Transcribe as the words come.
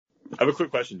have a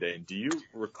quick question, Dane. Do you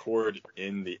record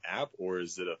in the app, or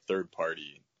is it a third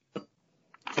party?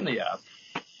 It's in the app.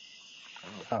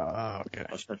 Oh, okay.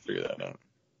 I was trying to figure that out.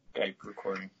 Okay,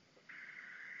 recording.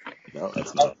 No,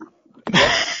 that's not.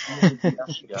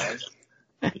 Guys.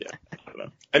 Yeah, I don't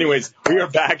know. Anyways, we are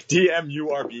back.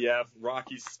 DMURBF.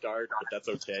 Rocky start, but that's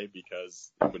okay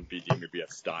because it wouldn't be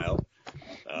DMURBF style.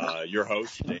 Your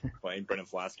host, Dane McClain, Brendan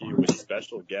Flasky, with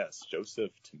special guest, Joseph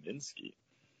Tominski.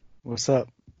 What's up?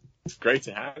 It's great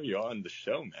to have you on the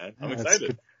show, man. I'm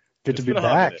excited. Good to be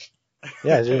back.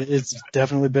 Yeah, it's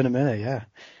definitely been a minute, yeah.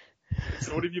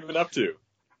 So what have you been up to?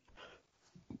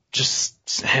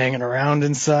 Just hanging around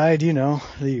inside, you know,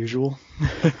 the usual.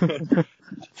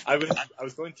 I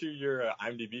was going through your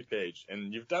IMDb page,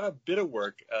 and you've done a bit of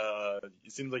work.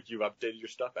 It seems like you've updated your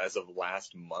stuff as of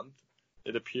last month,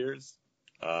 it appears.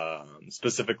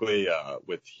 Specifically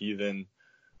with Heathen,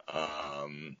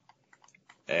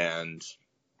 and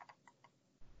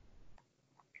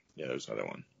yeah, there's another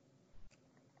one.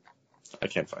 I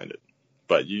can't find it,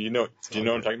 but do you know what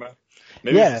I'm talking about?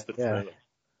 Maybe it's just the trailer.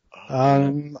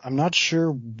 I'm not sure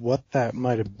what that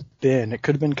might have been. It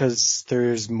could have been because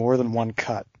there's more than one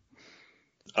cut.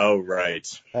 Oh, right.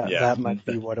 That might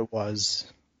be what it was.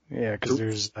 Yeah, because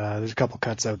there's a couple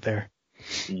cuts out there.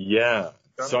 Yeah.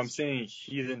 So I'm seeing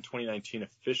Heathen 2019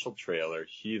 official trailer,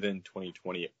 Heathen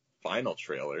 2020 final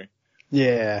trailer.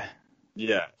 Yeah.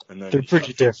 Yeah, and then they're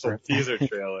pretty different. Teaser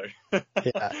trailer.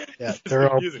 yeah. They're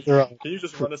all. Can you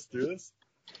just run us through this?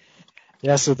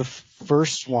 Yeah. So the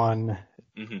first one,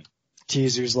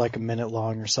 teaser's like a minute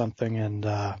long or something, and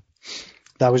that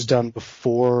was done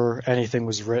before anything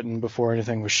was written, before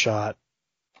anything was shot.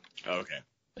 Oh, okay.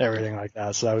 Everything like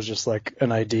that. So that was just like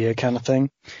an idea kind of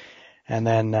thing, and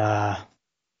then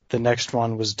the next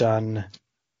one was done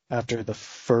after the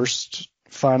first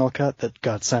final cut that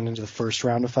got sent into the first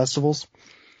round of festivals.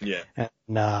 Yeah.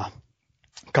 And a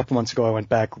couple months ago, I went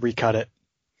back, recut it,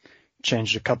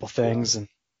 changed a couple things, and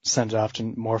sent it off to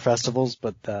more festivals.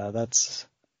 But that's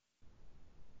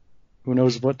who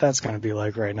knows what that's going to be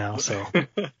like right now. So,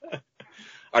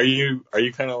 are you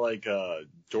kind of like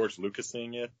George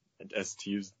Lucasing it, as to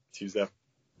use that,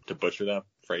 to butcher that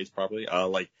phrase properly?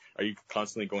 Like, are you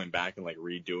constantly going back and like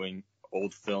redoing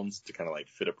old films to kind of like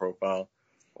fit a profile?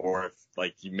 Or if,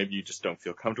 like, maybe you just don't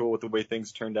feel comfortable with the way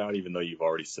things turned out, even though you've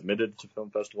already submitted to film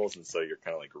festivals, and so you're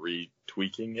kind of, like,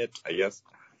 retweaking it, I guess?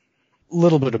 A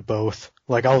little bit of both.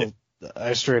 Like, I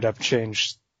straight up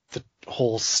changed the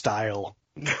whole style.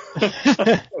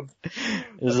 It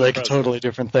was like a totally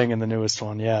different thing in the newest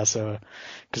one, yeah, so,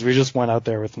 because we just went out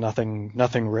there with nothing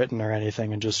written or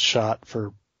anything and just shot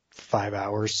for 5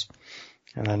 hours,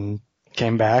 and then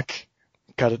came back,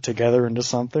 cut it together into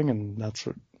something, and that's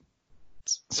what.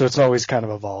 So it's always kind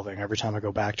of evolving. Every time I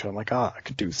go back to it, I'm like, I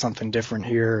could do something different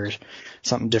here or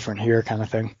something different here kind of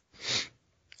thing.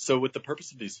 So with the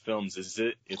purpose of these films,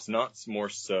 it's not more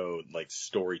so like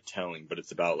storytelling, but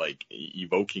it's about like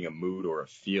evoking a mood or a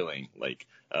feeling, like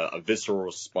a visceral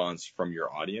response from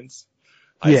your audience?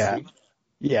 Yeah,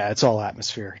 it's all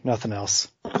atmosphere, nothing else.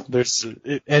 There's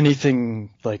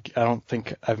anything, like, I don't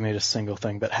think I've made a single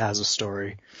thing that has a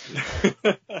story.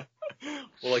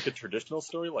 Well, like a traditional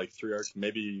story, like 3 arcs,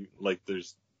 maybe like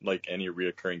there's like any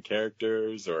reoccurring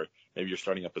characters, or maybe you're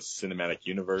starting up a cinematic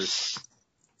universe.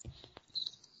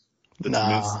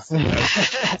 Nah.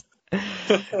 Yeah,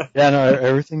 no,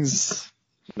 everything's.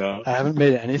 No. I haven't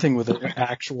made anything with an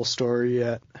actual story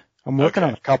yet. I'm working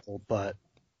on a couple, but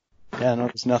yeah, no,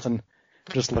 there's nothing.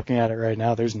 Just looking at it right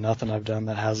now, there's nothing I've done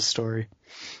that has a story.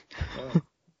 Oh.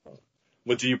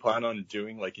 What do you plan on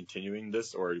doing, like continuing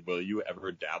this, or will you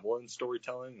ever dabble in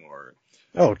storytelling, or?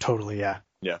 Oh, totally, yeah.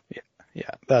 Yeah.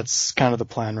 That's kind of the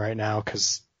plan right now,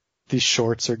 because these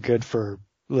shorts are good for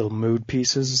little mood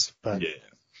pieces, but if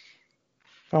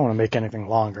I want to make anything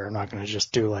longer, I'm not going to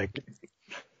just do like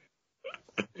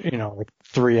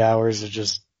 3 hours of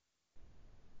just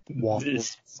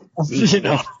walls,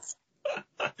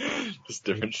 Just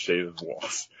different shades of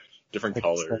walls. Different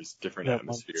colors, different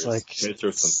atmospheres. Maybe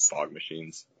throw some fog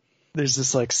machines. There's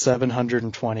this like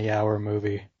 720-hour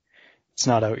movie. It's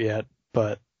not out yet,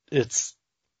 but it's,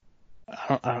 I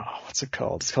don't know, what's it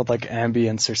called? It's called like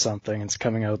Ambience or something. It's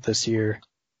coming out this year.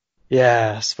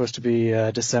 Yeah, it's supposed to be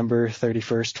December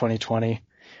 31st, 2020.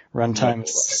 Runtime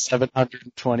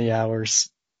 720 hours.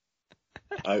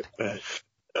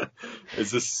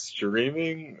 Is this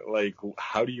streaming? Like,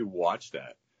 how do you watch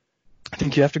that? I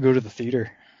think you have to go to the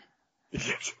theater.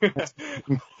 They're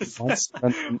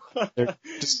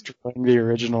destroying the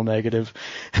original negative.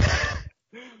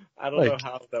 I don't know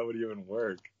how that would even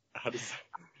work.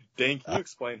 Dane, can you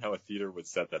explain how a theater would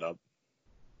set that up?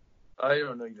 I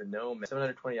don't even know, man.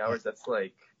 720 hours, that's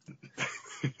like,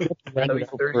 Rent That'd be it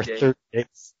out 30 for days. 30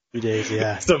 days. 30 days,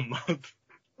 yeah. It's a month.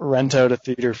 Rent out a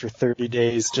theater for 30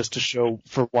 days just to show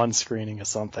for one screening of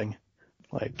something.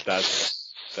 Like,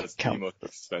 That's the Count. most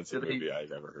expensive Do they- movie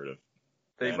I've ever heard of.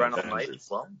 they And run all night Avengers. as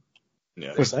well.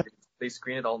 Yeah. what's that? They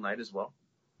screen it all night as well.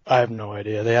 I have no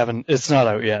idea. They haven't, it's not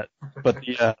out yet. But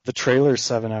the trailer's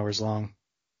 7 hours long.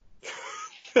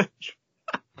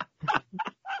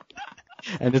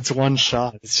 And it's one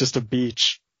shot. It's just a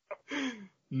beach.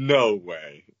 No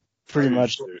way. Pretty Are you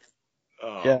much. serious?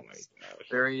 Oh Yeah. my gosh.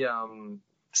 Very,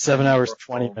 7 hours, Warhol.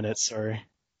 20 minutes, sorry.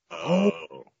 Oh.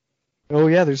 Oh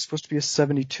yeah, there's supposed to be a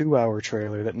 72-hour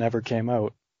trailer that never came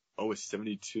out. Oh, it's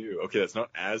 72. Okay, that's not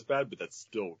as bad, but that's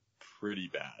still pretty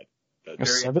bad. A very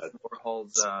seven-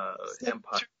 Warhol's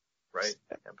Empire, right?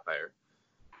 Empire.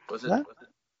 Was it? What?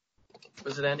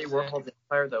 Was it Andy Warhol's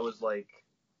Empire that was like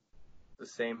the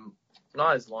same?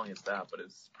 Not as long as that, but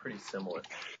it's pretty similar.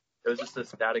 It was just a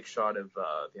static shot of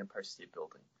the Empire State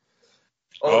Building.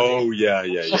 Oh, yeah. I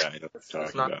know what you're It's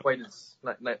talking not about. quite as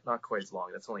not quite as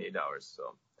long. That's only 8 hours.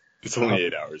 So It's only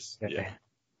 8 hours. Okay. Yeah.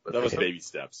 but That was there's baby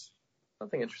steps.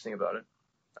 something interesting about it.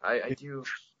 I do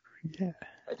Yeah.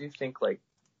 think like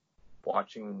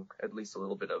watching at least a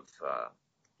little bit of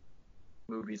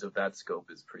movies of that scope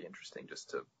is pretty interesting. Just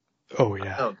to Oh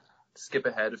yeah. skip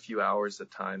ahead a few hours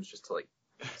at times, just to like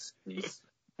see.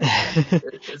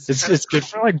 It's good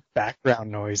for like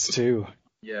background noise too.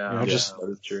 Yeah, You know, just- that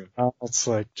is true. It's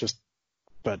like just,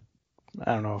 but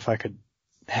I don't know if I could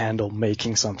handle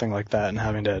making something like that and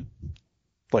having to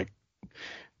like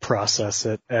process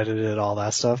it, edit it, all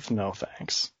that stuff. No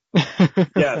thanks.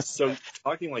 Yeah, so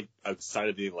talking like outside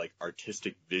of the like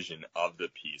artistic vision of the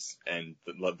piece and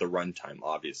the runtime,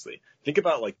 obviously, think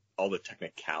about like all the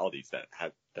technicalities that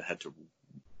had to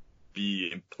be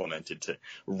implemented to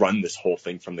run this whole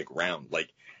thing from the ground. Like,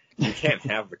 you can't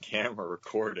have a camera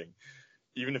recording,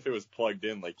 even if it was plugged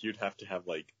in. Like, you'd have to have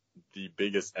like the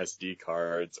biggest SD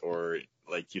cards, or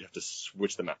like you'd have to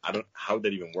switch them out. I don't how would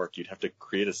that even work. You'd have to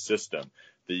create a system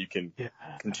that you can Yeah.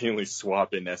 continually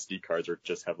swap in SD cards, or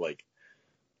just have like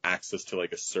access to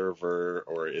like a server,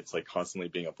 or it's like constantly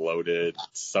being uploaded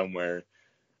somewhere,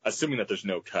 assuming that there's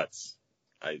no cuts.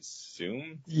 I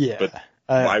assume. Yeah. But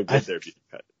I- why would I- there be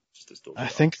a cut? Just to still I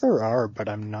think there are, but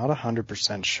I'm not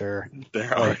 100% sure.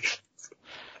 there are.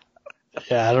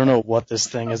 Yeah, I don't know what this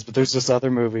thing is, but there's this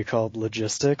other movie called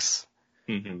Logistics,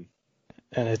 Mm-hmm.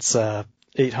 and it's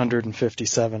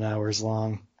 857 hours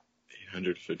long.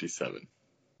 857.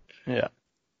 Yeah.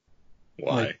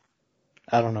 Why? Like-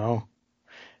 I don't know.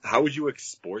 How would you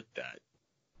export that?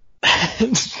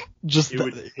 Just It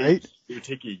would take, right? it would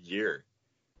take a year.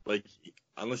 Like,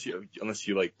 unless you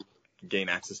like gain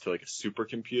access to like a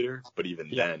supercomputer, but even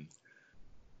Yeah.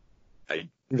 then,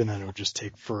 Even then, it would just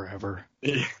take forever.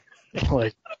 yeah.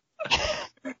 Like,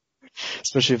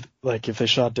 especially if they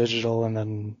shot digital and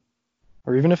then,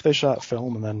 or even if they shot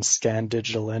film and then scanned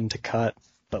digital in to cut.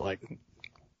 But like,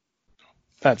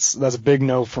 that's a big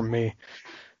no from me.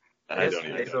 I don't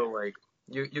even know. So like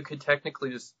you could technically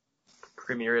just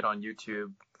premiere it on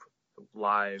YouTube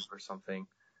live or something.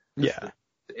 Yeah.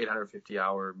 The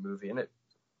 850-hour movie, and it.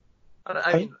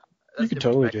 I You mean, could that's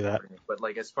totally if do that. But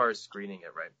like as far as screening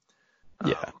it, right?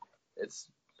 Yeah. It's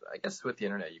I guess with the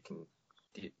internet you can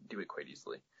do it quite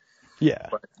easily. Yeah.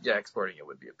 But yeah, exporting it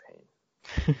would be a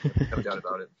pain. No doubt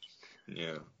about it.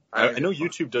 Yeah. I know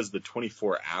YouTube does the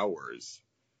 24 hours.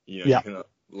 You know, you can,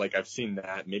 like, I've seen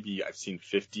that. Maybe I've seen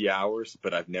 50 hours,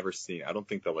 but I've never seen, I don't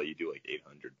think they'll let you do like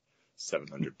 800,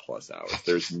 700 plus hours.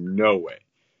 There's no way.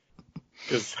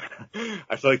 Because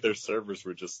I feel like their servers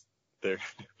were just, they're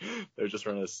just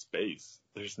running out of space.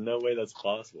 There's no way that's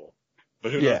possible.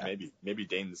 But who knows? Maybe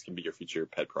Dane, this can be your future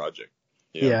pet project.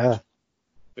 You know? Yeah.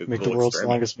 A Make the little world's experiment.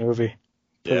 longest movie.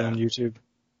 Put it Yeah. on YouTube.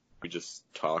 We just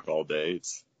talk all day.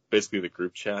 It's basically the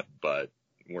group chat, but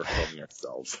we're filming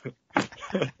ourselves.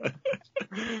 What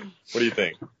do you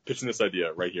think? Pitching this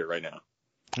idea right here, right now.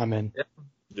 I'm in. Yeah.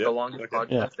 The longest Okay.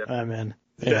 podcast Yeah, ever. I'm in.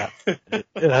 Yeah.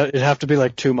 It'd have to be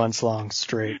like 2 months long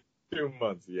straight. 2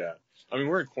 months, yeah. I mean,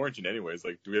 we're in quarantine anyways.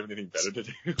 Like, do we have anything better to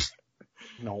do?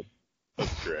 No.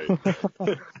 That's great.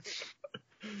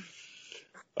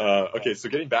 Okay, so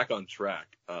getting back on track,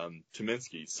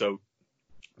 Tominski. So,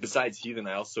 besides Heathen,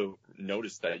 I also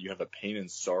noticed that you have a Pain and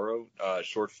Sorrow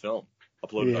short film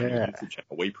uploaded on your Yeah. YouTube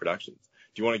channel, Way Productions.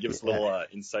 Do you want to give us a little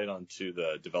insight onto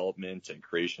the development and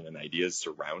creation and ideas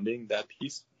surrounding that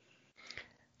piece?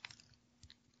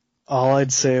 All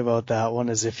I'd say about that one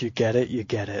is if you get it, you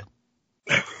get it.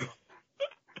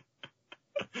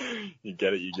 You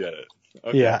get it, you get it.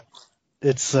 Okay. Yeah.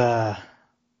 It's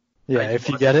Yeah, if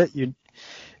you get it,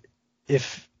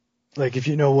 if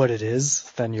you know what it is,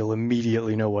 then you'll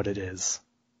immediately know what it is.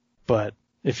 But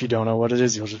if you don't know what it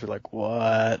is, you'll just be like,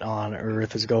 what on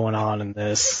earth is going on in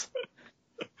this?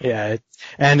 Yeah,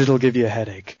 and it'll give you a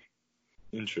headache.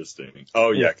 Interesting.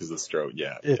 Oh yeah, because the strobe.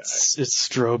 Yeah. It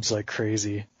strobes like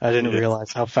crazy. I didn't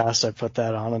realize how fast I put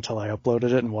that on until I uploaded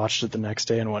it and watched it the next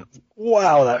day and went,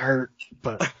 wow, that hurt.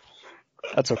 But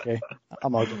that's okay.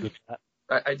 I'm all good with that.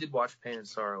 I did watch Pain and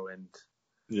Sorrow, and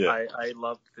I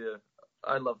loved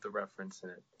the reference in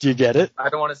it. Do you get it? I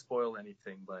don't want to spoil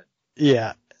anything, but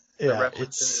yeah, the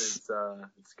reference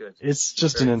it's good. It's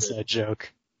just an inside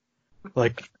joke.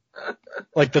 Like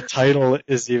the title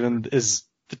is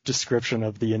the description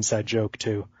of the inside joke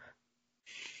too.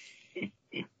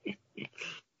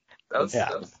 That was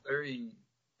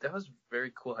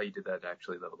very cool how you did that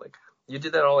actually though. Like you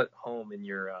did that all at home in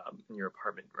your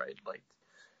apartment, right? Like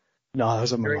no, that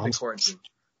was at my mom's. Quarantine.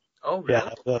 Oh really?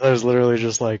 Yeah, that was literally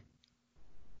just like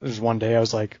there's one day I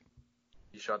was like,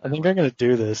 I think I'm gonna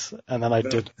do this, and then I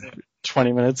did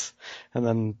 20 minutes, and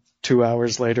then 2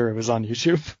 hours later it was on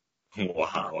YouTube.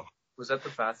 Wow. Was that the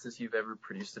fastest you've ever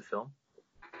produced a film?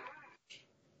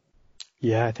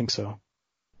 Yeah, I think so.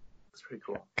 That's pretty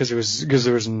cool. Because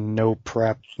there was no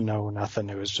prep, no nothing.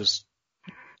 It was just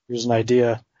here's an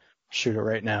idea, shoot it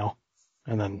right now,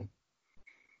 and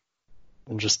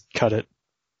just cut it,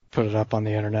 put it up on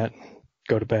the internet,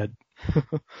 go to bed.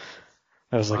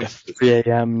 That was like a 3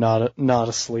 a.m. not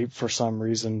asleep for some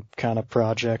reason kind of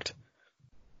project.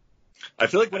 I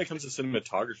feel like when it comes to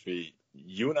cinematography,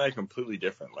 you and I are completely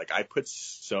different. Like I put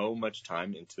so much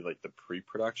time into like the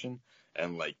pre-production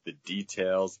and like the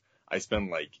details. I spend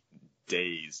like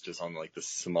days just on like the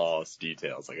smallest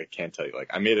details. Like I can't tell you.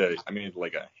 Like I made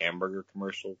like a hamburger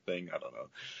commercial thing. I don't know,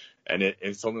 and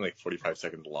it's only like 45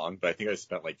 seconds long. But I think I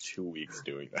spent like 2 weeks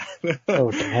doing that.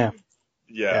 Oh damn.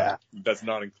 Yeah, that's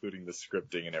not including the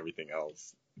scripting and everything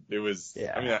else. It was.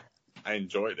 Yeah. I mean, I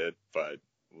enjoyed it, but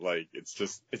like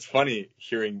it's funny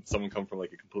hearing someone come from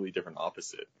like a completely different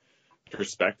opposite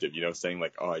perspective. You know, saying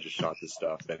like, oh, I just shot this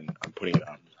stuff and I'm putting it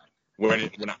up. When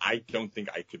I don't think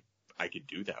I could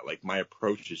do that. Like my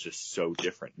approach is just so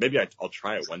different. Maybe I'll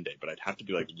try it one day, but I'd have to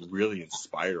be like really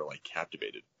inspired or like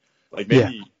captivated. Like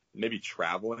maybe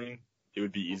traveling, it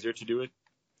would be easier to do it.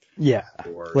 Yeah.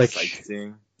 Or like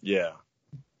sightseeing. Yeah.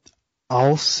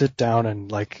 I'll sit down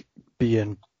and like be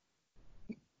in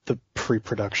the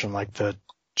pre-production, like the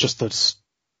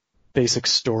basic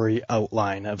story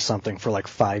outline of something for like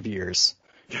 5 years.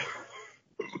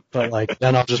 But like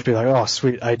then I'll just be like, oh,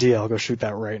 sweet idea, I'll go shoot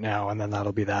that right now, and then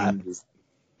that'll be that.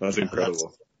 That's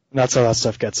incredible. That's how that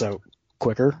stuff gets out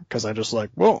quicker, because I just like,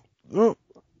 well,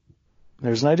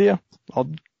 there's an idea, I'll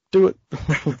do it.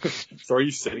 So are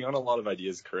you sitting on a lot of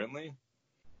ideas currently?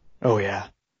 Oh yeah.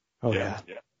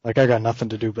 Like I got nothing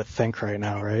to do but think right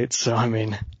now, right? So I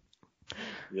mean.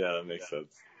 Yeah, that makes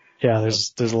sense. Yeah,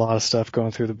 there's a lot of stuff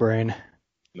going through the brain.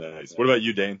 Nice. What about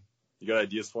you, Dane? You got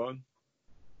ideas flowing?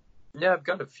 Yeah, I've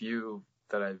got a few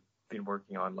that I've been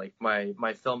working on. Like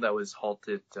my film that was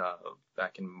halted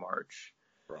back in March.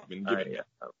 Robin,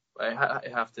 I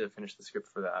have to finish the script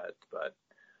for that, but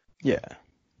yeah,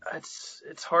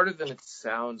 it's harder than it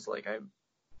sounds. Like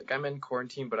I'm in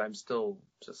quarantine, but I'm still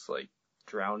just like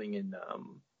drowning in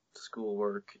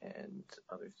schoolwork and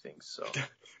other things. So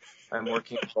I'm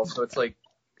working. Also, it's like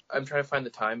I'm trying to find the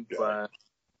time, but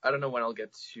I don't know when I'll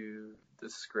get to the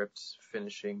script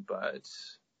finishing. But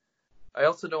I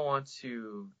also don't want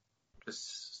to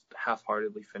just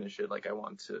half-heartedly finish it. Like I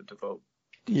want to devote.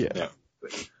 Yeah.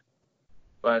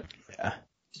 But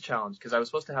it's a challenge because I was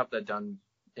supposed to have that done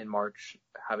in March,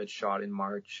 have it shot in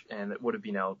March, and it would have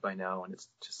been out by now. And it's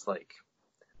just like,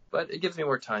 but it gives me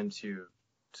more time to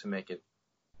make it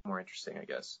more interesting, I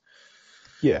guess.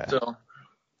 Yeah. So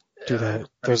do that.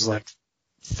 There's like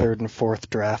third and fourth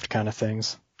draft kind of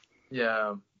things.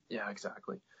 Yeah,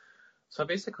 exactly. So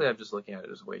basically, I'm just looking at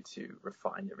it as a way to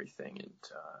refine everything,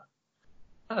 and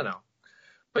I don't know.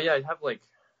 But yeah,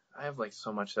 I have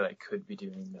so much that I could be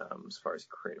doing as far as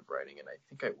creative writing, and I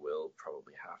think I will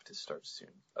probably have to start soon.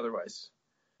 Otherwise,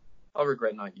 I'll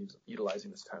regret not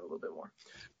utilizing this time a little bit more.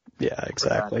 Yeah,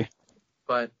 exactly.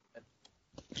 But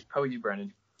how are you,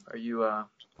 Brandon? Are you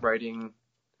writing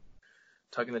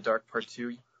Tug in the Dark Part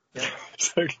 2 yet?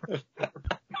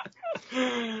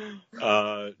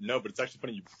 No, but it's actually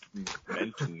funny you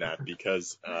mentioned that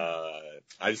because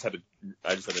I just had an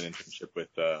internship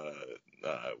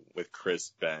with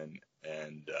Chris, Ben,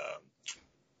 and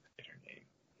her name,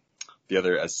 the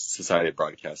other as Society of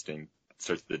Broadcasting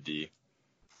starts with a D.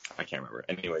 I can't remember.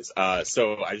 Anyways,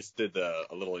 so I just did a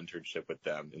little internship with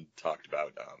them and talked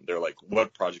about, they're like,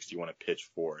 what projects do you want to pitch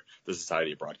for the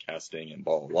Society of Broadcasting and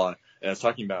blah, blah, blah. And I was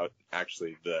talking about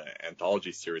actually the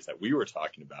anthology series that we were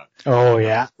talking about. Oh,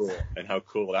 yeah. And how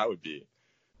cool that would be.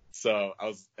 So I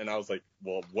was like,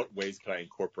 well, what ways could I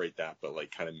incorporate that, but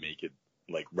like kind of make it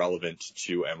like relevant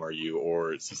to MRU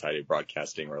or Society of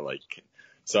Broadcasting or like,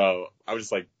 so I was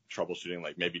just like troubleshooting,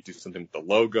 like maybe do something with the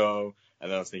logo. And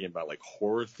then I was thinking about like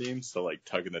horror themes, so like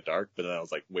Tug in the Dark. But then I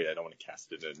was like, wait, I don't want to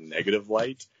cast it in a negative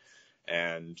light.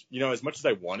 And, you know, as much as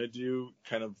I want to do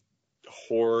kind of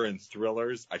horror and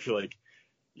thrillers, I feel like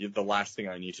the last thing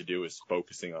I need to do is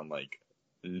focusing on like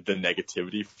the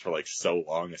negativity for like so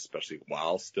long, especially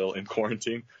while still in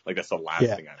quarantine. Like that's the last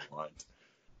thing I want.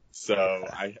 So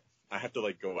I have to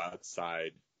like go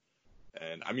outside.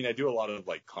 And I mean, I do a lot of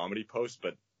like comedy posts,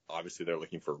 but obviously they're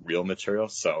looking for real material,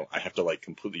 so I have to like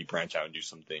completely branch out and do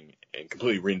something and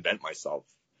completely reinvent myself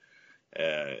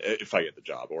if I get the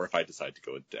job or if I decide to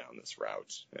go down this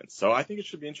route. And so I think it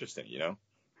should be interesting, you know?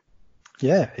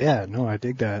 Yeah, no, I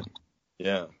dig that.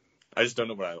 Yeah. I just don't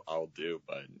know what I'll do,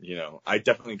 but, you know, I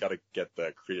definitely got to get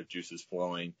the creative juices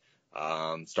flowing,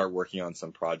 start working on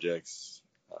some projects.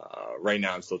 Right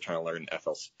now I'm still trying to learn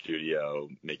FL Studio,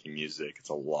 making music. It's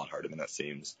a lot harder than that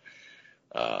seems.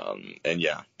 And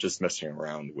yeah, just messing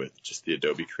around with just the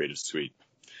Adobe Creative Suite,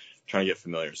 trying to get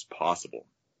familiar as possible.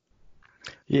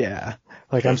 Yeah,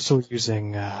 like I'm still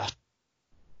using, what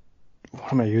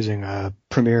am I using?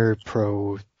 Premiere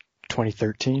Pro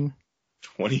 2013.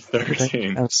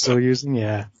 2013. I'm still using,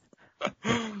 yeah.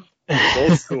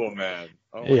 Old school, man.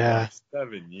 Oh my yeah. gosh,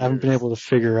 7 years. I haven't been able to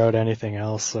figure out anything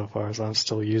else so far, so I'm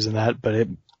still using that, but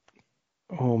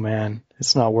oh man,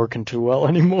 it's not working too well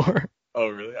anymore. Oh,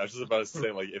 really? I was just about to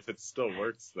say, like, if it still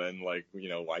works, then, like, you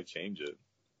know, why change it?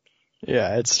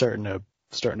 Yeah, it's starting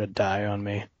to die on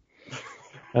me.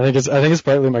 I think it's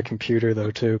partly my computer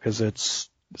though too, because it's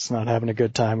not having a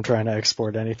good time trying to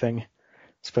export anything,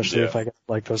 especially if I get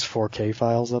like those 4K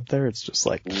files up there. It's just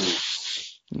like,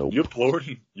 nope. You upload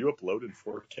in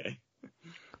 4K?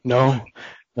 No,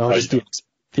 just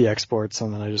the exports,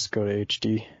 and then I just go to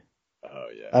HD. Oh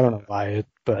yeah. I don't know why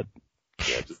but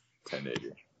yeah, just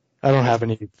 1080. I don't have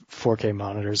any 4K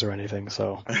monitors or anything,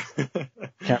 so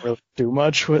can't really do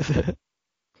much with it.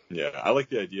 Yeah, I like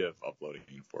the idea of uploading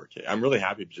in 4K. I'm really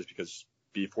happy just because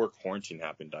before quarantine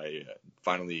happened, I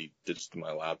finally ditched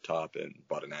my laptop and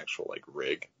bought an actual like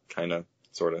rig, kind of,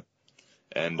 sort of.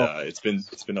 And it's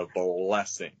been a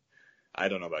blessing. I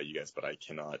don't know about you guys, but I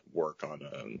cannot work on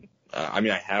I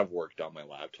mean, I have worked on my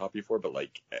laptop before, but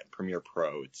like Premiere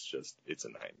Pro, it's a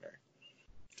nightmare,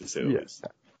 to say the least.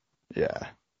 Yeah.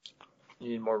 You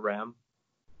need more RAM?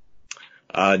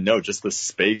 No, just the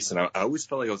space. And I always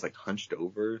felt like I was like hunched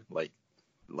over, like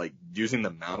using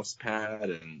the mouse pad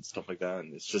and stuff like that.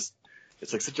 And it's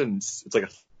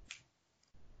like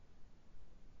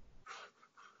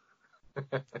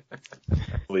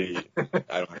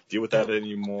I don't have to deal with that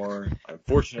anymore. I'm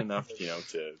fortunate enough, you know,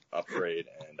 to upgrade,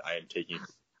 and I am taking.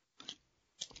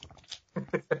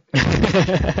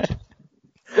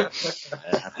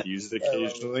 I have to use it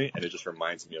occasionally, and it just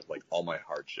reminds me of like all my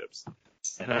hardships,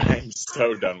 and I'm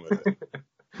so done with it.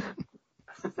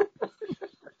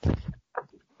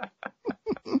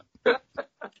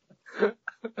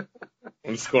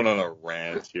 I'm just going on a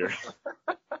rant here.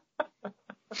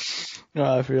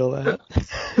 No, I feel that.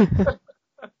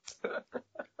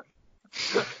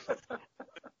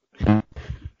 I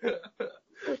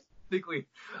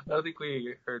don't think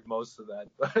we heard most of that,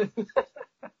 but.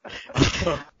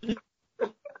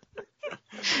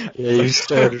 Yeah, you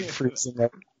started freezing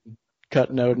up,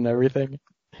 cutting out and everything.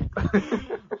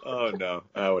 Oh no,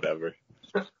 whatever.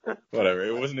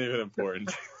 It wasn't even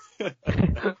important.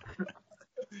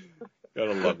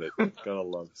 Gotta love it. Gotta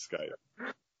love Skype.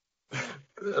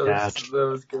 That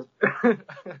was good.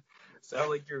 Sound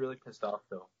like you're really pissed off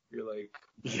though. You're like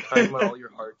talking about all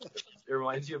your hardships. It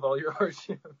reminds you of all your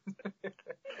hardships.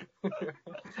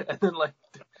 And then like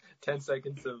 10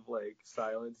 seconds of like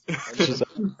silence. Just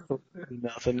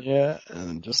nothing, yeah.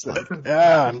 And just like,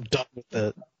 I'm done with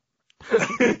it.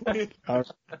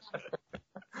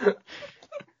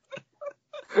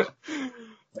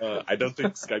 I don't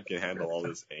think Skype can handle all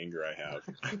this anger I have.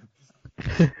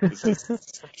 It's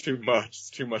just too much. It's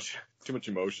too much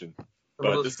emotion.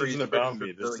 But this isn't about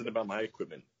me. This isn't about my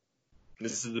equipment.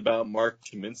 This is about Mark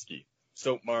Tyminski.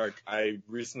 So, Mark, I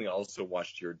recently also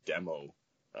watched your demo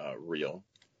reel.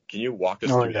 Can you walk us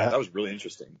through that? That was really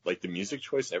interesting. Like the music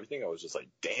choice and everything, I was just like,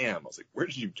 damn. I was like, where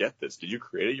did you get this? Did you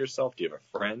create it yourself? Do you have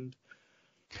a friend?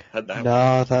 How'd that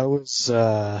work? That was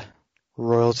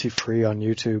royalty free on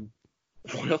YouTube.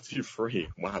 Royalty free.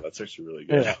 Wow, that's actually really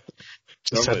good. Yeah.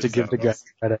 Just Normally have to it give the guy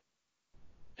sounds- credit.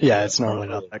 Yeah, Yeah, it's normally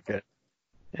normally- not that good.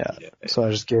 Yeah. Yeah. So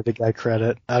I just gave the guy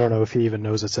credit. I don't know if he even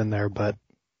knows it's in there, but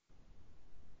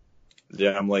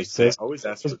Yeah, I'm like, So they it's- always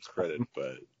ask for credit,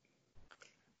 but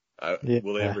Yeah.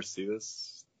 will they ever see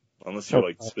this? Unless you're Oh,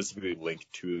 like specifically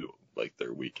linked to like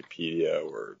their Wikipedia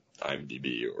or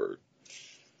IMDb or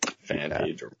fan Yeah.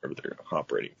 page or wherever they're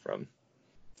operating from.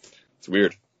 It's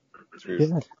weird. It's weird.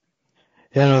 yeah.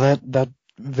 Yeah, no, that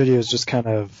video is just kind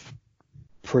of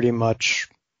pretty much,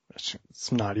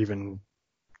 it's not even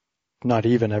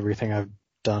everything I've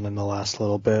done in the last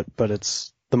little bit, but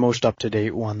it's the most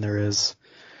up-to-date one there is.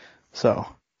 So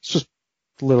it's just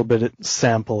a little bit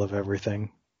sample of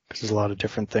everything, because there's a lot of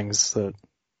different things that,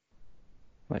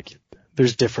 like,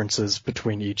 there's differences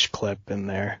between each clip in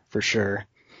there for sure.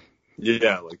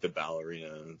 Yeah, like the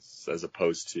ballerinas as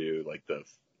opposed to like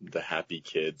the happy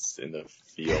kids in the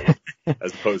field,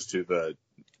 as opposed to the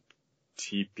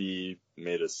teepee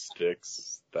made of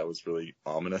sticks. That was really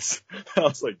ominous. I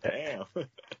was like, damn.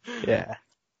 Yeah.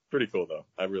 Pretty cool though.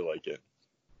 I really like it.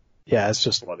 Yeah, it's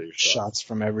just A lot of your shots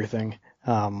from everything.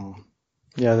 Yeah,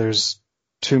 there's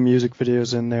 2 music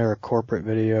videos in there, a corporate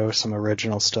video, some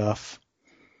original stuff.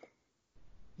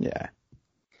 Yeah.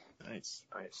 Nice.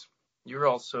 Nice. You were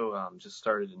also just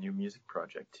started a new music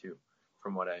project too,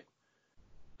 from what I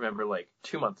remember, like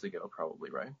 2 months ago,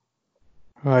 probably, right?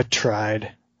 Well, I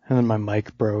tried, and then my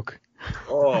mic broke.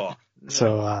 Oh.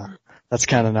 So, that's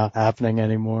kind of not happening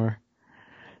anymore.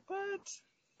 What?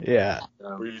 Yeah.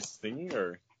 Were you singing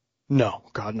or? No,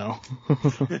 God, no.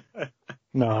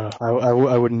 No,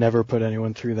 I would never put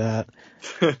anyone through that.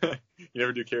 You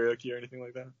never do karaoke or anything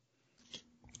like that?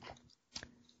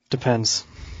 Depends.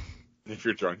 If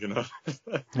you're drunk enough.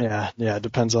 Yeah, it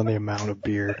depends on the amount of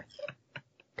beer.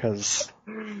 'Cause,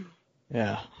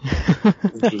 yeah.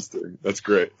 Interesting. That's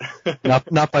great.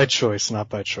 Not by choice.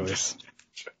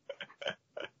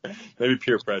 Maybe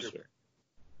peer pressure.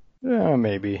 Yeah,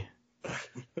 maybe.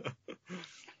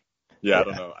 Yeah, I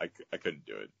don't know. I couldn't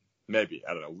do it. Maybe.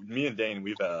 I don't know. Me and Dane,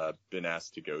 we've been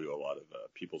asked to go to a lot of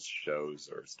people's shows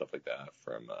or stuff like that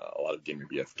from a lot of Gamer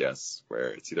BF guests where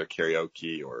it's either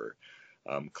karaoke or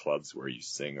clubs where you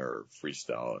sing or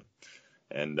freestyle.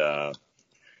 And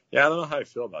yeah, I don't know how I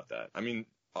feel about that. I mean,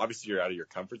 obviously you're out of your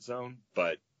comfort zone,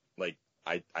 but like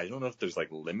I don't know if there's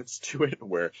like limits to it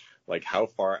where like how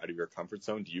far out of your comfort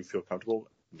zone do you feel comfortable?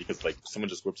 Because like someone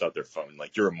just whips out their phone,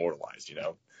 like you're immortalized, you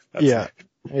know? Yeah.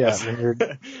 Yeah, I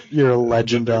mean, you're a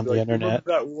legend on the like, internet.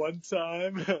 That one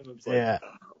time, and it's like, Yeah.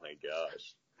 oh my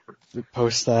gosh. You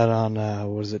post that on,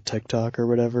 what is it, TikTok or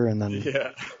whatever, and then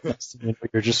Yeah. next thing you know,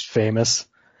 you're just famous.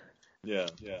 Yeah.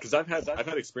 Because I've had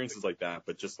experiences like that,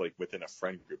 but just like within a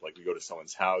friend group, like we go to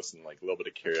someone's house and like a little bit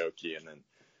of karaoke, and then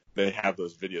they have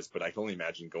those videos. But I can only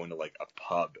imagine going to like a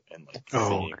pub and like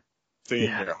singing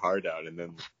yeah. your heart out, and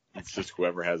then it's just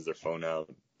whoever has their phone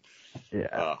out.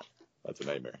 Yeah. That's a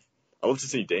nightmare. I love to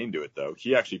see Dane do it though.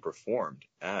 He actually performed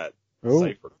at Oh,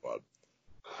 Cypher Club.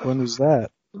 when was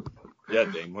that? Yeah,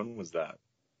 Dane, when was that?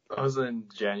 I was in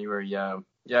January, yeah.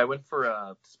 Yeah, I went for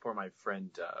to support my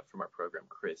friend from our program,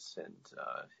 Chris, and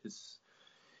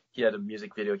he had a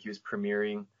music video he was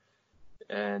premiering,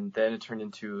 and then it turned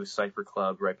into Cypher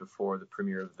Club right before the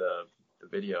premiere of the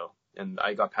video, and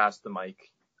I got past the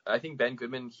mic. I think Ben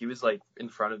Goodman, he was like in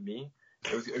front of me.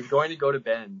 It was going to go to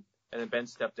Ben, and then Ben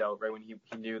stepped out right when he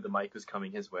knew the mic was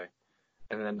coming his way,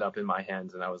 and it ended up in my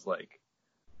hands, and I was like,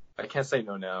 I can't say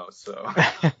no now, so.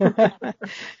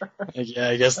 Yeah,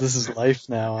 I guess this is life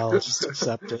now. I'll just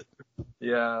accept it.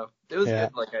 Yeah, it was Yeah.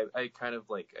 good. Like I kind of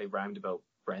like I rhymed about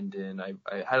Brendan. I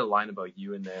had a line about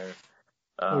you in there.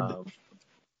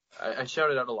 I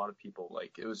shouted out a lot of people.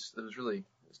 Like it was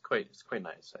quite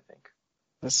nice, I think.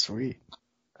 That's sweet.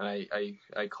 And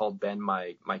I called Ben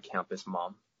my campus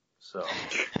mom. So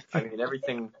I mean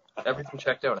everything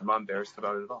checked out. I'm not embarrassed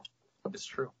about it at all. It's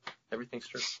true. Everything's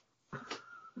true.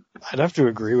 I'd have to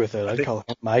agree with it. I'd call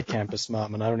him my campus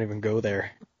mom, and I don't even go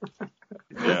there.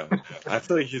 Yeah. I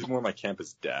feel like he's more my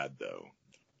campus dad though.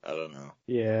 I don't know.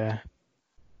 Yeah.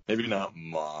 Maybe not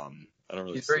mom. I don't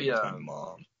really He's very say my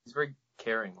mom. He's very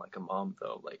caring, like a mom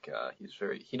though. Like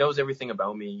he knows everything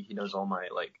about me. He knows all my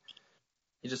like.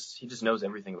 He just knows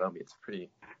everything about me.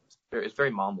 It's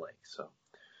very mom-like. So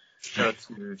shout out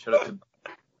to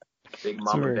Big It's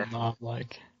Mama very Ben.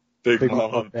 mom-like. Big Mama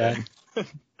mom. Ben.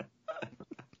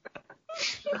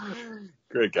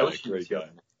 Great I guy. wish he was Great guy.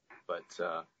 here,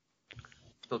 but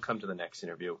he'll come to the next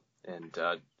interview. And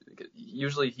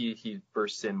usually he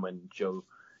bursts in when Joe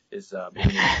is being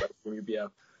UBF,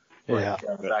 Yeah.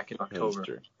 back in That's October.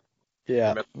 true.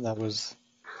 Yeah, that was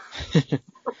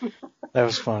That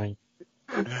was funny.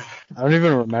 I don't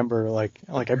even remember, like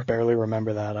I barely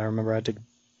remember that. I remember I had to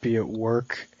be at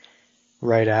work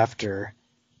right after.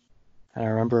 And I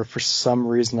remember for some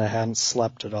reason I hadn't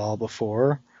slept at all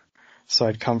before. So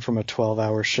I'd come from a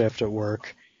 12-hour shift at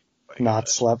work, not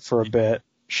slept for a bit,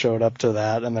 showed up to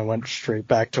that, and then went straight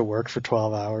back to work for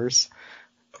 12 hours.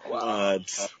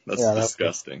 What? That's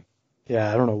disgusting.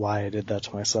 Yeah, I don't know why I did that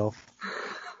to myself.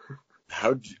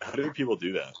 How do people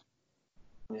do that?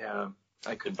 Yeah,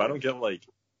 If I don't get like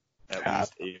at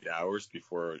least 8 hours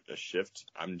before a shift,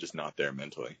 I'm just not there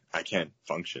mentally. I can't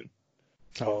function.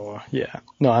 Oh, yeah.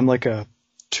 No, I'm like a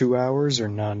 2 hours or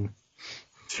none.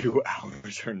 2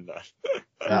 hours or none.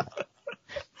 Yeah.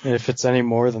 And if it's any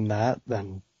more than that,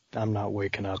 then I'm not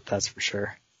waking up, that's for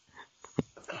sure.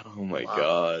 Oh my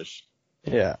gosh.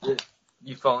 Yeah.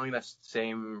 You following that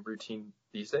same routine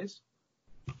these days?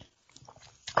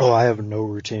 Oh, I have no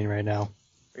routine right now.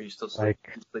 Are you still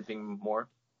sleeping more?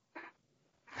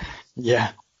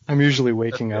 Yeah. I'm usually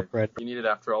waking up right. You need it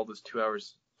after all those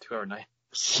 2-hour night.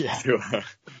 Yeah.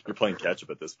 You're playing catch up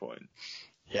at this point.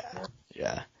 Yeah.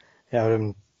 Yeah. Yeah, I've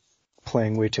been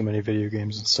playing way too many video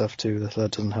games and stuff too.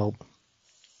 That doesn't help.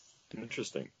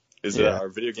 Interesting. Are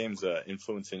video games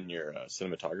influencing your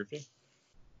cinematography?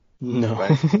 No.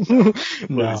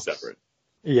 Completely separate.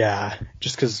 Yeah,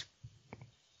 just because.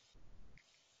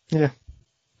 Yeah.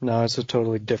 No, it's a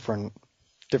totally different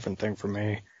thing for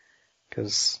me.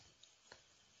 Because.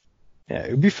 Yeah,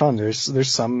 it would be fun.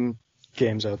 There's some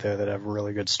games out there that have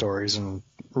really good stories and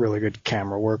really good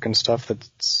camera work and stuff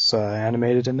that's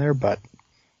animated in there, but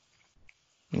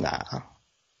no.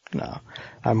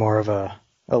 I'm more of a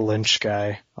Lynch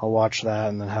guy. I'll watch that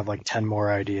and then have like 10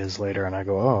 more ideas later and I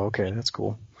go, oh, okay, that's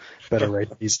cool. Better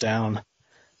write these down.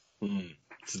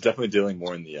 It's definitely dealing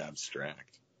more in the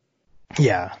abstract.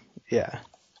 Yeah.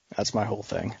 That's my whole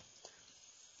thing.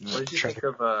 What did you think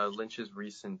of Lynch's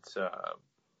recent,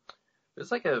 it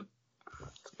was like a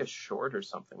short or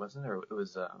something, wasn't it? Or it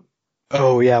was,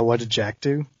 Oh yeah, what did Jack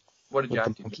do? What did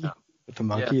Jack do? With the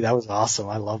monkey? Yeah. That was awesome.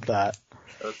 I love that.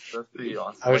 That's pretty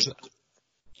awesome.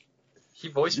 He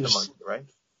voiced the monkey, right?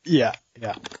 Yeah.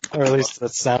 Or at least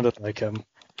that sounded like him.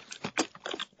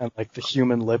 And like the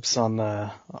human lips on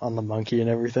the monkey and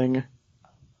everything.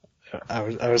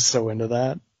 I was so into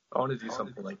that. I want to do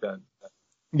something like that.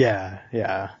 Yeah.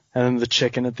 And then the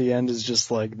chicken at the end is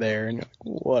just like there, and you're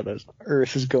like, what on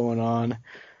earth is going on?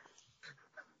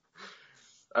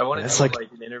 I want to do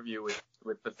like an interview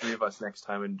with the three of us next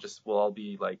time, and just we'll all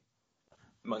be like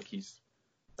monkeys.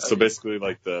 So basically,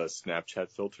 like the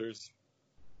Snapchat filters.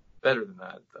 Better than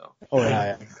that, though. Oh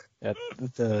yeah.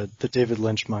 The David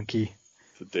Lynch monkey.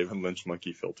 The David Lynch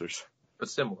monkey filters. But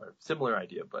similar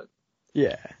idea, but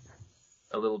yeah,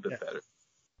 a little bit better,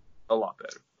 a lot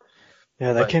better.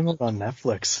 Yeah, that came out on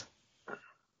Netflix.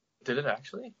 Did it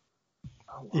actually?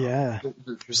 Oh, wow. Yeah,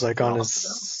 it was like on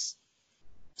his.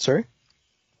 Sorry.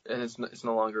 And it's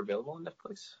no longer available on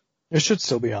Netflix? It should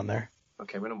still be on there.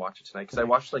 Okay, I'm gonna watch it tonight, because I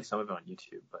watched like some of it on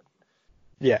YouTube, but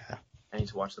yeah, I need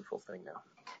to watch the full thing now.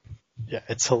 Yeah,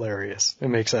 it's hilarious. It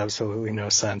makes absolutely no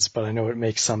sense, but I know it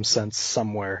makes some sense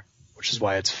somewhere, which is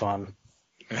why it's fun.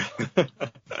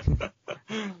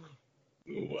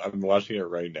 I'm watching it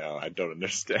right now. I don't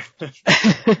understand.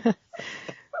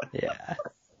 Yeah.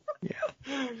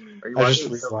 Are you watching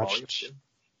it with volume?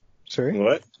 Sorry?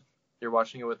 What? You're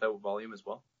watching it without volume as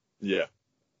well? Yeah.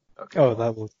 Okay. Oh,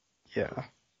 that will. Yeah.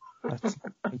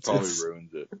 Probably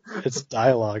ruins it. It's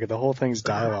dialogue. The whole thing's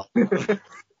dialogue.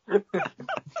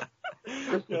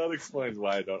 Yeah, that explains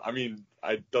why I don't. I mean,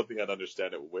 I don't think I'd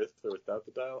understand it with or without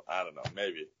the dial. I don't know.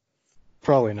 Maybe.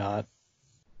 Probably not.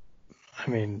 I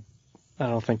mean, I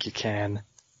don't think you can.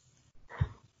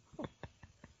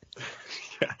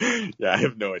 Yeah, I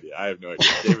have no idea.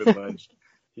 David Lynch,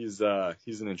 he's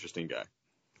an interesting guy.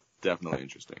 Definitely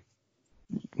interesting.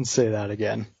 You can say that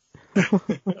again.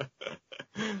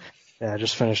 Yeah, I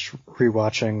just finished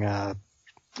rewatching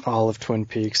all of Twin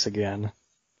Peaks again.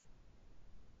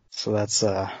 So that's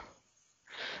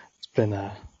it's been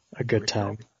a good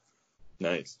time.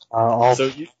 Nice. All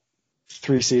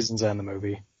 3 seasons and the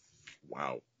movie.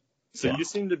 Wow. So you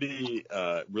seem to be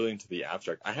really into the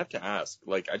abstract. I have to ask,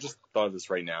 like, I just thought of this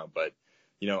right now, but,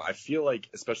 you know, I feel like,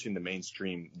 especially in the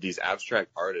mainstream, these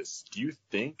abstract artists, do you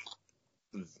think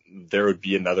there would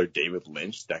be another David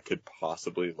Lynch that could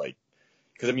possibly, like,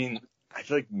 because, I mean, I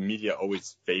feel like media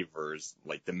always favors,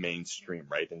 like, the mainstream,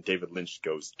 right? And David Lynch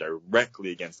goes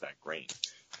directly against that grain.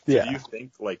 So do you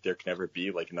think, like, there can ever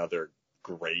be, like, another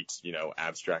great, you know,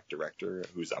 abstract director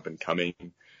who's up and coming,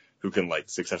 who can, like,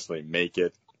 successfully make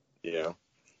it, you know,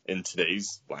 in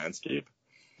today's landscape?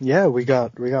 Yeah, we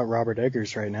got Robert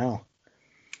Eggers right now.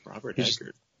 Robert He just-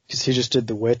 Eggers. Because he just did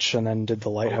The Witch and then did The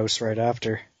Lighthouse right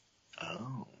after,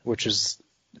 Oh. which is,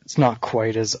 it's not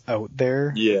quite as out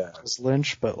there Yeah. as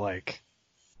Lynch, but like,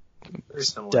 Very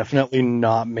similar. definitely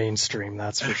not mainstream,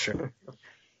 that's for sure.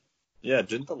 Yeah,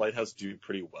 didn't The Lighthouse do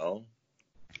pretty well?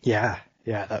 Yeah,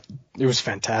 it was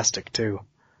fantastic too.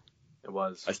 It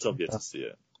was. I still have yet to see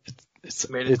it. It's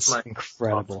Made it to it's my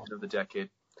incredible. Top 10 of the decade.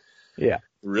 Yeah.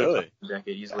 Really? The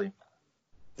decade easily.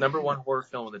 Number one horror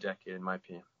film of the decade, in my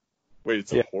opinion. Wait,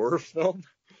 it's a Yeah. horror film?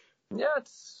 Yeah,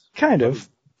 it's Kind of.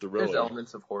 Thriller. there's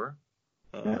elements of horror.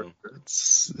 Oh.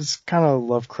 It's kind of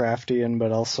Lovecraftian,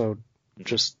 but also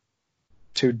just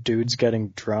two dudes getting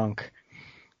drunk.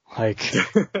 Like,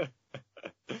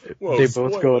 Whoa, they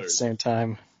both go at the spoilers. same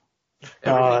time.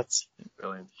 Everything- Oh, that's,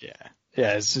 Brilliant.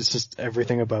 yeah, it's just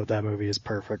everything about that movie is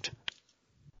perfect. It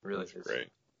really That's is. great.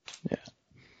 Yeah.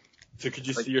 So could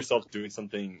you Like- see yourself doing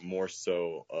something more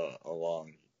so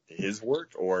along his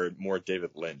work or more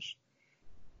David Lynch?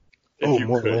 If Oh, you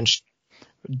more could. Lynch.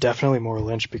 Definitely more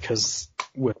Lynch, because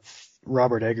with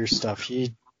Robert Eggers stuff,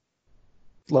 he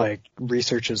like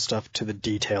researches stuff to the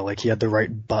detail. Like he had the right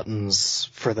buttons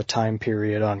for the time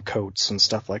period on coats and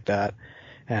stuff like that,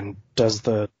 and does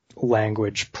the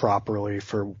language properly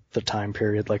for the time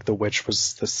period. Like The Witch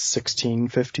was the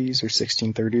 1650s or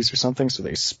 1630s or something, so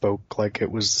they spoke like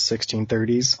it was the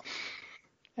 1630s.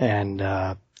 And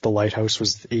The Lighthouse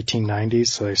was the 1890s,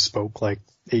 so they spoke like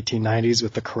 1890s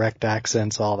with the correct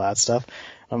accents, all that stuff.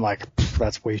 I'm like,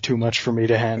 that's way too much for me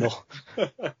to handle.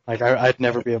 Like I'd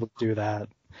never be able to do that.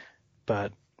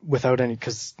 But without any,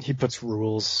 because he puts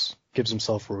rules, gives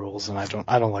himself rules, and I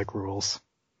don't like rules.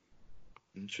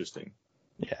 Interesting.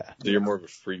 Yeah. So you're more of a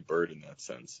free bird in that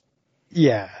sense.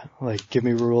 Yeah, like give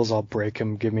me rules, I'll break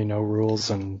them. Give me no rules,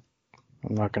 and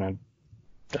I'm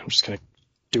just gonna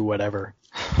do whatever.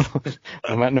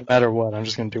 No matter what, I'm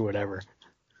just gonna do whatever.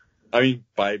 I mean,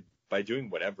 by doing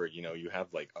whatever, you have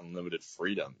like unlimited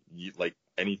freedom. Like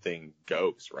anything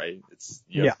goes, right?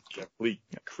 You have complete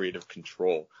creative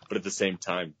control. But at the same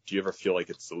time, do you ever feel like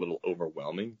it's a little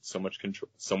overwhelming? So much control,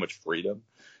 so much freedom,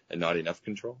 and not enough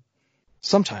control?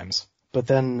 Sometimes, but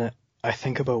then I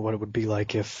think about what it would be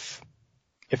like if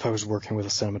I was working with a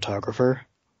cinematographer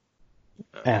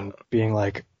and being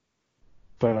like,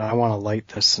 but I want to light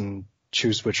this and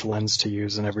choose which lens to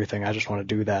use and everything. I just want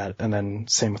to do that. And then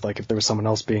same with like if there was someone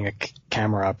else being a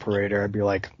camera operator, I'd be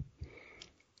like,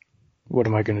 what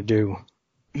am I going to do?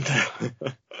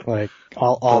 Like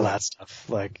all that stuff.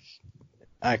 Like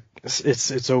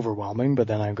it's overwhelming, but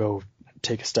then I go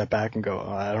take a step back and go,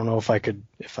 I don't know if I could,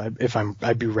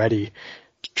 I'd be ready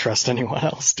to trust anyone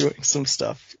else doing some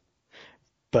stuff.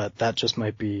 But that just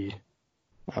might be,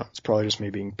 it's probably just me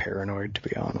being paranoid, to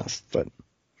be honest. But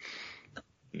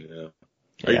Yeah.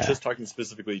 Are you just talking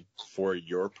specifically for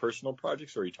your personal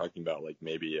projects, or are you talking about like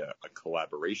maybe a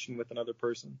collaboration with another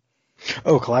person?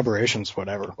 Oh, collaborations,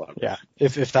 whatever. Yeah.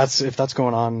 If that's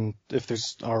going on, if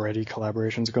there's already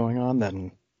collaborations going on,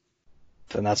 then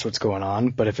that's what's going on.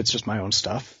 But if it's just my own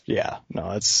stuff, yeah,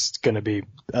 no, it's gonna be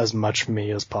as much me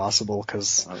as possible,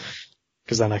 because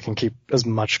then I can keep as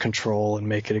much control and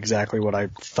make it exactly what I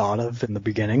thought of in the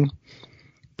beginning.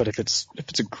 But if it's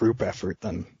a group effort,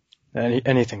 then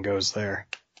anything goes there.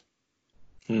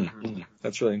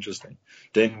 That's really interesting.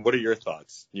 Dan, what are your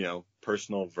thoughts?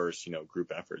 Personal versus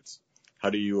group efforts. How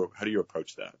do you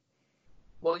approach that?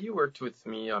 Well, you worked with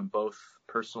me on both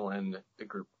personal and the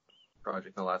group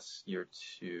project in the last year or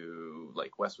two.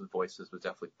 Like Westwood Voices was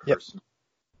definitely personal.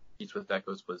 Eats with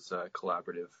Echoes was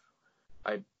collaborative.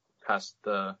 I passed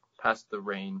the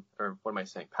reign, or what am I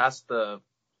saying? Passed the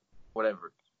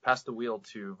wheel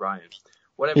to Ryan.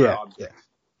 Whatever object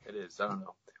it is, I don't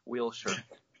know. Wheel, sure.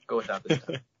 Go with that this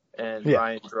time. And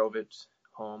Ryan drove it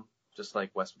home, just like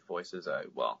Westwood Voices. I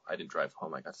didn't drive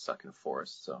home. I got stuck in a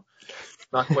forest, so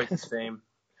not quite the same.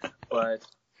 But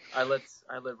I let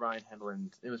Ryan handle it,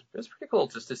 and it was pretty cool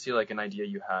just to see like an idea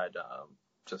you had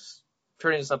just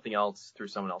turn into something else through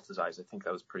someone else's eyes. I think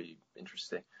that was pretty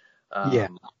interesting.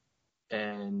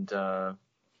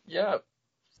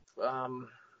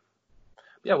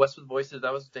 Westwood Voices,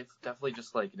 that was definitely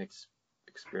just like an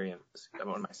experience.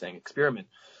 What am I saying? Experiment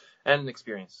and an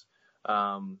experience.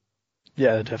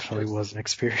 Yeah, it definitely was an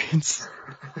experience.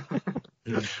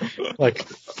 Like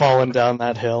falling down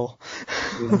that hill.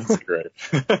 That's great.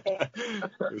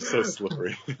 It was so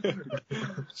slippery. Oh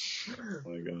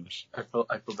my gosh. I feel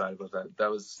bad about that. That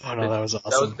was that was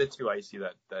awesome. That was a bit too icy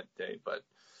that day, but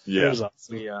yeah, it was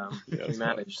awesome. we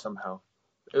managed somehow.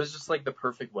 It was just like the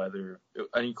perfect weather.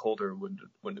 Any colder wouldn't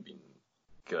have been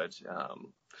good.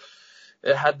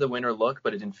 It had the winter look,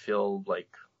 but it didn't feel like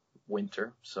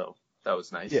winter. So that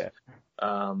was nice. Yeah.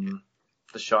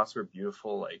 The shots were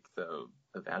beautiful, like the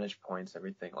vantage points,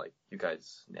 everything. Like you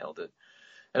guys nailed it.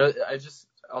 And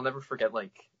I'll never forget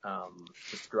like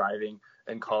just driving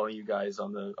and calling you guys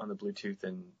on the Bluetooth,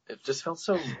 and it just felt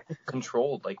so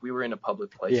controlled. Like we were in a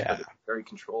public place, Yeah. but it was very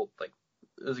controlled. Like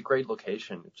it was a great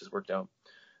location. It just worked out.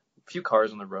 A few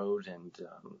cars on the road, and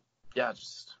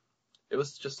it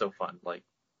was just so fun. Like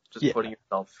just putting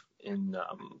yourself in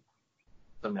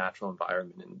the natural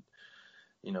environment, and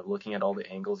looking at all the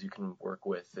angles you can work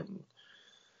with, and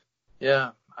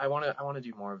I want to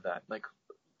do more of that. Like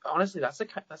honestly, that's the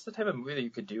type of movie that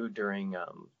you could do during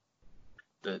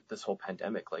this whole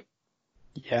pandemic. Like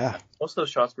most of those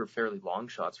shots were fairly long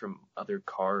shots from other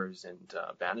cars and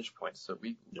vantage points. So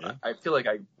I feel like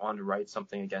I wanted to write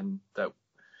something again that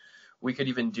we could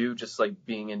even do just like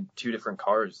being in two different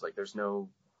cars. Like there's no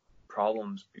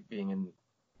problems being in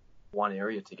one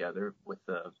area together with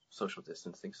the social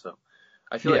distancing. So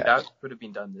I feel like that could have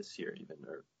been done this year even,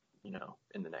 or,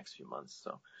 in the next few months.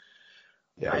 So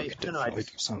yeah, we could definitely do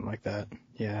something like that.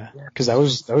 Yeah. Cause that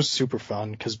was super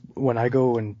fun. Cause when I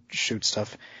go and shoot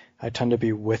stuff, I tend to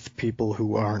be with people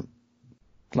who aren't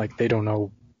like, they don't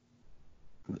know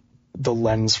the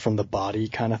lens from the body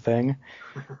kind of thing.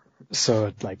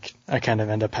 So like I kind of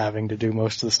end up having to do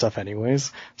most of the stuff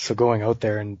anyways. So going out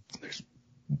there and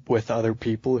with other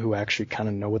people who actually kind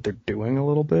of know what they're doing a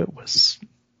little bit was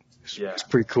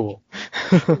pretty cool.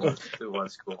 It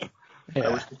was cool. Yeah.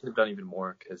 I wish we could have done even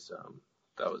more because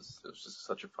it was just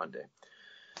such a fun day.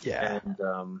 Yeah.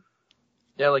 And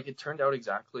like it turned out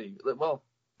exactly. Well,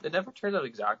 it never turned out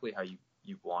exactly how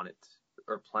you want it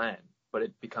or planned, but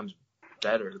it becomes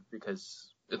better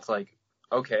because it's like,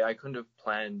 okay, I couldn't have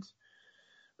planned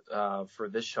for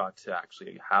this shot to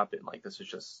actually happen. Like this is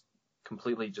just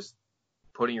completely just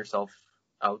putting yourself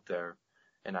out there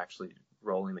and actually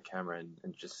rolling the camera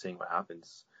and just seeing what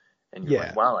happens. And you're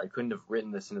like, wow, I couldn't have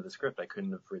written this into the script. I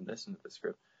couldn't have written this into the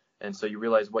script. And so you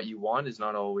realize what you want is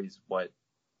not always what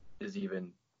is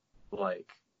even like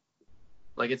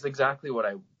it's exactly what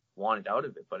I wanted out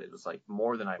of it, but it was like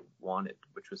more than I wanted,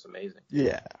 which was amazing.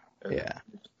 Yeah. And Yeah.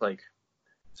 Like,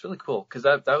 it's really cool because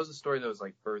that was a story that was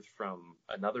like birthed from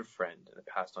another friend and it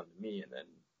passed on to me, and then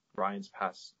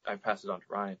I passed it on to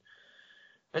Ryan.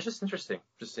 And it's just interesting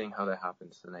just seeing how that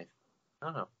happens, and I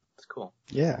don't know, it's cool.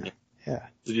 Yeah. So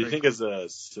do you think as a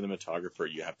cinematographer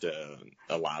you have to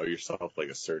allow yourself like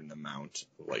a certain amount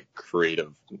of like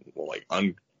creative, like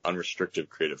unrestricted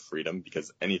creative freedom,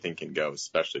 because anything can go,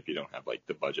 especially if you don't have like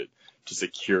the budget to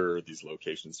secure these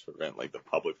locations to prevent like the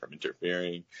public from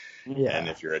interfering, and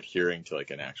if you're adhering to like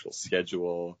an actual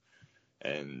schedule,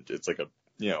 and it's like a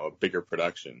bigger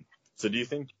production. So do you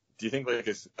think like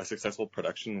a successful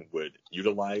production would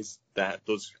utilize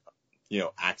those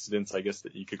accidents, I guess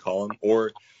that you could call them,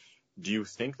 or do you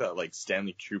think that like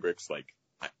Stanley Kubrick's like,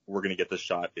 we're going to get the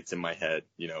shot, it's in my head,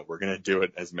 we're going to do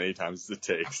it as many times as it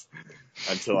takes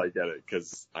until I get it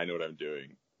because I know what I'm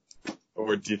doing?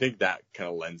 Or do you think that kind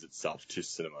of lends itself to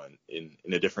cinema in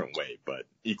a different way, but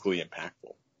equally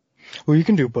impactful? Well, you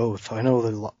can do both. I know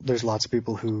that there's lots of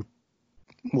people who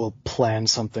will plan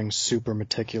something super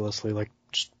meticulously, like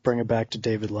just bring it back to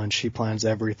David Lynch. He plans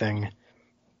everything.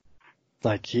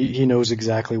 Like he knows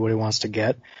exactly what he wants to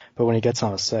get, but when he gets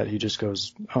on a set, he just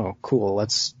goes, "Oh, cool,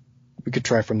 we could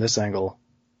try from this angle.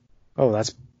 Oh, that's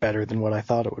better than what I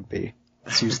thought it would be.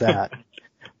 Let's use that."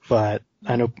 But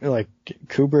I know, like,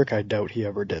 Kubrick, I doubt he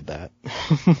ever did that.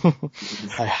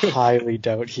 I highly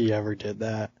doubt he ever did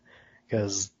that,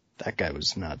 because that guy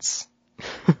was nuts.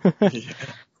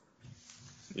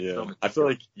 Yeah. I feel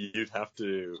like you'd have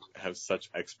to have such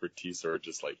expertise or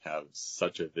just, like, have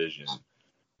such a vision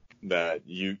that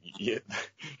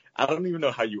I don't even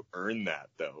know how you earn that,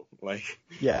 though. Like,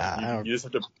 you have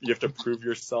to prove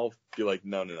yourself, be like,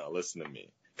 no, listen to me.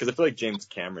 Because I feel like James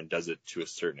Cameron does it to a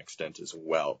certain extent as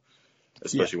well,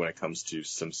 especially when it comes to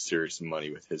some serious money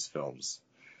with his films.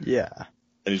 Yeah.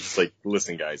 And he's just like,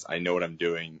 listen, guys, I know what I'm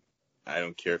doing. I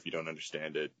don't care if you don't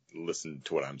understand it. Listen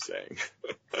to what I'm saying.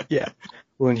 Yeah.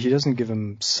 Well, and he doesn't give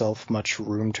himself much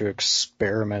room to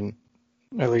experiment,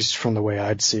 at least from the way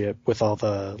I'd see it, with all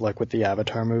the, like, with the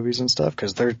Avatar movies and stuff,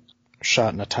 because they're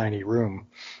shot in a tiny room.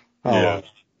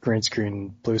 Green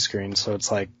screen, blue screen, so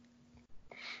it's like,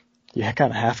 you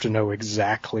kind of have to know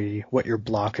exactly what your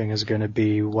blocking is going to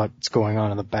be, what's going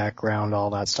on in the background,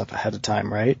 all that stuff ahead of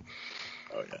time, right?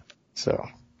 Oh, yeah. So,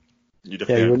 you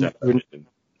definitely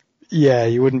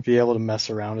you wouldn't be able to mess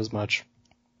around as much.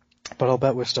 But I'll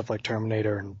bet with stuff like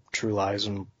Terminator and True Lies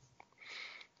and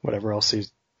whatever else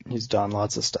he's done,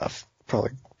 lots of stuff.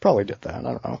 Probably did that. I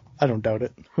don't know. I don't doubt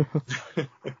it.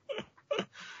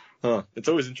 Huh. It's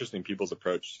always interesting people's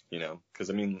approach, because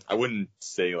I mean, I wouldn't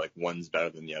say like one's better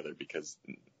than the other because,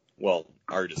 well,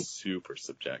 art is super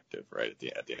subjective, right? At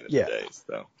the end of the day,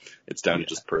 so it's down to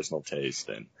just personal taste,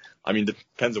 and I mean,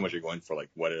 depends on what you're going for, like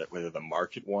whether the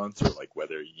market wants or like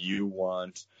whether you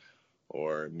want,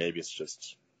 or maybe it's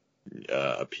just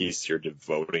a piece you're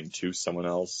devoting to someone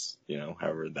else,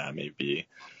 however that may be.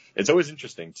 It's always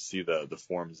interesting to see the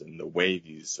forms and the way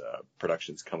these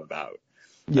productions come about.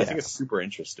 Yeah. I think it's super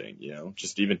interesting,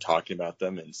 just even talking about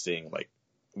them and seeing like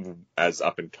as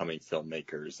up and coming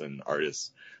filmmakers and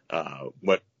artists,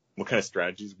 what kind of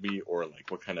strategies or like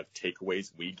what kind of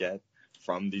takeaways we get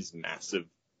from these massive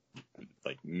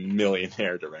like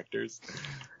millionaire directors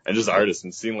and just artists,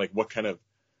 and seeing like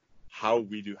how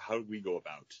we go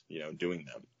about, doing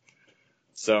them.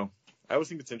 So I always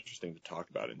think it's interesting to talk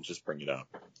about it and just bring it up.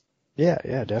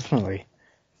 Yeah, definitely.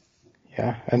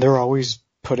 Yeah, and they're always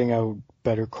putting out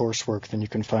better coursework than you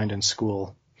can find in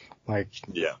school. Like,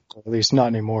 yeah, at least not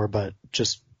anymore, but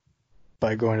just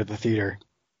by going to the theater.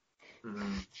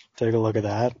 Mm-hmm. Take a look at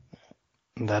that.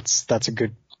 That's a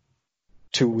good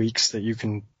 2 weeks that you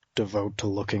can devote to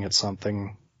looking at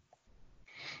something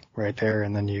right there,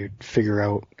 and then you figure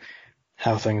out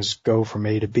how things go from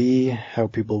A to B, how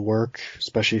people work,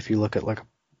 especially if you look at like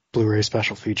Blu-ray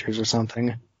special features or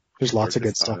something. There's lots of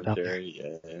good stuff down there.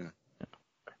 Yeah.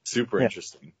 Super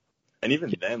interesting. And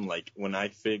even then, like when I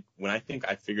think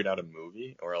I figured out a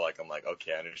movie, or like I'm like,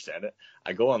 okay, I understand it,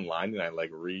 I go online and I like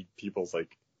read people's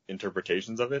like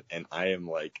interpretations of it, and I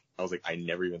was like, I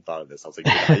never even thought of this. I was like,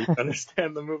 did I even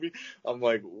understand the movie? I'm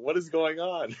like, what is going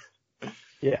on?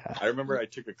 Yeah. I remember I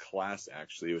took a class,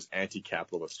 actually. It was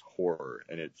anti-capitalist horror,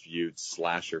 and it viewed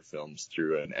slasher films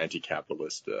through an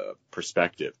anti-capitalist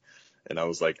perspective. And I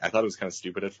was like, I thought it was kind of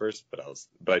stupid at first, but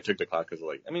I took the class because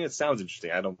like, I mean, it sounds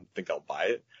interesting. I don't think I'll buy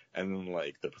it. And then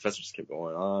like the professor just kept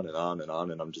going on and on and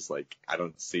on, and I'm just like, I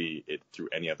don't see it through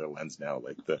any other lens now.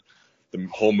 Like the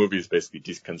whole movie is basically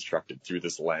deconstructed through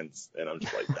this lens, and I'm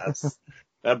just like,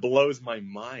 that blows my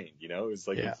mind. It's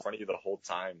like in front of you the whole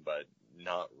time, but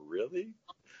not really.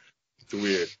 It's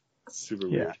weird. It's super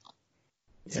weird.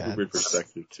 Super weird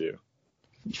perspective too.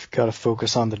 You've got to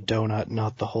focus on the donut,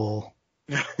 not the hole.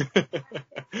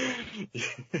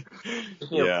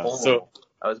 Yeah. So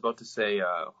I was about to say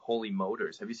Holy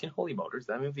Motors. Have you seen Holy Motors?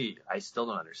 That movie I still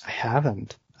don't understand.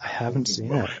 I haven't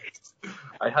seen it.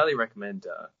 I highly recommend.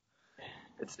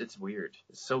 It's weird.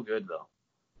 It's so good though.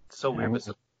 It's so weird.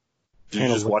 Did you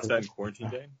just watch that in quarantine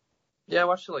day? Yeah, I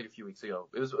watched it like a few weeks ago.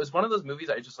 It was one of those movies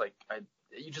I just like.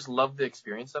 You just love the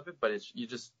experience of it, but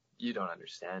you don't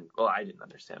understand. Well, I didn't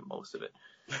understand most of it.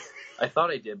 I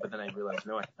thought I did, but then I realized,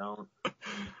 no, I don't.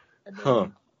 And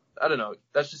then, I don't know.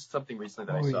 That's just something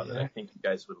recently that I saw that I think you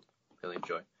guys would really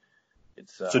enjoy.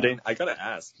 So Dane, I gotta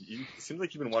ask. It seems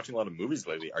like you've been watching a lot of movies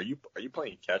lately. Are you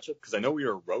playing catch up? Because I know we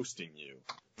were roasting you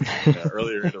in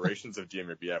earlier iterations of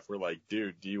DMRBF. We're like,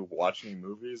 dude, do you watch any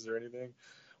movies or anything,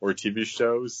 or TV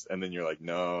shows? And then you're like,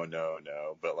 no.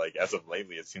 But like as of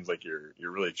lately, it seems like you're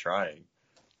really trying.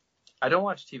 I don't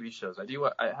watch TV shows.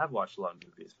 I have watched a lot of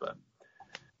movies, but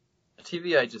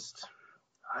TV,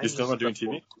 You're still not doing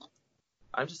TV?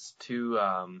 I'm just too.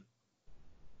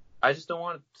 I just don't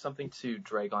want something to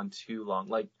drag on too long.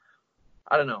 Like,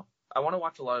 I don't know. I want to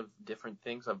watch a lot of different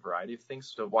things, a variety of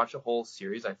things. So to watch a whole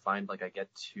series, I find like I get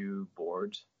too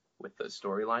bored with the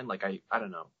storyline. Like I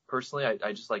don't know. Personally,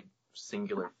 I just like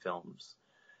singular films.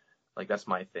 Like that's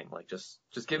my thing. Like just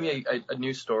give me a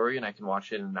new story and I can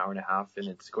watch it in an hour and a half, and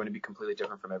it's going to be completely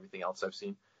different from everything else I've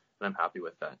seen, and I'm happy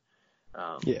with that.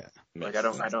 Like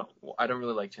I don't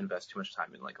really like to invest too much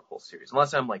time in like a whole series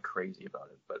unless I'm like crazy about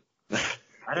it. But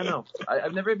I don't know.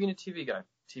 I've never been a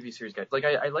TV series guy. Like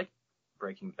I like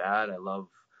Breaking Bad. I love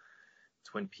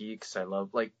Twin Peaks. I've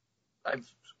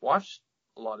watched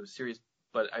a lot of series,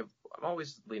 but I'm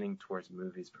always leaning towards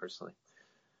movies personally.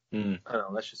 I don't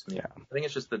know. That's just me. Yeah. I think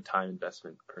it's just the time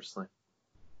investment personally.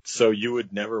 So you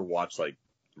would never watch like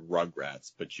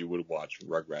Rugrats, but you would watch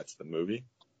Rugrats the movie?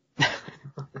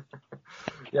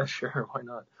 Yeah, sure. Why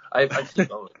not? I've seen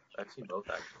both. I've seen both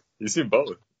actually. You've seen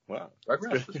both? Wow.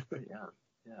 Rugrats was good. Yeah.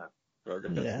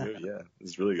 Rugrats,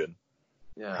 it's really good.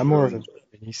 Yeah. I'm more of a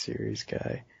miniseries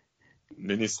guy.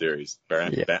 Miniseries.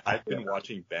 I've been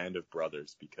watching Band of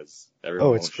Brothers because everyone.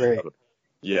 Oh, it's great.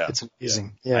 Yeah. It's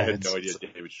amazing. Yeah. I had no idea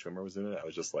David Schwimmer was in it. I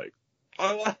was just like,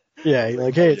 oh. Yeah, you're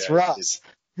like, hey, it's Ross.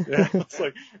 Yeah, it's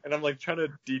like, and I'm like trying to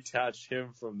detach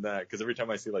him from that because every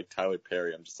time I see like Tyler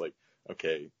Perry, I'm just like,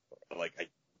 okay, like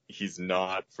he's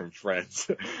not from Friends,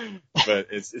 but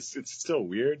it's still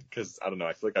weird because I don't know.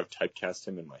 I feel like I've typecast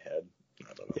him in my head.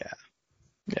 I don't know.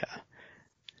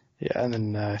 Yeah. Yeah, and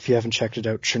then if you haven't checked it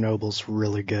out, Chernobyl's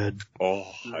really good. Oh,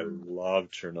 I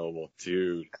love Chernobyl,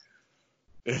 dude.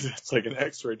 It's like an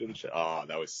X-ray to the chest. Oh,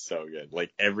 that was so good.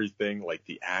 Like everything, like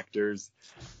the actors.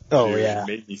 Oh Dude, yeah. It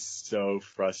made me so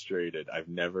frustrated. I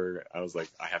was like,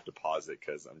 I have to pause it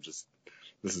because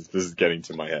this is getting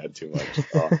to my head too much.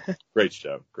 Oh, great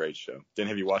show. Dan,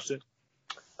 have you watched it?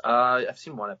 I've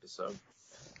seen one episode.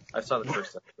 I saw the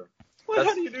first episode.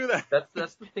 How do you do that?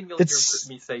 That's the thing you'll hear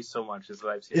me say so much is that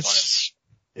I've seen one episode.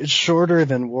 It's shorter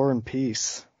than War and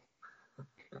Peace.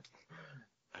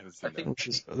 I haven't seen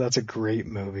that. That's a great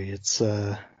movie. It's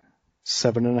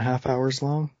 7.5 hours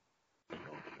long. Oh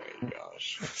my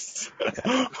gosh.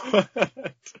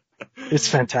 It's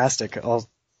fantastic.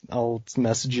 I'll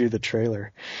message you the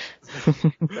trailer.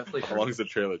 Definitely. How long is the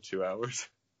trailer? 2 hours?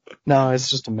 No, it's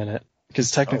just a minute.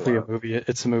 Because technically wow.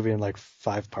 it's a movie in like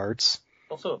 5 parts.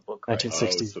 Also a book, right?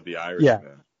 1960. So the Irishman. Yeah.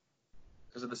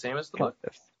 Is it the same as the book?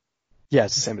 Yeah,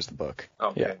 it's the same as the book. Oh,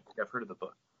 okay. Yeah. I've heard of the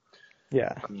book.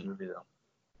 Yeah. The movie though.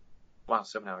 Wow,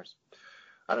 7 hours.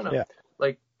 I don't know. Yeah.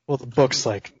 Like, well, the book's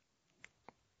like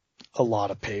a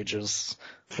lot of pages.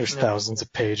 There's thousands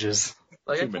of pages.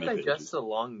 Like, Too I can many digest pages. a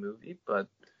long movie, but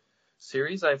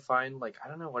series I find, like, I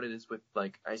don't know what it is with,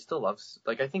 like, I still love,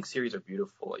 like, I think series are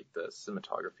beautiful. Like, the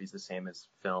cinematography is the same as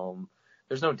film.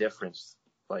 There's no difference.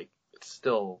 Like, it's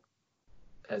still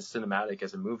as cinematic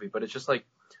as a movie, but it's just like,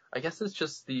 I guess it's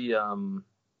just the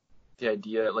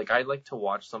idea, like, I like to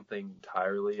watch something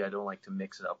entirely. I don't like to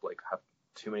mix it up, like, have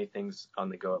too many things on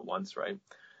the go at once, right?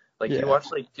 Like, do you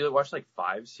watch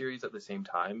 5 series at the same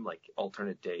time, like,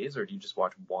 alternate days, or do you just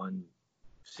watch one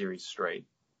series straight?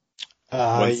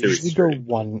 I usually go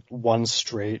one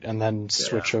straight and then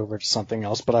switch over to something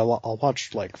else, but I'll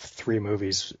watch like 3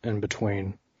 movies in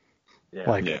between,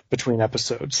 between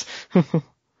episodes.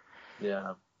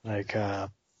 Yeah. Like,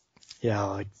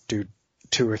 like do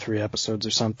 2 or 3 episodes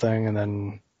or something, and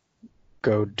then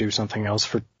go do something else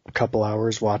for a couple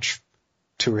hours, watch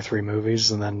 2 or 3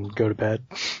 movies, and then go to bed,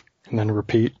 and then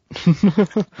repeat.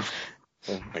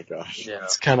 Oh my gosh. Yeah.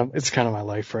 It's kind of my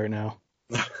life right now.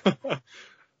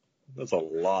 That's a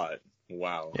lot.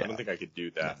 Wow. Yeah. I don't think I could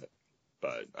do that.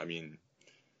 But I mean,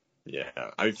 yeah.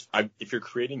 If you're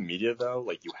creating media though,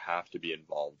 like you have to be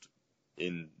involved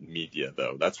in media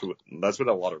though. That's what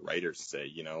a lot of writers say,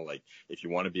 you know, like if you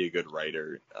want to be a good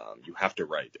writer, you have to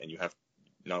write, and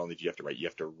not only do you have to write, you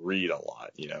have to read a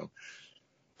lot, you know.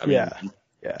 I mean,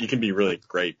 you can be really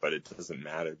great, but it doesn't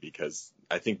matter because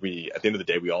I think at the end of the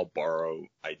day, we all borrow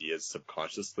ideas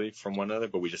subconsciously from one another,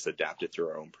 but we just adapt it through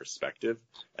our own perspective.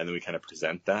 And then we kind of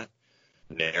present that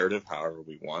narrative however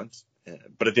we want.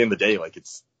 But at the end of the day, like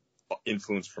it's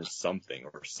influenced from something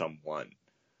or someone.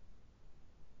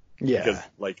 Yeah. Because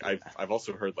like I've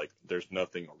also heard like there's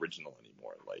nothing original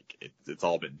anymore. Like it's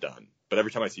all been done. But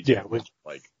every time I see David Lynch,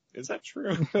 like, is that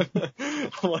true?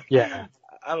 Like, yeah.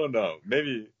 I don't know.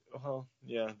 Maybe. Well,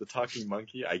 yeah, the talking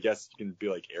monkey. I guess you can be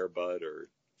like Air Bud or,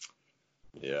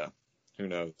 yeah, who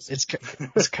knows? It's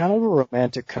kind of a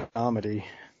romantic comedy.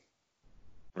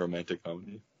 Romantic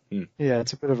comedy. Yeah,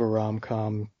 it's a bit of a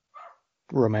rom-com,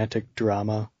 romantic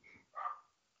drama,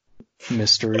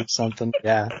 mystery, something.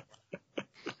 Yeah.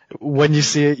 When you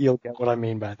see it, you'll get what I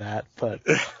mean by that. But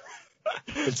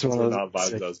it's one of those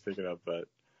vibes I was picking up. But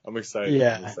I'm excited.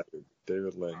 Yeah. I'm excited.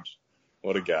 David Lynch,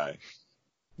 what a guy.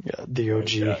 Yeah, the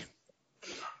OG.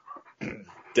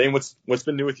 Dane, what's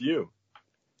been new with you?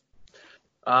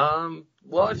 Well,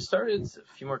 I've started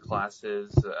a few more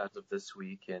classes as of this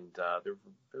week, and they're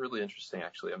really interesting,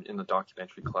 actually. I'm in the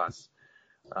documentary class.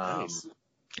 Nice.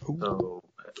 So,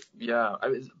 yeah,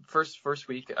 first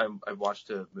week I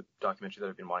watched a documentary that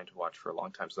I've been wanting to watch for a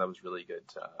long time, so that was really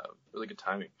good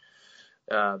timing.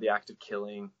 The Act of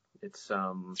Killing. It's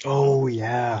Oh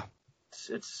yeah.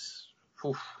 It's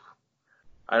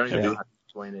I don't even know how to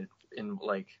explain it in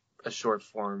like a short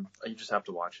form. You just have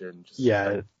to watch it and just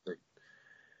Yeah.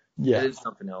 It is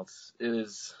something else. It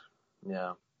is,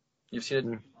 yeah. You've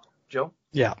seen it, Joe?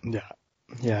 Yeah.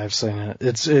 I've seen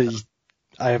it.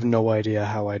 I have no idea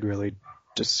how I'd really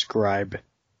describe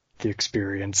the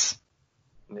experience.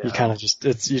 Yeah. You kind of you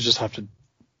just have to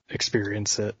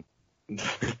experience it.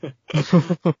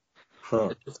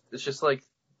 Huh. It's just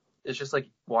like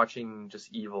watching just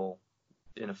evil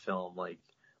in a film, like,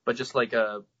 but just like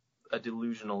a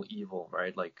delusional evil,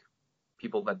 right? Like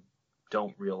people that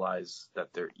don't realize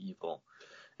that they're evil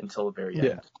until the very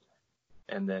end.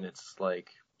 And then it's like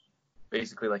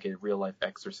basically like a real life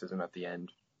exorcism at the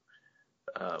end.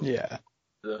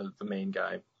 The main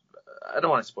guy. I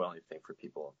don't want to spoil anything for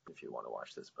people if you want to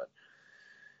watch this, but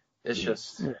it's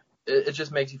just it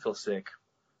just makes you feel sick.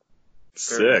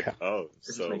 Sick. Oh,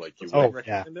 so like you would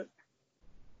recommend it?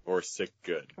 or sick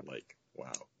good? Like,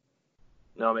 wow.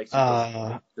 No, it makes you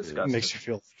feel It disgusting. makes you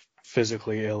feel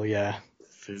physically ill, yeah.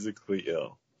 Physically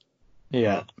ill.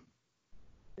 Yeah.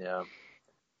 Yeah,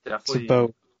 It's definitely.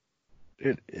 about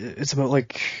it's about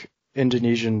like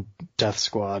Indonesian death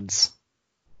squads.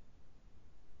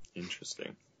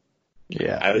 Interesting.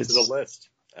 Yeah. Add it to the list.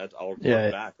 I'll report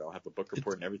Yeah. back. I'll have a book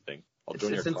report and everything. I'll It's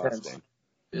join your class intense. then.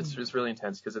 It's really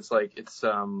intense because it's I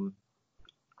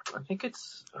think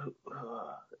it's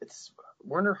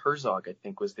Werner Herzog, I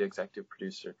think, was the executive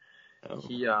producer. Oh.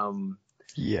 He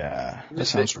Yeah, he that was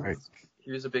sounds big- right.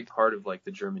 He was a big part of like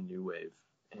the German New Wave,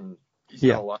 and he's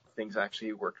Yeah. done a lot of things. Actually,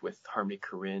 he worked with Harmony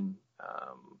Korine.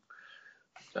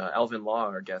 Alvin Law,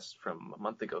 our guest from a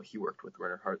month ago, he worked with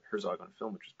Werner Herzog on a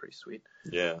film, which was pretty sweet.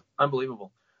 Yeah.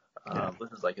 Unbelievable. Yeah.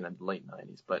 This is like in the late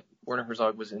 90s, but Werner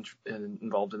Herzog was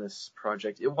involved in this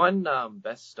project. It won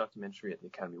Best Documentary at the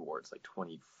Academy Awards, like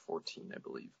 2014, I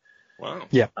believe. Wow.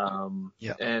 Yeah.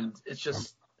 Yeah. And it's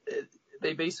just,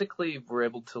 they basically were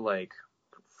able to like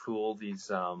fool these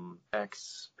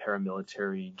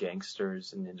ex-paramilitary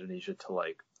gangsters in Indonesia to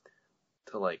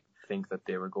think that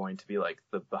they were going to be like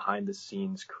the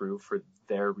behind-the-scenes crew for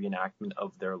their reenactment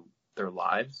of their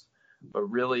lives. But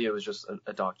really, it was just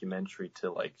a documentary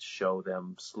to like show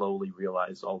them slowly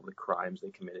realize all the crimes they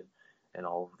committed and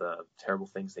all of the terrible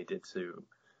things they did to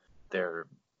the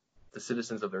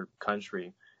citizens of their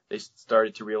country. They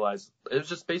started to realize it was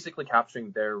just basically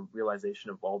capturing their realization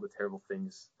of all the terrible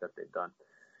things that they've done.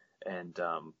 And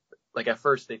like at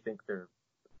first, they think they're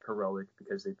heroic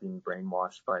because they've been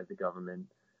brainwashed by the government,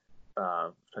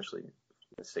 especially in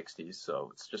the 60s.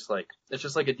 So it's just like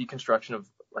a deconstruction of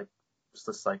like just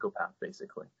a psychopath,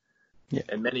 basically. Yeah.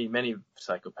 And many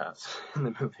psychopaths in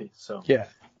the movie. So Yeah.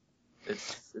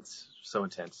 it's so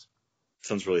intense.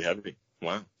 Sounds really heavy.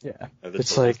 Wow. Yeah. That's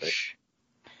It's terrific. like,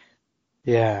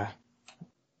 yeah. I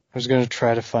was gonna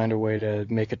try to find a way to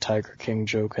make a Tiger King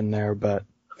joke in there, but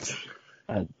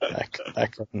I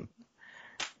couldn't.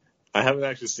 I haven't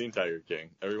actually seen Tiger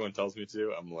King. Everyone tells me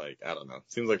to. I'm like, I don't know. It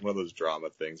seems like one of those drama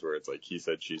things where it's like he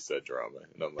said, she said drama.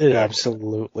 And I'm like, It yeah,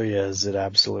 absolutely is. It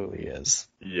absolutely is.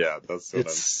 yeah, that's what I'm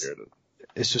It's- scared of.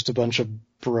 It's just a bunch of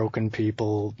broken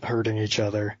people hurting each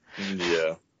other.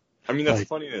 Yeah. I mean, that's Like-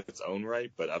 funny in its own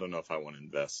right, but I don't know if I want to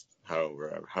invest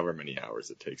however many hours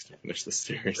it takes to finish the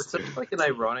series. It's such like an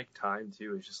ironic time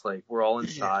too. It's just like we're all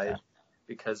inside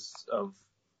because of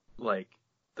like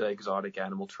the exotic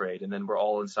animal trade, and then we're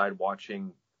all inside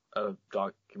watching a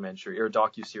documentary or a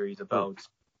docuseries about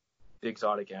the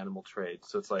exotic animal trade.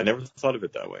 So it's I like never thought of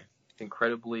it that way.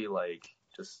 incredibly like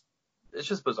it's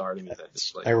just bizarre to me that It's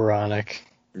it's like ironic.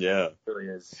 Yeah. it really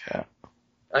is. Yeah.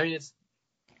 I mean, it's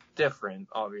different,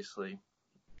 obviously.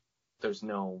 There's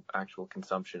no actual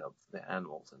consumption of the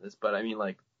animals in this, but I mean,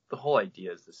 like, the whole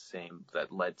idea is the same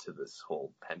that led to this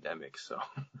whole pandemic, so.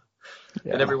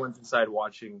 Yeah. And everyone's inside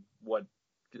watching what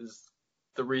is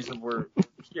the reason we're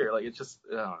here. Like, it's just,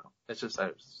 I don't know. It's just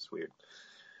weird.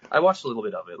 I watched a little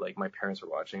bit of it. Like, my parents were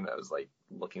watching, and I was, like,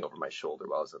 looking over my shoulder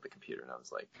while I was at the computer, and I was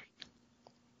like,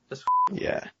 just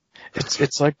Yeah.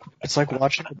 It's like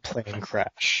watching a plane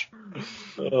crash.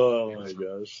 Oh my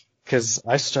gosh. Cause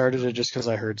I started it just cause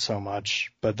I heard so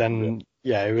much, but then,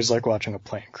 yeah, it was like watching a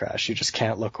plane crash. You just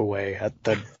can't look away at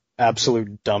the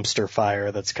absolute dumpster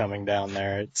fire that's coming down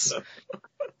there.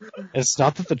 It's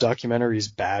not that the documentary is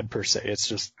bad per se. It's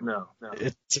just, no.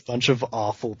 it's a bunch of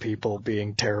awful people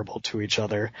being terrible to each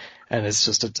other, and it's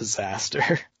just a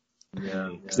disaster. Yeah.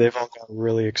 Cause they've all got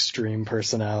really extreme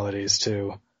personalities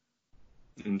too.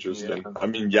 Interesting. Yeah. I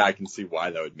mean, yeah, I can see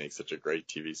why that would make such a great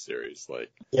TV series.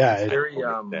 Like, Yeah,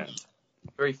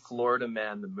 Very Florida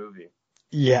Man, the movie.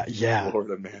 yeah,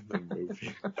 Florida Man, the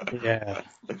movie. yeah.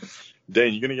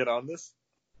 Dane, you gonna get on this?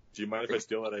 Do you mind if I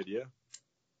steal that idea?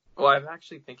 Well, I'm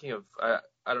actually thinking of, I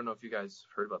don't know if you guys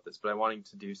heard about this, but I'm wanting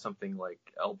to do something like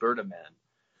Alberta Man,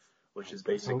 which is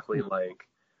basically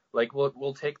like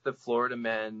we'll take the Florida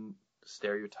Man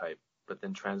stereotype, but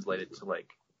then translate it to like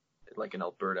an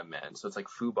Alberta Man. So it's like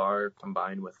FUBAR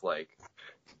combined with like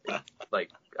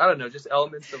I don't know, just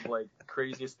elements of like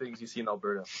craziest things you see in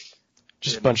Alberta.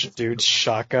 Just a bunch of dudes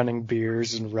shotgunning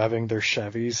beers and revving their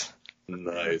Chevys.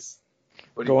 Nice.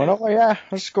 What do you Going, think? oh yeah,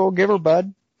 let's go give her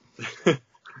bud.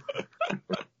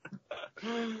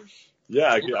 Yeah,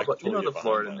 I You could know, totally you know get the behind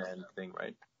Florida that. Man thing,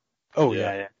 right? Oh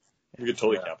Yeah. yeah. We could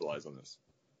totally Yeah. capitalize on this.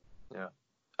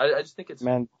 I just think it's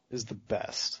Man is the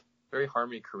best. very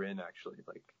Harmony Korine, actually.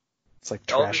 Like, It's like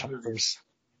All trash his movies.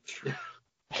 hunters.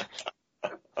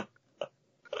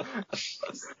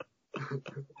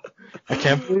 I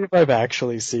can't believe I've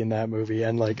actually seen that movie,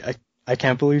 and like I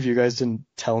can't believe you guys didn't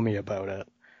tell me about it.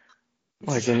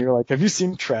 Like, and you're like, have you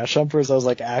seen Trash Humpers? I was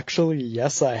like, actually,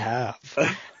 yes, I have.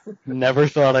 Never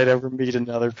thought I'd ever meet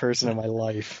another person in my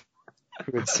life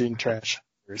who had seen Trash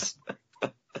Humpers.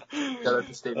 Shout out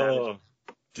to State Manager.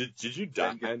 Did you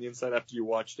die on the inside after you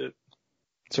watched it?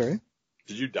 Sorry?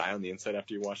 Did you die on the inside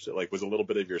after you watched it? Like, was a little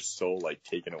bit of your soul like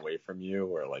taken away from you,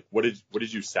 or like what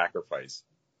did you sacrifice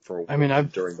for? I mean,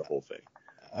 during the whole thing.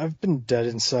 I've been dead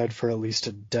inside for at least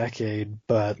a decade,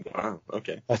 but Wow.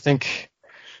 Okay. I think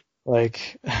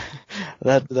like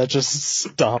that just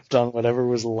stomped on whatever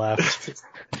was left.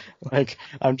 Like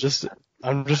I'm just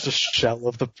a shell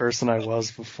of the person I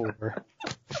was before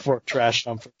Trash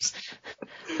Humpers.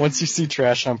 Once you see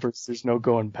Trash Humpers, there's no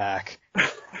going back.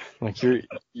 Like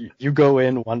you go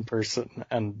in one person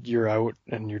and you're out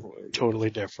and you're totally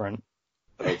different.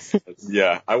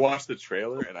 Yeah, I watched the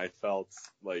trailer and I felt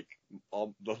like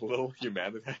all the little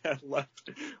humanity I had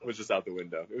left was just out the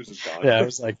window. It was just gone. Yeah, I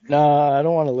was like, nah, I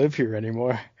don't want to live here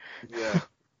anymore. Yeah.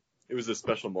 It was a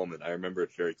special moment. I remember it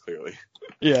very clearly.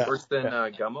 Yeah. Worse than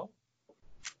Gummo?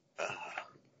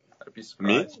 I'd be Me?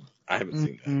 surprised. I haven't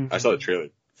seen that. I saw the trailer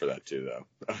for that too, though.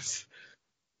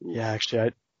 Yeah,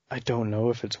 actually, I don't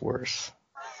know if it's worse.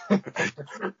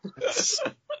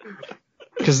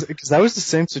 Because that was the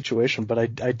same situation, but I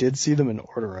did see them in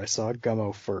order. I saw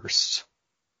Gummo first.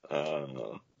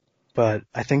 But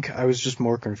I think I was just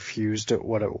more confused at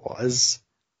what it was.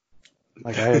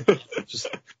 Like I just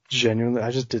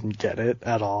didn't get it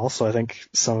at all. So I think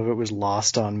some of it was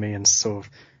lost on me, and so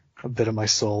a bit of my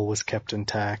soul was kept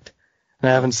intact. And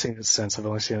I haven't seen it since. I've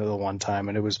only seen it the one time,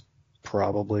 and it was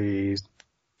probably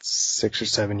 6 or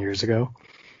 7 years ago,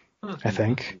 I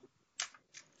think.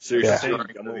 So you're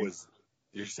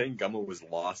saying Gummo was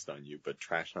lost on you, but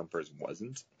Trash Humpers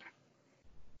wasn't?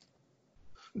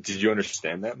 Did you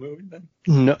understand that movie then?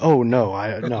 No,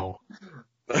 no.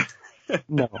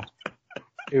 No.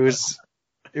 It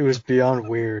was beyond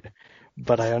weird,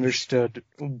 but I understood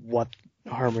what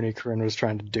Harmony Korine was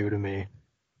trying to do to me.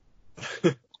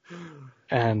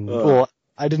 And, well,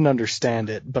 I didn't understand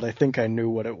it, but I think I knew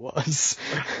what it was.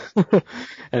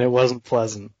 And it wasn't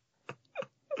pleasant.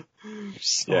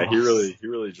 Yeah, he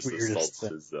really just assaults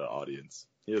his audience.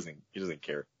 He doesn't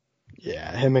care.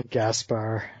 Yeah, him and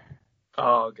Gaspar.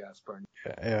 Oh, Gaspar.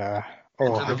 Yeah.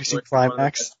 Oh, have you seen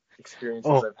Climax? Experiences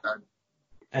I've had.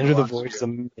 Enter the Void is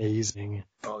amazing.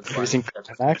 Oh, have you seen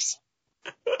Climax?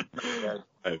 Yeah.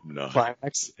 I have not.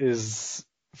 Climax is,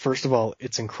 first of all,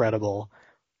 it's incredible,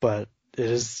 but it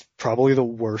is probably the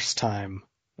worst time.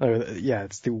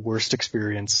 It's the worst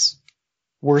experience,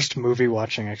 worst movie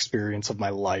watching experience of my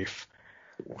life.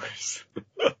 Worse.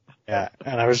 Yeah,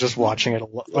 and I was just watching it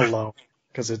alone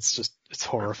because it's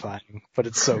horrifying, but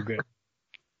it's so good.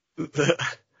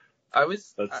 I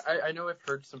know I've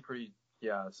heard some pretty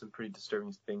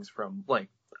disturbing things from, like,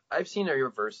 I've seen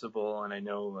Irreversible, and I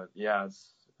know, but I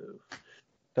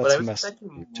was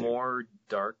expecting more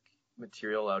dark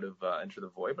material out of Enter the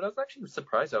Void, but I was actually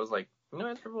surprised. I was like,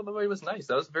 Enter the Void was nice.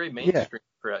 That was very mainstream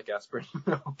for Gaspar.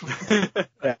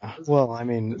 Yeah, well, I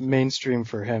mean, mainstream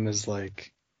for him is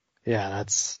like,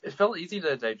 it felt easy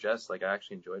to digest. Like, I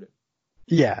actually enjoyed it.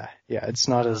 Yeah, it's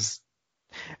not as...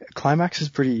 Climax is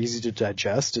pretty easy to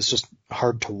digest. It's just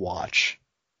hard to watch.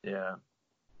 Yeah.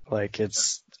 Like,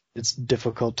 it's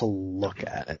difficult to look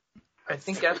at it. I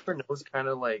think Gaspar knows kind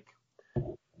of like...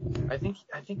 I think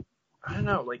I don't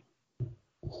know, like,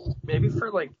 maybe for,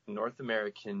 like, North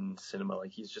American cinema,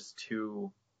 like, he's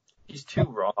too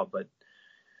raw, but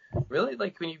really,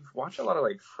 like, when you watch a lot of,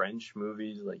 like, French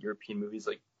movies, like, European movies,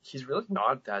 like, he's really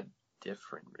not that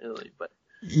different, really, but...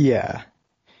 Yeah.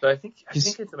 But I think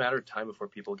it's a matter of time before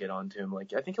people get onto him.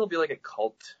 Like, I think he'll be like a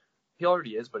cult. He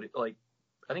already is, but I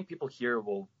think people here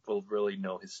will really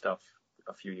know his stuff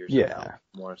a few years from now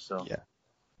more. So yeah,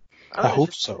 I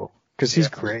hope so, because he's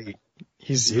great.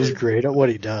 He's great at what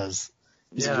he does.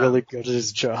 He's really good at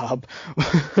his job.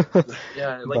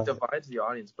 Yeah, it, like, divides the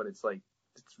audience, but it's like,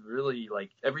 it's really, like,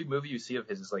 every movie you see of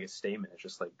his is like a statement. It's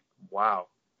just like, wow.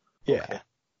 Yeah. Okay.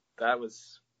 That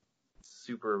was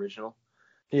super original.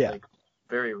 Yeah. Like,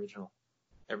 very original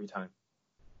every time.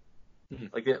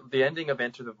 Like the ending of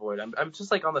Enter the Void, I'm just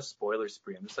like on the spoiler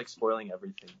spree. I'm just like spoiling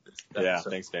everything.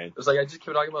 Thanks, Dane. It's like I just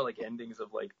keep talking about like endings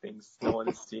of like things no one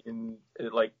has seen.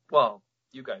 Like, well,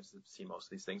 you guys have seen most of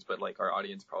these things, but like our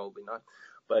audience probably not.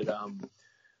 But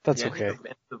that's the okay. ending of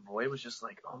Enter the Void was just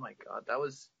like, oh my god, that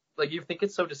was like, you think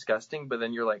it's so disgusting, but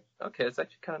then you're like, okay, it's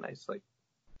actually kind of nice. Like,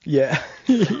 yeah.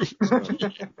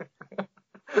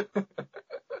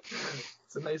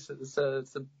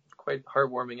 It's a quite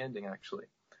heartwarming ending, actually.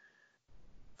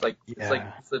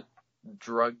 It's a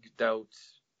drugged out,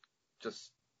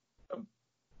 just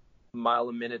mile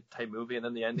a minute type movie, and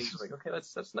then the ending's like, okay,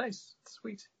 that's nice, that's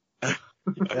sweet.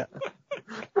 Yeah.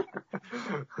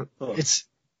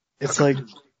 It's like,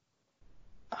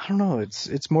 I don't know,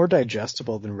 it's more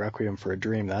digestible than Requiem for a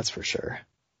Dream, that's for sure.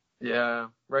 Yeah,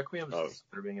 Requiem's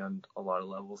disturbing on a lot of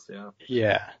levels. Yeah.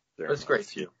 Yeah. But it's great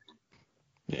too.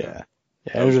 Yeah.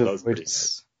 That was pretty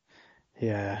nice.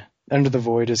 Yeah. Under the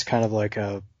Void is kind of like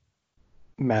a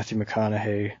Matthew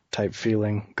McConaughey type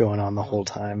feeling going on the whole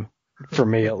time, for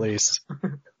me at least.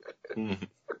 Like,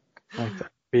 that'd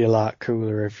be a lot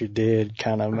cooler if you did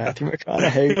kind of Matthew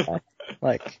McConaughey.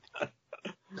 Like,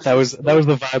 that was the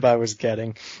vibe I was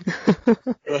getting.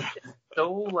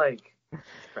 So like,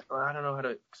 I don't know how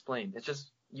to explain. It's just,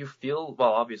 you feel,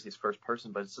 well, obviously it's first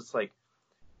person, but it's just like,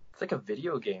 it's like a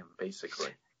video game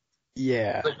basically.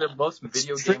 Yeah. It's like the most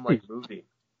video game like movie.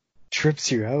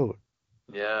 Trips you out.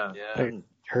 Yeah. It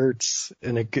hurts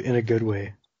in a good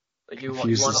way. Like you want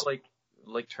to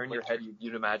like turn your head.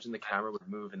 You'd imagine the camera would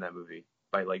move in that movie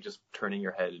by like just turning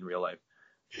your head in real life.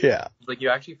 Yeah. Like you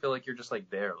actually feel like you're just like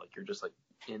there, like you're just like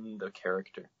in the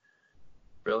character.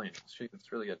 Brilliant.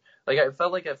 It's really good. Like I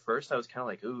felt like at first I was kind of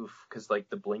like oof, because like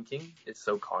the blinking is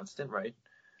so constant, right?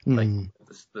 Like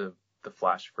the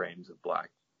flash frames of black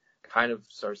kind of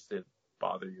starts to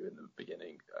bother you in the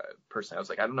beginning. Personally, I was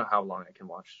like, I don't know how long I can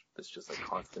watch this just like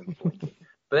constant blinking.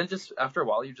 But then just after a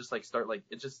while, you just like start like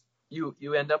it just you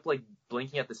end up like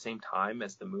blinking at the same time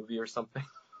as the movie or something.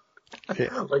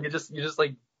 Yeah. Like you just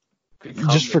like you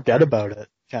just forget about it.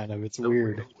 Kind of. It's so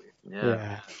weird.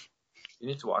 Yeah. You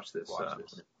need to watch this.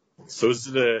 So is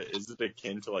it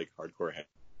akin to like hardcore?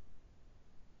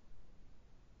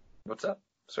 What's up?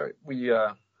 Sorry, we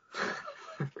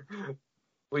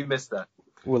missed that.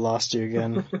 We lost you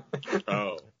again.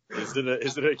 Oh, is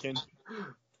it akin?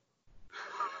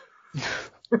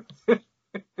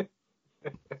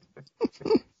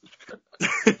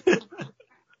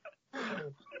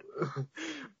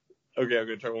 Okay, I'm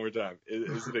gonna try one more time.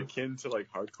 Is it akin to like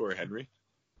Hardcore Henry?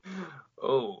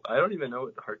 Oh, I don't even know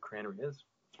what Hardcore Henry is.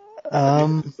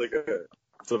 It's like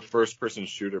it's a first-person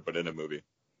shooter, but in a movie.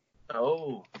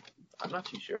 Oh, I'm not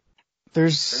too sure.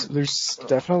 There's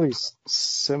definitely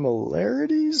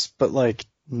similarities, but like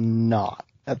not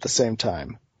at the same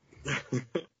time.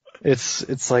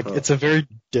 It's like it's a very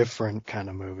different kind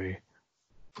of movie.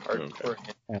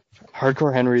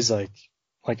 Hardcore Henry's like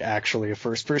actually a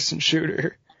first-person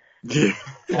shooter. Yeah.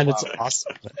 And it's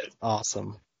awesome. It's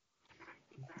awesome.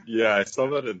 Yeah, I saw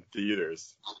that in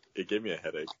theaters. It gave me a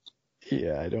headache.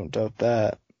 Yeah, I don't doubt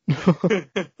that. I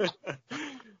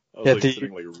was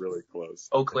sitting like really close.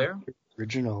 Eau Claire?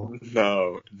 Original.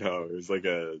 No, it was like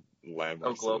a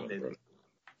landmark. Oh, Globe maybe.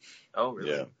 Oh,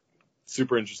 really? Yeah.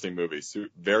 Super interesting movie.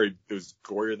 It was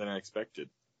gorier than I expected.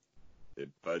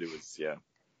 But it was, yeah.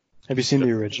 Have you seen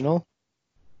the original?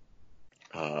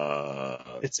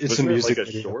 It's a music like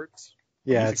a video. short?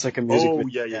 Yeah, it's like a music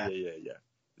video. Oh,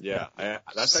 yeah.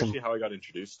 That's actually how I got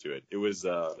introduced to it. It was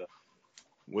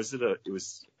it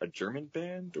was a German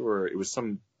band or it was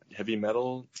some heavy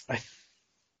metal?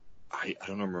 I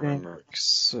don't remember.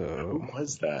 So who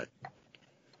was that?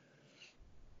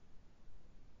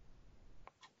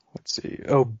 Let's see.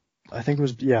 Oh, I think it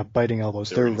was Biting Elbows.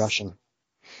 They're Russian.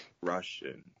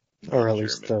 Or at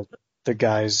least the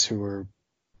guys who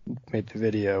made the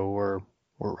video were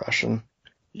Russian.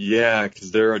 Yeah,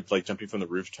 because they're like jumping from the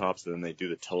rooftops and then they do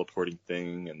the teleporting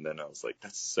thing, and then I was like,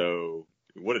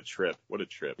 what a trip.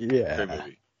 Yeah. Great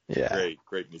movie. Yeah.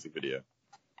 Great music video.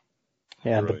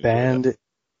 Yeah, really the band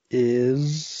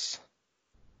is...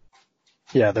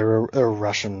 Yeah, they're a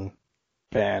Russian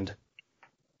band.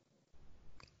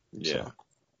 Yeah.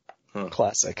 So,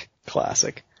 Classic.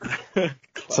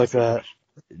 It's like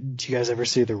do you guys ever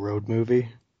see The Road movie?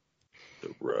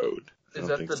 The Road. Is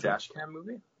that the Dashcam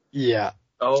movie? Yeah.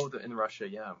 Oh, in Russia,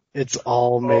 yeah. It's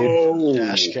all made from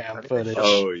Dashcam footage.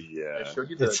 Oh, yeah.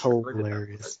 It's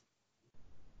hilarious.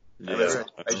 Yeah.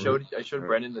 I showed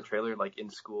Brendan the trailer like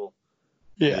in school.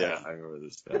 Yeah, I remember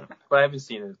this now. But I haven't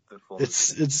seen it the full.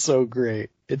 It's so great.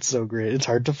 It's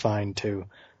hard to find too,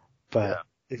 but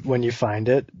when you find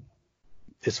it,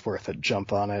 it's worth it.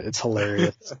 Jump on it. It's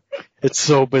hilarious. It's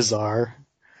so bizarre.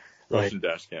 Russian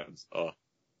dash cams. Oh.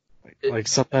 Like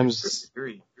sometimes.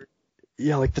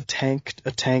 Yeah, like a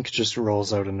tank just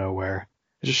rolls out of nowhere.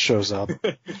 It just shows up.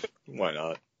 Why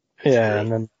not? Yeah,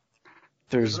 and then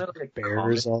there's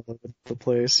bears all over the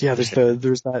place. Yeah, there's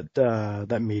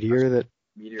that meteor that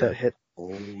hit.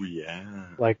 Oh yeah.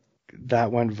 Like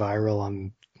that went viral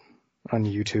on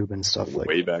YouTube and stuff like.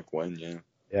 Way back when, yeah.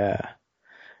 Yeah,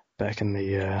 back in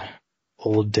the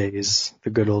old days,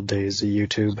 the good old days of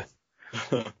YouTube.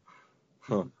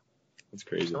 Huh. That's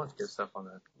crazy. No one's good stuff on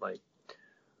that. Like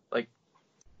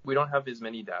we don't have as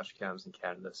many dash cams in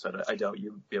Canada, so I doubt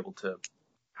you'd be able to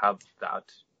have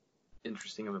that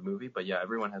interesting of a movie. But yeah,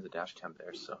 everyone has a dash cam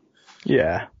there, so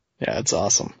Yeah, it's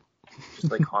awesome.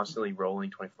 just like constantly rolling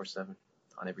 24/7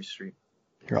 on every street.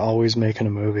 You're always making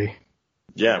a movie.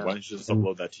 Yeah, why don't you just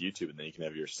upload that to YouTube and then you can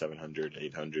have your 700,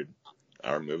 800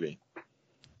 hour movie.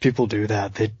 People do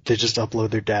that. They just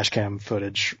upload their dash cam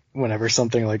footage whenever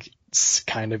something like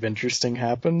kind of interesting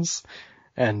happens.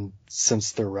 And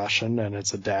since they're Russian and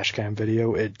it's a dash cam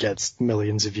video, it gets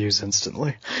millions of views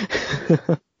instantly.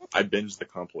 I binged the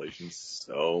compilations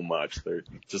so much. They're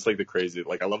just like the crazy.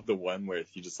 Like I love the one where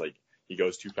he just like he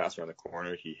goes too fast around the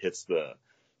corner, he hits the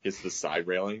side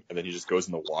railing, and then he just goes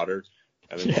in the water.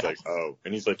 And then he's like, oh,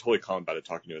 and he's like totally calm about it,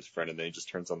 talking to his friend, and then he just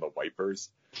turns on the wipers,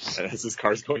 and as his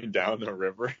car's going down the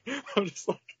river, I'm just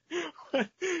like, what?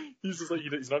 He's just like,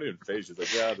 he's not even phased. He's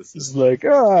like, yeah, this is. He's like,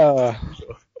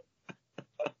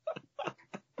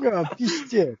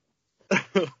 shit.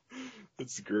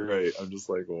 It's great. I'm just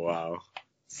like, wow.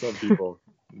 Some people,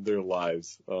 their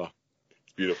lives, oh,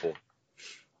 it's beautiful.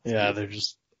 Yeah,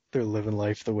 they're living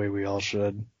life the way we all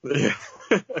should. Yeah.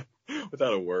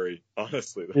 Without a worry,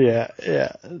 honestly. Yeah.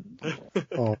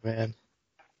 Oh man.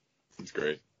 It's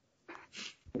great.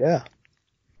 Yeah.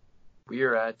 We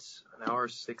are at an hour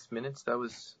 6 minutes. That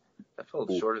felt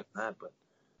Cool. shorter than that, but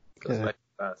it goes by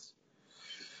fast.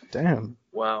 Damn.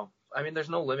 Wow. I mean, there's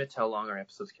no limit to how long our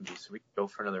episodes can be, so we can go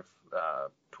for another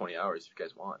 20 hours if you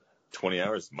guys want. 20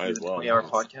 hours, might as well. 20-hour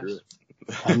podcast.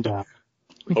 I'm down.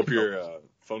 Hope your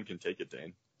phone can take it,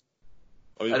 Dane.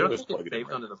 Oh, I don't think it's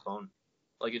saved onto the phone.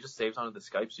 Like, it just saves onto the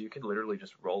Skype, so you can literally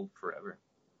just roll forever.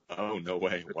 Oh, no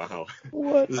way. Wow.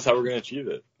 What? This is how we're going to achieve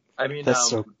it. I mean, That's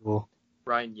so cool.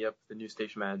 Ryan Yip, the new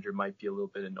station manager, might be a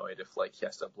little bit annoyed if, like, he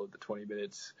has to upload the 20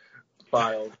 minutes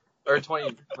file, or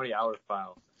 20-hour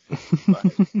file. But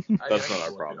That's not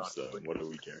our problem, so what do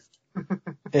we care?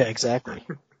 Yeah, exactly.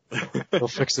 We'll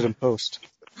fix it in post.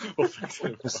 We'll fix it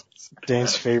in post.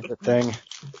 Dane's favorite thing.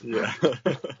 Yeah.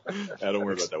 Don't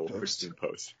worry about that. We'll fix it in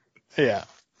post. Yeah.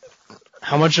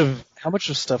 How much of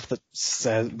stuff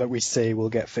that we say will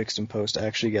get fixed in post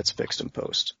actually gets fixed in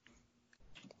post?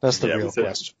 That's the real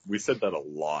question. We said that a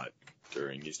lot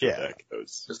during Easter Egg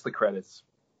Echoes. Just the credits.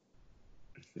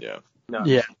 Yeah. No.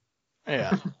 Yeah.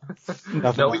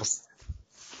 Nothing else.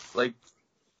 Like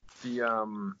the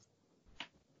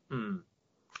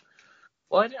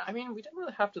Well, I mean, we didn't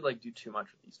really have to like do too much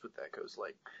with East with Echoes.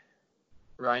 Like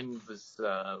Ryan was,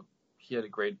 he had a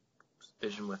great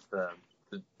vision with the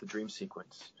dream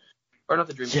sequence, or not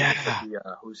the dream sequence, but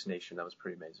the hallucination. That was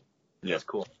pretty amazing. Yeah, that's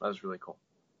cool. That was really cool.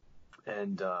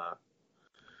 And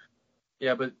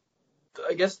yeah, but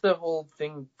I guess the whole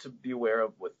thing to be aware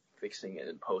of with fixing it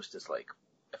in post is like,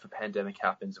 if a pandemic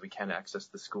happens, we can't access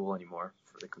the school anymore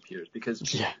for the computers, because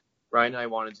Ryan and I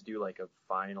wanted to do like a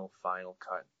final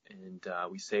cut, and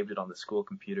we saved it on the school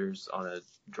computers on a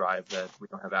drive that we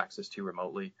don't have access to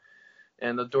remotely,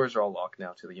 and the doors are all locked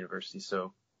now to the university.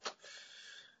 So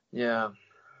yeah,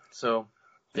 so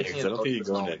I don't think you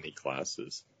go into any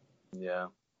classes. Yeah,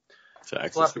 to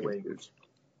access the computers.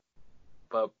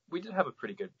 But we did have a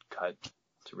pretty good cut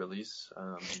to release.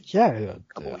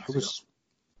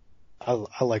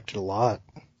 I liked it a lot,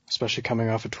 especially coming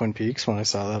off of Twin Peaks. When I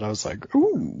saw that, I was like,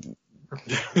 ooh.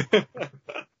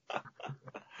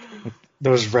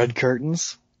 Those red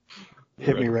curtains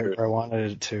hit me right where I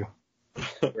wanted it to.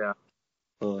 Yeah.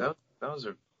 That was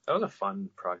a fun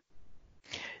project.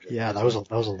 Yeah, that was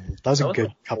a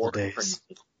good couple of days.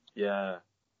 Yeah.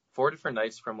 4 different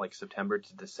nights from like September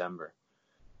to December.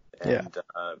 And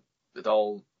it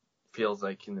all feels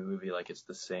like in the movie like it's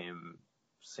the same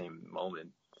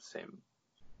moment, same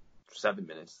 7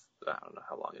 minutes. I don't know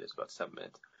how long it is, about 7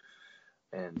 minutes.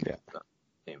 And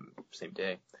same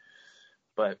day.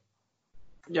 But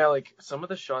yeah, like some of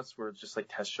the shots were just like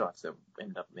test shots that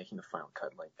ended up making the final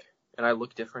cut. Like, and I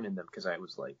look different in them because I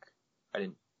was like,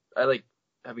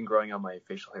 I've been growing out my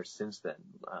facial hair since then,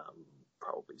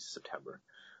 probably September.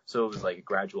 So it was like a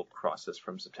gradual process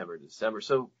from September to December.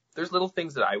 So there's little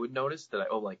things that I would notice that I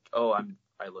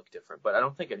look different, but I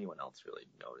don't think anyone else really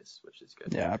noticed, which is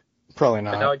good. Yeah, probably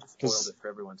not. And now I just spoiled it for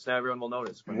everyone, so now everyone will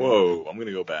notice. Whoa, I'm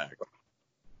gonna go back.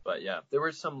 But yeah, there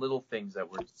were some little things that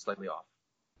were slightly off.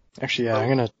 Actually, yeah, I'm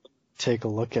gonna take a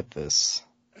look at this.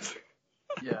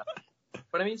 Yeah,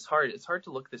 but I mean, it's hard. It's hard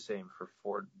to look the same for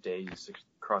 4 days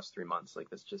across 3 months. Like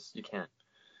that's just, you can't.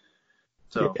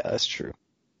 So yeah, that's true.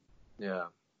 Yeah.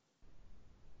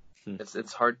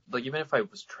 It's hard. Like even if I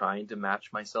was trying to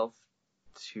match myself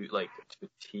to a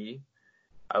T,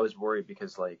 I was worried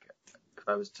because like if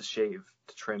I was to shave,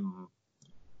 to trim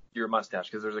your mustache,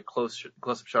 because there's a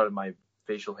close-up shot of my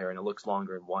facial hair, and it looks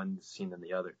longer in one scene than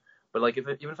the other. But like,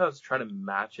 even if I was trying to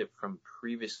match it from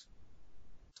previously,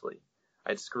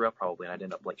 I'd screw up probably, and I'd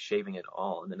end up like shaving it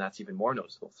all, and then that's even more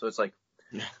noticeable. So it's like,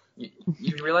 you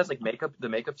realize like the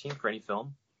makeup team for any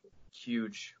film,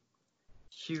 huge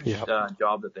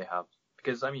job that they have,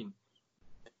 because I mean,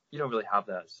 you don't really have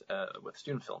that with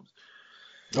student films.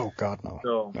 Oh God, no.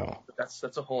 So No.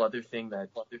 that's a whole other thing that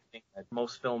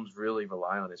most films really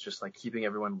rely on. It's just like keeping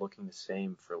everyone looking the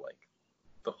same for like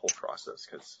the whole process,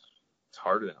 because it's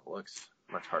harder than it looks.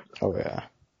 Much harder. Oh yeah.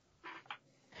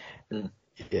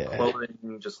 Yeah.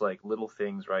 Clothing, just like little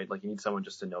things, right? Like you need someone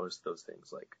just to notice those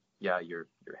things. Like, yeah, your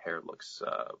hair looks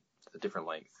a different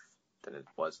length than it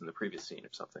was in the previous scene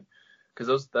or something.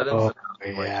 Because that ends up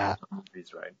happening like in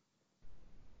movies, right?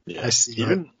 Yeah. I see.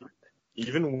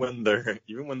 Even when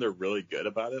they're really good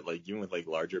about it, like even with like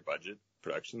larger budget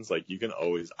productions, like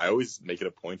I always make it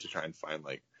a point to try and find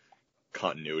like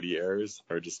continuity errors,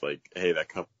 or just like, hey,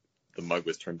 the mug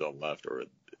was turned to the left, or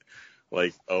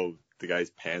like, oh, the guy's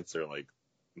pants are like,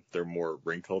 they're more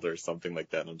wrinkled or something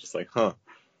like that. And I'm just like, huh,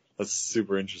 that's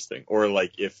super interesting. Or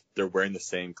like if they're wearing the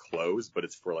same clothes, but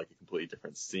it's for like a completely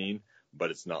different scene,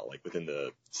 but it's not like within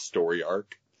the story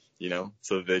arc, you know?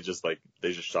 So they just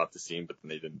shot the scene, but then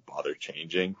they didn't bother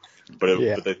changing. But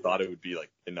they thought it would be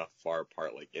like enough far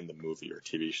apart, like in the movie or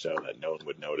TV show, that no one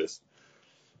would notice.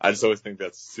 I just always think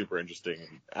that's super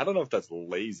interesting. I don't know if that's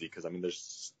lazy, because I mean,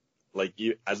 there's like,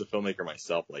 as a filmmaker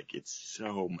myself, like it's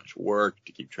so much work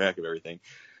to keep track of everything.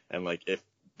 And like, if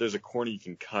there's a corner you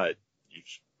can cut, you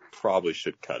probably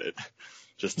should cut it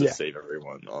just to save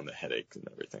everyone on the headaches and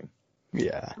everything.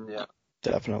 Yeah. Yeah.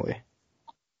 Definitely.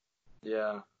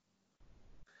 Yeah.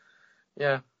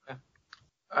 Yeah.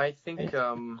 I think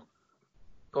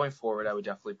going forward, I would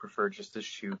definitely prefer just to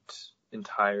shoot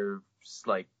entire,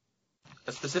 like,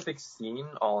 a specific scene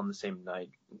all on the same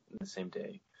night, in the same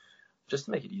day, just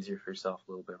to make it easier for yourself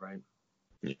a little bit, right?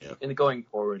 Yeah. And going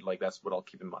forward, like, that's what I'll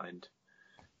keep in mind.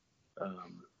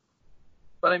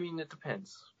 But I mean, it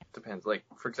depends. Like,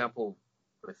 for example,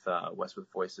 with West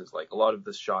with Voices, like a lot of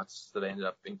the shots that I ended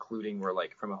up including were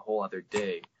like from a whole other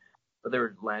day, but they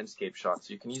were landscape shots.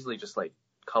 So you can easily just like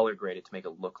color grade it to make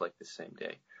it look like the same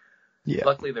day. Yeah.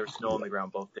 Luckily, there was snow on the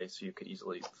ground both days, so you could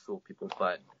easily fool people.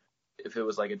 But if it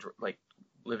was like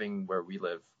living where we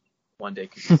live, one day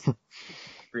could be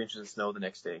 3 inches of snow, the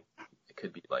next day it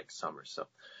could be like summer. So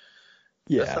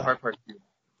that's the hard part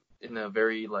in a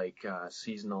very like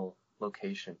seasonal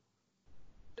location.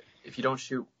 If you don't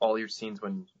shoot all your scenes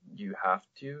when you have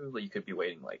to, like, you could be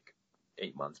waiting like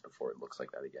 8 months before it looks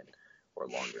like that again, or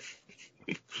longer.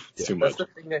 It's too much. That's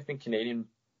the thing I think Canadian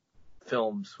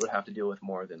films would have to deal with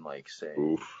more than like, say,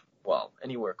 well,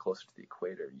 anywhere closer to the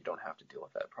equator, you don't have to deal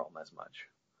with that problem as much.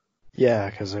 Yeah,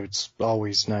 because it's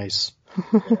always nice.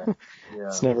 Yeah.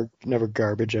 It's never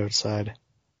garbage outside.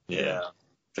 Yeah.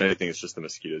 If anything, it's just the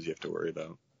mosquitoes you have to worry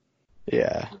about.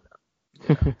 Yeah.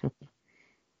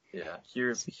 Yeah.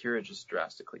 Here it just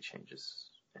drastically changes,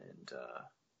 and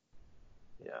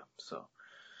so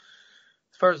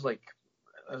as far as like,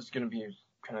 that was going to be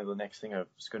kind of the next thing I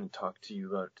was going to talk to you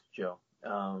about, Joe,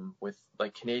 with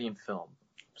like Canadian film.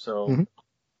 So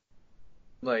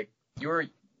like you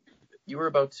were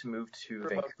about to move to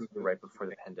Vancouver right before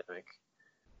the pandemic,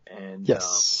 and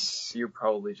you're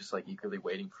probably just like eagerly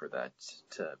waiting for that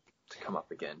to come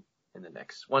up again in the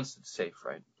next, once it's safe,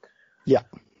 right? Yeah.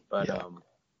 But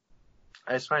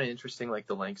I just find it interesting, like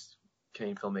the lengths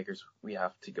Canadian filmmakers we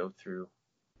have to go through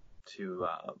to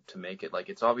make it. Like,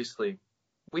 it's obviously,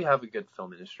 we have a good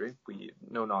film industry.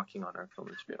 No knocking on our film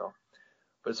industry at all,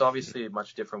 but it's obviously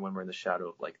much different when we're in the shadow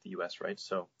of like the U.S., right?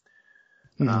 So,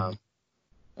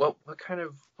 what kind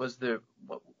of was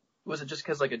it just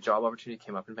because like a job opportunity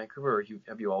came up in Vancouver, or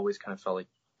have you always kind of felt like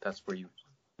that's where you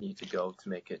need to go to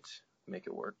make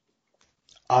it work?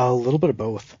 A little bit of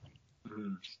both,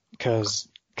 because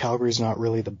Calgary's not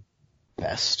really the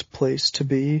best place to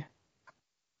be.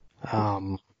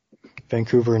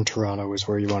 Vancouver and Toronto is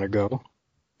where you want to go.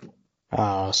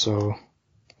 So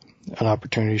an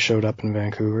opportunity showed up in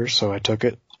Vancouver, so I took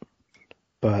it.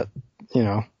 But, you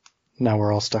know, now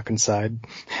we're all stuck inside.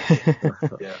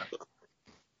 Yeah.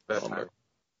 Bad time.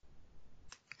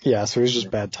 Yeah, so it was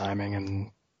just bad timing,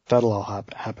 and that'll all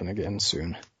happen again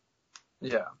soon.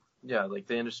 Yeah, like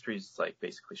the industry's like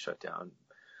basically shut down.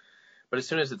 But as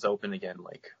soon as it's open again,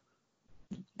 like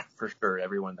for sure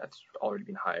everyone that's already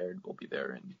been hired will be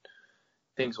there and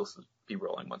things will be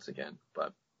rolling once again.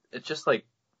 But it's just like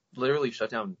literally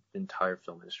shut down the entire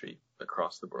film industry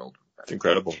across the world. It's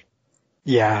incredible.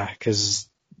 Yeah, because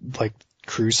like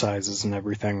crew sizes and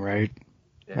everything, right?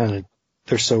 Yeah. And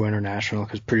they're so international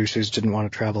because producers didn't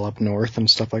want to travel up north and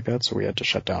stuff like that, so we had to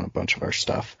shut down a bunch of our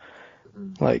stuff.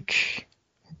 Mm-hmm. Like,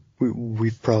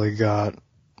 we've probably got,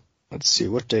 let's see,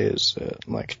 what day is it?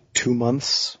 Like 2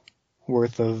 months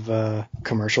worth of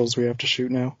commercials we have to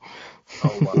shoot now.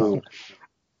 Oh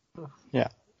wow. Yeah.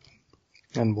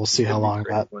 And we'll see how long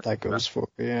that goes for.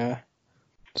 Yeah.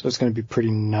 So it's going to be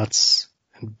pretty nuts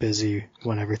and busy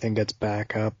when everything gets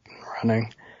back up and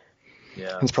running.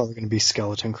 Yeah. And it's probably going to be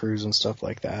skeleton crews and stuff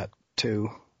like that too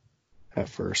at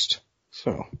first.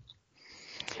 So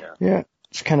yeah,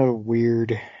 it's kind of a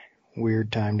weird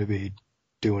time to be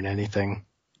doing anything.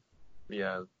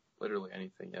 Yeah, literally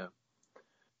anything. Yeah.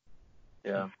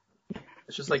 Yeah.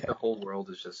 It's just like the whole world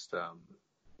is just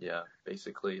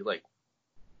basically like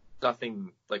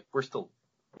nothing, like we're still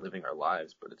living our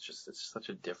lives, but it's such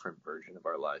a different version of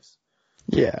our lives.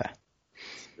 Yeah.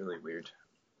 It's really weird.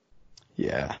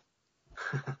 Yeah.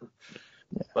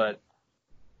 But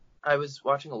I was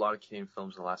watching a lot of Canadian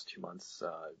films in the last 2 months.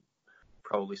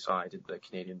 Probably saw I did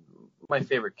my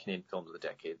favorite Canadian films of the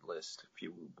decade list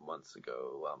a month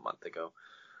ago.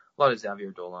 A lot of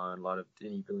Xavier Dolan, a lot of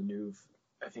Denis Villeneuve.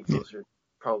 I think those are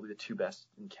probably the two best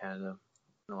in Canada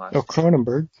in the last. Oh,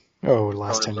 Cronenberg. Oh,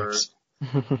 last 10 years.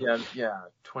 yeah,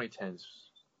 2010s.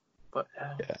 But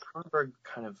Cronenberg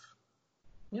kind of,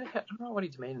 I don't know what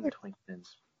he's made in the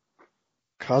 2010s.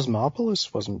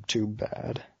 Cosmopolis wasn't too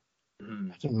bad.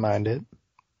 Mm-hmm. I didn't mind it.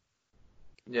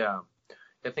 Yeah.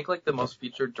 I think like the most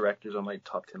featured directors on my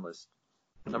top 10 list,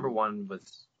 number 1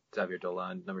 was Xavier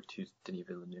Dolan, number 2 is Denis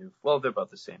Villeneuve. Well, they're about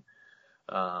the same.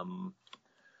 And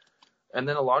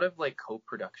then a lot of like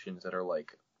co-productions that are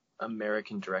like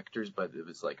American directors, but it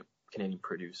was like a Canadian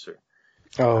producer.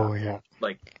 Oh, yeah.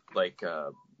 Like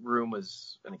Room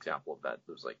was an example of that.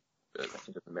 It was like, I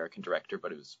think an American director,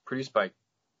 but it was produced by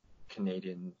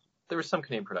Canadian. There was some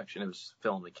Canadian production. It was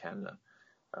filmed in Canada.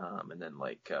 And then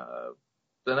like,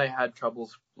 then I had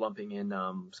troubles lumping in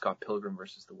Scott Pilgrim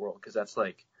versus the World, because that's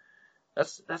like,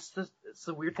 that's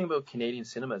the weird thing about Canadian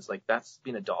cinema is like that's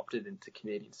been adopted into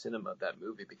Canadian cinema, that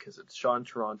movie, because it's shot in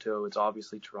Toronto. It's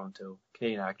obviously Toronto.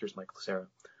 Canadian actors, Michael Cera,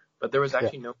 but there was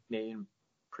actually no Canadian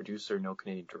producer, no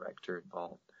Canadian director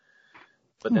involved.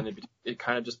 But then it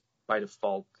kind of just by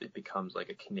default it becomes like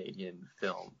a Canadian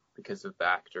film because of the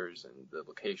actors and the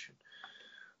location.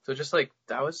 So just like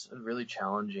that was a really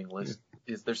challenging list.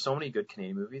 Is there's so many good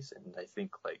Canadian movies, and I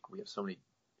think like we have so many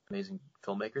amazing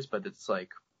filmmakers, but it's like,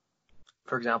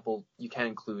 for example, you can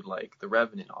include like The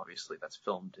Revenant, obviously that's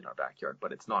filmed in our backyard,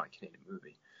 but it's not a Canadian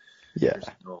movie. Yeah. There's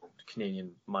no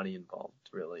Canadian money involved,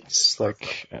 really. It's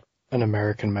like an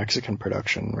American-Mexican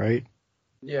production, right?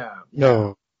 Yeah.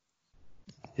 No.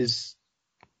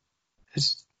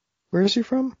 Where is he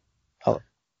from?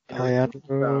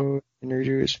 Alejandro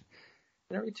Inarritu.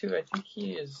 Inarritu, I think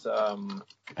he is.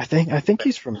 I think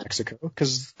he's from Mexico,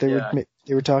 because they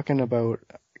were talking about,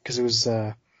 because it was.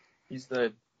 He's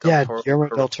the. Guillermo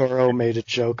del Toro made a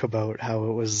joke about how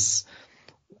it was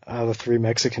how the 3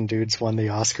 Mexican dudes won the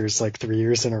Oscars like 3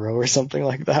 years in a row or something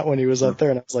like that when he was up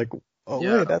there, and I was like, oh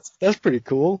wait, that's pretty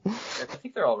cool. I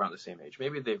think they're all around the same age.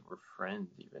 Maybe they were friends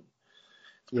even.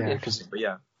 Yeah, but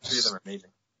yeah, 3 of them are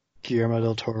amazing. Guillermo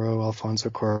del Toro,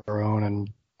 Alfonso Cuarón, and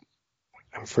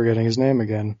I'm forgetting his name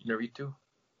again.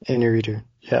 Inarritu.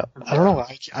 Yeah, I don't know.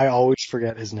 I always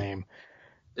forget his name.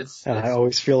 I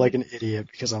always feel like an idiot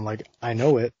because I'm like, I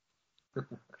know it. And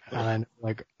I know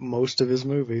like most of his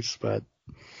movies, but.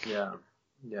 Yeah,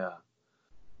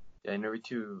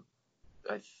 Inarritu,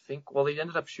 I think, well, they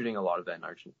ended up shooting a lot of that in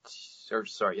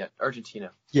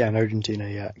Argentina. Yeah, in Argentina,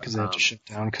 yeah, because they had to shut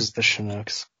down because of the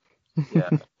Chinooks.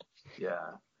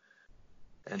 Yeah.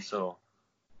 And so,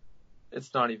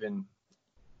 it's not even,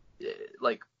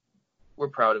 like, we're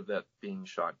proud of that being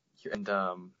shot here. And,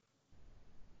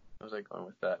 I was like going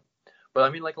with that, but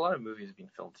I mean, like a lot of movies have been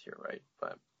filmed here, right?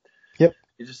 But yep,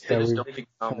 they just don't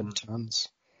become tons.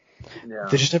 Yeah,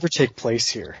 they just never take place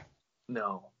here.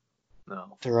 No.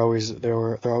 They're always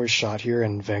shot here,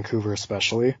 in Vancouver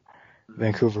especially. Mm-hmm.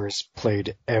 Vancouver has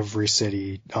played every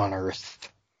city on Earth.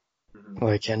 Mm-hmm.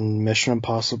 Like in Mission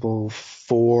Impossible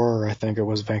 4, I think it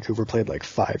was, Vancouver played like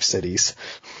 5 cities.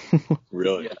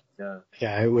 Really?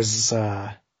 Yeah, it was.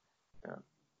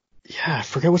 Yeah, I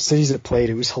forget what cities it played.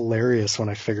 It was hilarious when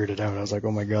I figured it out. I was like,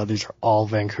 oh my god, these are all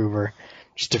Vancouver.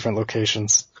 Just different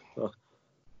locations. Oh,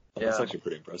 that's actually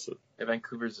pretty impressive. Yeah,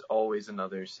 Vancouver's always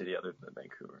another city other than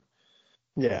Vancouver.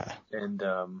 Yeah. And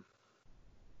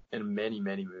in many,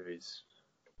 many movies,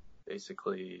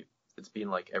 basically, it's been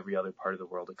like every other part of the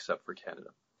world except for Canada.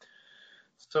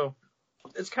 So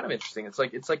it's kind of interesting. It's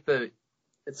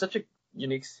such a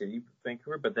unique city,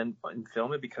 Vancouver, but then in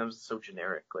film it becomes so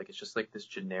generic. Like it's just like this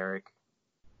generic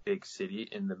big city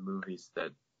in the movies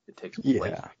that it takes place.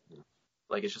 Yeah.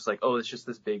 Like it's just like, oh, it's just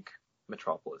this big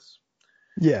metropolis.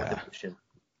 Yeah.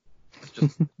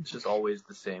 It's just always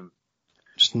the same.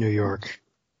 Just New York,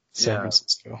 San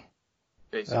Francisco,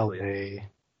 Basically. LA,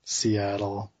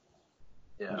 Seattle.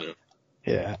 Yeah.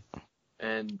 Yeah.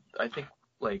 And I think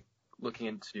like looking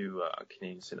into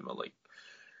Canadian cinema, like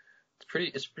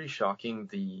it's pretty shocking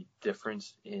the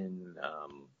difference in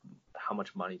how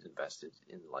much money is invested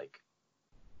in like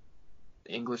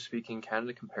English speaking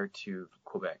Canada compared to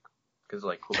Quebec. Because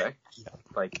like Quebec,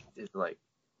 like is like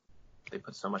they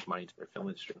put so much money into their film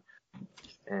industry,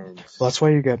 and well, that's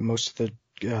why you get most of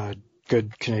the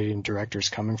good Canadian directors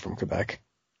coming from Quebec.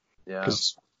 Yeah,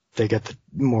 because they get the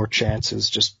more chances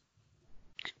just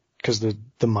because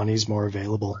the money's more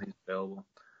available. Money's available.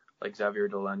 Like Xavier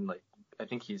Dolan, like I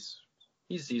think he's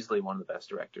easily one of the best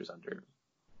directors under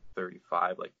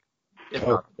 35. Like if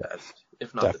not the best,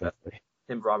 if not definitely. the best.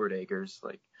 Him, Robert Eggers,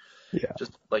 like. Yeah.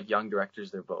 Just like young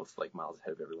directors, they're both like miles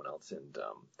ahead of everyone else. And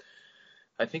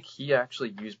I think he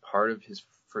actually used part of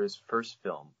for his first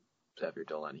film, Xavier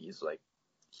Dolan. He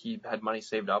had money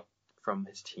saved up from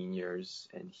his teen years,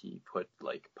 and he put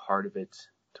like part of it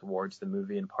towards the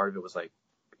movie, and part of it was like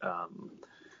I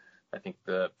think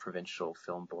the provincial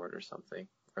film board or something,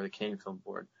 or the Canadian Film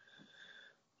Board.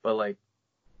 But like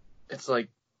it's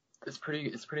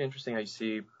pretty interesting how you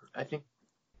see. I think.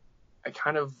 I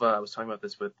kind of was talking about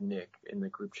this with Nick in the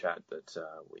group chat that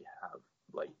we have.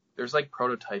 Like, there's like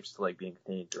prototypes to like being a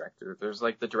Canadian director. There's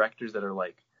like the directors that are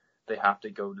like they have to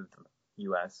go to the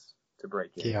U.S. to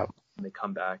break in, and they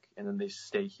come back, and then they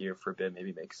stay here for a bit,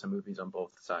 maybe make some movies on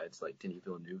both sides. Like Denis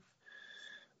Villeneuve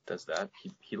does that.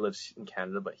 He lives in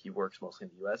Canada, but he works mostly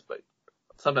in the U.S. But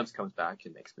sometimes comes back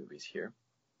and makes movies here.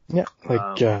 Yeah,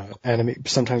 like anime.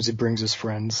 Sometimes he brings his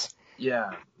friends. Yeah,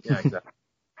 exactly.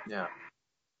 Yeah.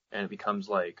 And it becomes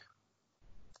like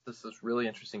this really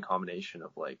interesting combination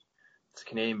of like it's a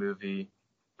Canadian movie,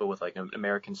 but with like an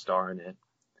American star in it,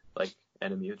 like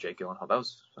Enemy with Jake Gyllenhaal. That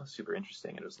was super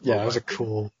interesting. And it was a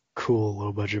cool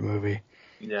low budget movie.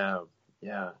 Yeah,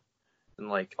 and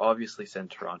like obviously set in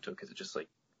Toronto because it just like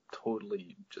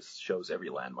totally just shows every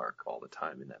landmark all the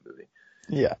time in that movie.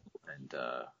 Yeah, and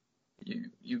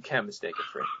you can't mistake it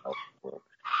for anything else in the world.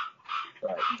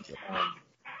 But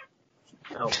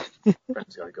oh,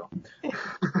 friend's gotta go.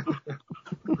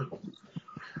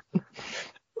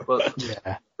 But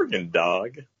yeah, freaking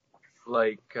dog.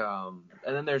 Like, and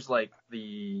then there's like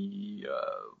there's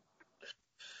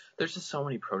just so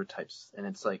many prototypes, and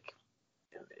it's like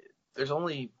there's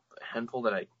only a handful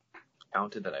that I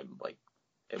counted that I'm like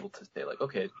able to say like,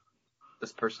 okay,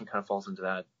 this person kind of falls into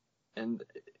that, and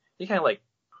you kind of like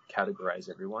categorize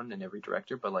everyone and every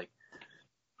director, but like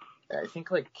I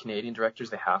think like Canadian directors,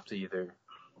 they have to either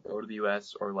go to the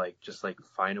US or like just like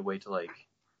find a way to like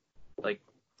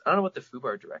I don't know what the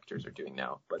Fubar directors are doing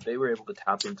now, but they were able to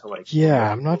tap into like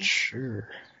I'm not sure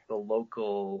the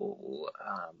local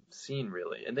scene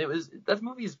really, and that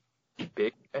movie's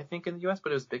big I think in the US,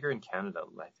 but it was bigger in Canada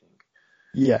I think.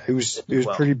 Yeah, it was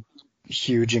pretty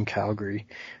huge in Calgary.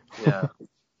 Yeah,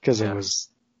 because it was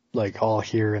like all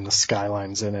here and the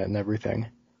skylines in it and everything.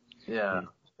 Yeah,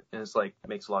 and it's like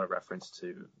makes a lot of reference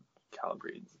to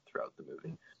Calgary throughout the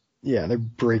movie. Yeah, they're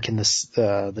breaking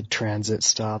the transit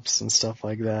stops and stuff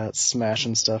like that,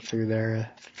 smashing stuff through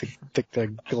there,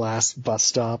 the glass bus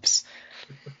stops,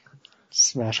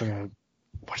 smashing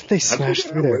what did they smash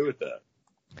through there? Away with that?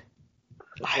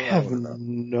 I have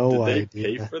no idea. Did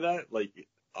they pay for that? Like,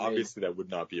 obviously that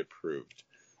would not be approved.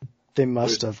 They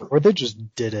must have, or they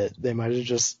just did it. They might have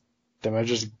just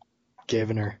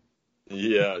given her.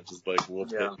 Yeah, just like we'll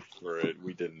pay for it.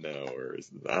 We didn't know, or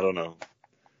I don't know.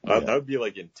 That would be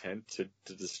like intent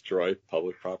to destroy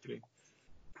public property,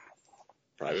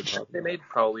 private property. They made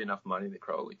probably enough money. They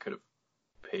probably could have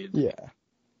paid. Yeah.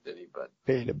 City, but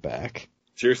paid it back.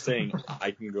 So you're saying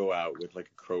I can go out with like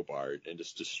a crowbar and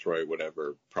just destroy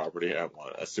whatever property I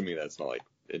want, assuming that's not like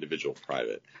individual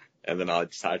private, and then I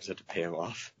just have to pay them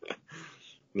off.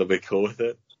 They'll be cool with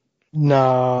it?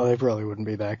 No, they probably wouldn't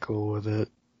be that cool with it.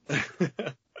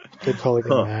 They'd probably be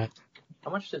mad.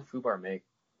 How much did Fubar make?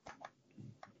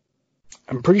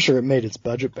 I'm pretty sure it made its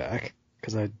budget back,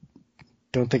 because I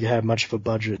don't think it had much of a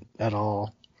budget at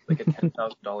all. Like a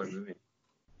 $10,000 movie.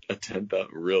 A $10,000,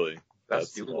 really?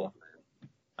 That's doable.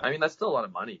 I mean, that's still a lot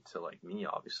of money to like me,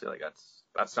 obviously. Like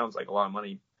that sounds like a lot of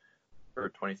money for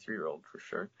a 23-year-old for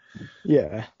sure.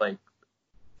 Yeah. Like,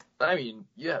 I mean,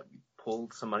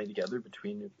 pulled some money together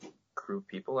between a crew of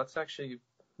people. That's actually, you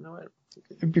know what?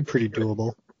 It'd be pretty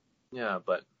doable. Yeah,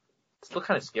 but still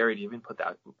kind of scary to even put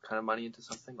that kind of money into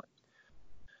something. Like,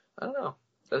 I don't know.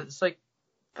 It's like,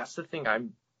 that's the thing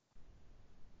I'm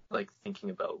like thinking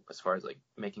about as far as like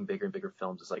making bigger and bigger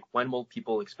films, is like, when will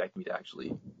people expect me to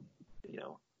actually,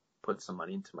 put some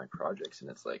money into my projects? And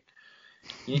it's like,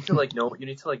 you need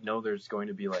to know there's going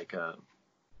to be like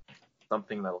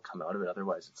something that'll come out of it.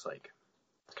 Otherwise it's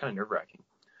kind of nerve wracking.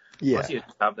 Yeah. Unless you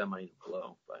just have that money to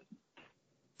blow, but.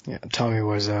 Yeah, Tommy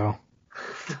Wiseau.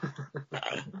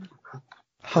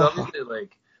 So obviously,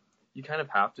 like, you kind of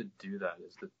have to do that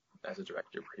as a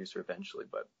director, producer eventually,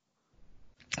 but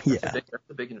that's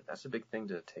a big thing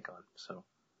to take on. So.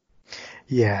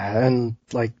 Yeah, and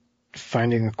like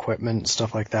finding equipment,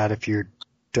 stuff like that, if you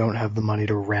don't have the money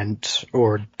to rent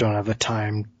or don't have the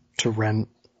time to rent,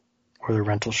 or the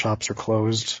rental shops are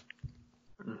closed.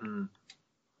 Mm-hmm.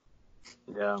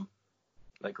 Yeah.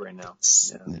 Like right now.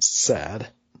 It's sad.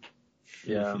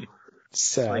 Yeah.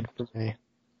 Sad for me.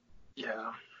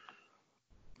 Yeah.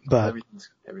 But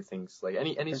everything's like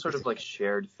any sort of like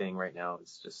shared thing right now.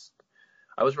 It's just,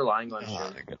 I was relying on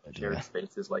shared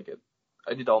spaces. Like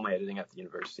I did all my editing at the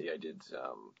university. I did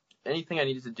anything I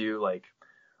needed to do. Like,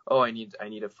 I need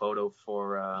a photo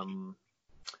for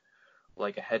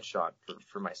like a headshot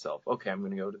for myself. Okay, I'm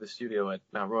going to go to the studio at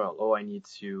Mount Royal. I need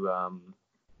to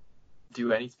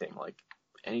do anything, like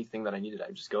anything that I needed.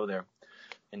 I just go there,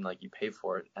 and like you pay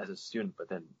for it as a student. But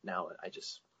then now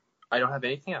I don't have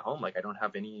anything at home. Like I don't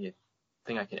have anything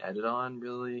I can edit on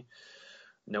really.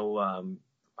 No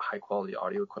high quality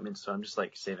audio equipment. So I'm just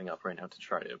like saving up right now to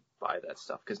try to buy that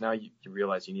stuff. Because now you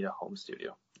realize you need a home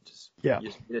studio. You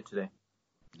just need it today.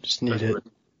 Just need it.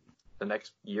 The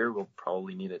next year we'll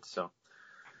probably need it. So.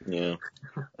 Yeah.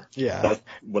 Yeah.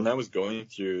 When I was going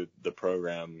through the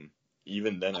program,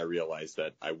 even then I realized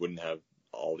that I wouldn't have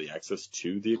all the access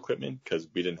to the equipment because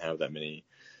we didn't have that many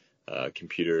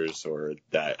computers or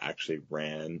that actually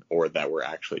ran or that were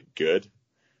actually good.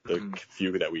 The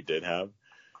few that we did have,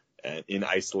 and in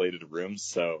isolated rooms.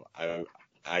 So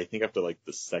I think after like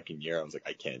the second year, I was like,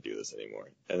 I can't do this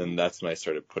anymore. And then that's when I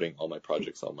started putting all my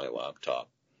projects on my laptop.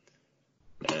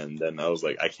 And then I was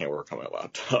like, I can't work on my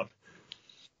laptop.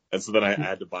 And so then I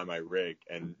had to buy my rig,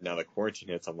 and now the quarantine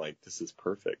hits, I'm like, this is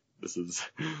perfect. This is,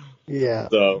 yeah.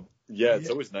 So yeah, it's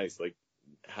always nice, like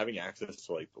having access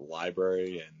to like the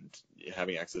library and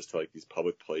having access to like these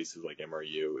public places like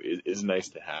MRU is nice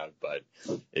to have, but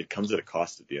it comes at a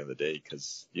cost at the end of the day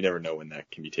because you never know when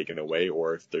that can be taken away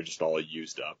or if they're just all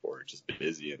used up or just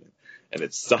busy, and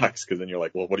it sucks because then you're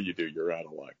like, well, what do? You're out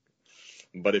of luck.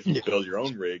 But if you build your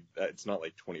own rig, it's not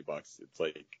like $20. It's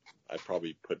like I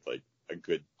probably put like a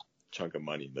good chunk of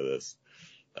money into this,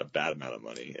 a bad amount of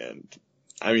money, and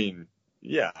I mean,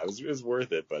 yeah, it was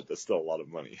worth it, but that's still a lot of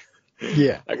money.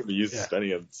 Yeah, I could be used to spending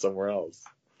it somewhere else.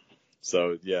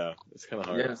 So yeah, it's kind of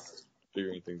hard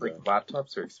figuring things out. Like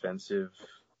laptops are expensive.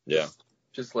 Yeah,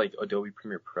 just like Adobe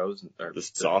Premiere Pros and the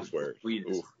software.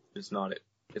 It's not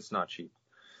It's not cheap.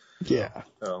 Yeah.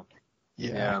 So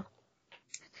yeah.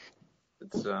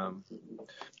 It's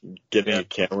getting a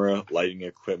camera, lighting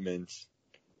equipment,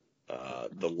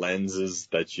 the lenses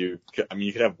that you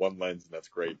could have one lens and that's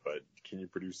great, but can you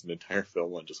produce an entire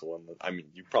film on just one lens? I mean,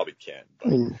 you probably can, but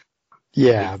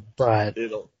but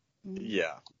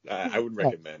I wouldn't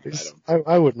recommend it.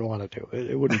 I wouldn't want to do it.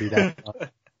 It wouldn't be that fun.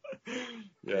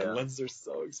 Lenses are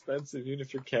so expensive, even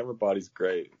if your camera body's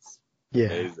great. It's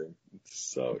amazing. It's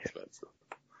so expensive.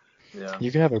 Yeah.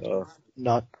 You can have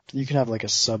you can have like a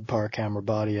subpar camera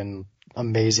body and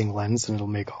amazing lens, and it'll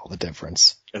make all the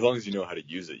difference. As long as you know how to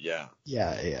use it, yeah.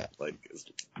 Yeah.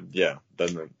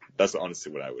 Then that's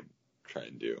honestly what I would try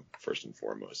and do first and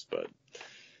foremost. But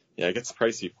yeah, it gets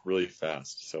pricey really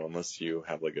fast. So unless you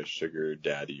have like a sugar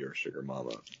daddy or sugar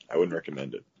mama, I wouldn't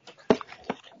recommend it.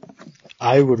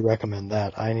 I would recommend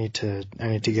that. I need to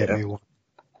get me one.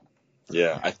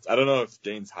 Yeah, I don't know if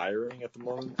Dane's hiring at the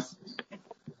moment.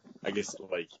 I guess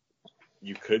like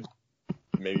you could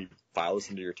maybe file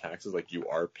this into your taxes, like you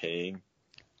are paying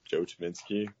Joe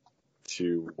Tominski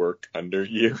to work under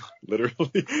you,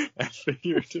 literally and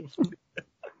figuratively.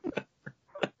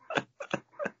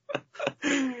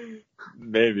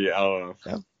 Maybe, I don't know.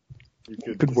 Yeah.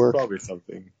 You could work. Probably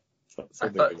something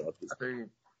about this.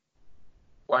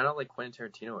 Why not like Quentin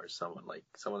Tarantino or someone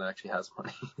that actually has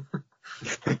money?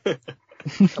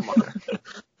 Come on.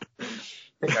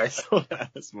 Hey guys.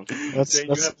 Jane,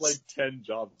 you have like 10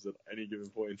 jobs at any given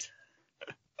point.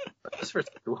 Just for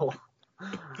school.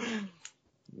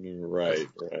 Right.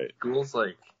 School's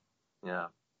like,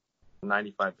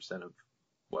 95% of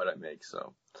what I make,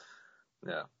 so,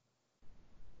 yeah.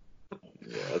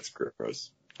 Yeah, that's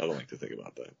gross. I don't like to think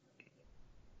about that.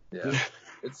 Yeah,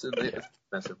 it's an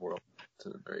expensive world.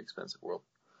 It's a very expensive world.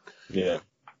 Yeah.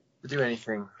 To do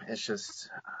anything, it's just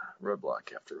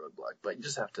roadblock after roadblock. But you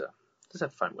just have to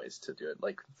find ways to do it.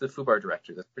 Like the FUBAR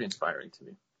director, that's pretty inspiring to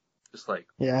me. Just like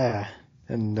Yeah,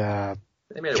 and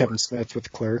they made it Kevin work. Smith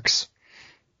with Clerks.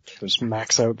 Just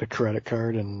max out the credit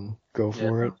card and go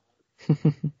for it.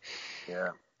 Yeah.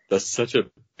 That's such a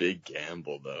big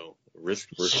gamble, though. Risk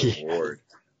versus reward.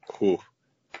 Whew.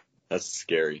 That's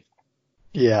scary.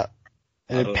 Yeah,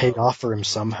 and I it don't paid know. off for him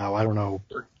somehow. I don't know.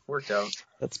 Worked out.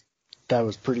 That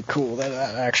was pretty cool. That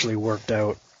actually worked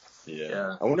out.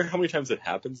 Yeah. I wonder how many times it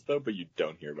happens, though, but you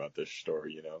don't hear about this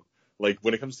story, you know? Like,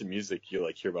 when it comes to music, you,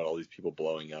 like, hear about all these people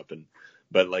blowing up,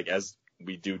 but, like, as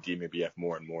we do DMABF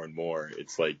more and more and more,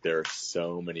 it's like there are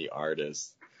so many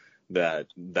artists that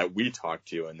we talk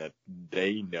to and that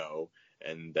they know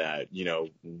and that, you know,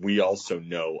 we also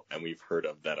know and we've heard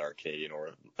of that are Canadian or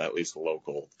at least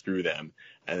local through them.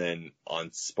 And then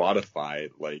on Spotify,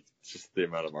 like, just the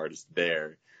amount of artists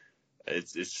there,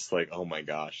 it's just like, oh my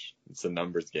gosh, it's a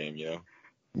numbers game, you know?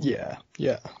 Yeah.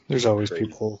 There's always Crazy.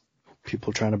 people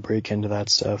trying to break into that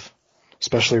stuff,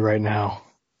 especially right now.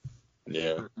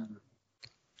 Yeah.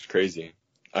 It's crazy.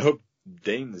 I hope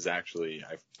Dane is actually,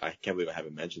 I can't believe I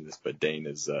haven't mentioned this, but Dane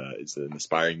is an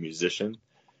aspiring musician.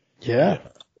 Yeah.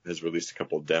 Has released a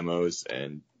couple of demos,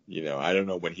 and, you know, I don't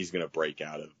know when he's going to break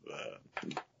out of,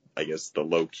 I guess, the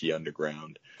low-key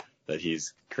underground that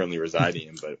he's currently residing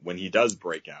in, but when he does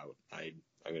break out, I'm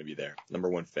going to be there. Number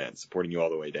one fan, supporting you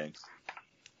all the way, Dane.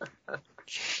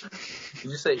 Did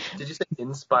you say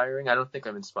inspiring? I don't think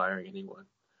I'm inspiring anyone.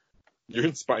 You're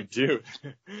inspired, dude.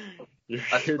 Your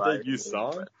debut But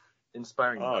song?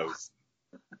 inspiring. Oh,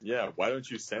 yeah, why don't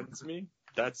you send me?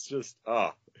 That's just,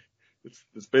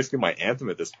 it's basically my anthem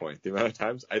at this point. The amount of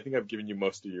times, I think I've given you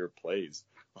most of your plays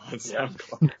on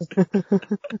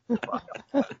SoundCloud. Wow.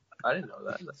 I didn't know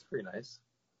that. That's pretty nice.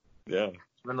 Yeah.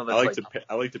 Even though I like that's to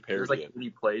parody there's like it. 80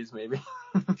 plays maybe.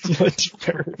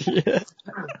 Yeah.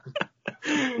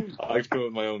 I like to come up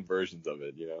with my own versions of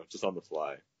it, you know, just on the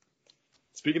fly.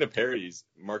 Speaking of parodies,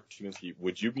 Mark Tuminski,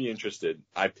 would you be interested?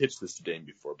 I pitched this to Dane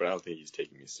before, but I don't think he's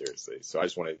taking me seriously. So I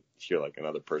just want to hear like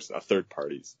another person, a third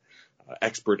party's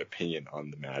expert opinion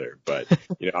on the matter. But,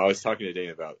 you know, I was talking to Dane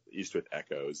about East with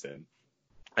Echoes, and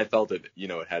I felt that, you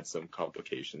know, it had some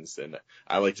complications, and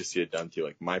I like to see it done through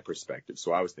like my perspective.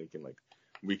 So I was thinking like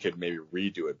we could maybe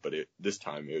redo it, but this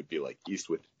time it would be like East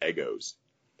with Egos.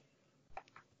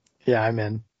 Yeah, I'm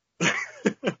in.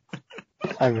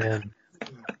 I'm in.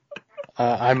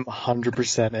 I'm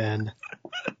 100% in.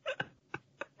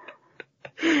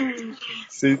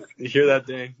 See, you hear that,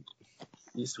 Dane?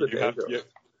 East with Egos.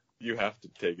 You have to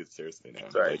take it seriously now.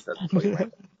 Sorry, Like, that's what you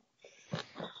meant.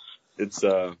 it's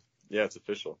it's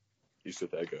official. East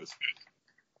with Egos.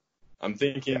 I'm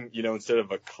thinking, you know, instead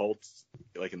of a cult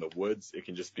like in the woods, it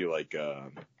can just be like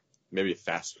maybe a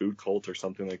fast food cult or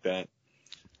something like that.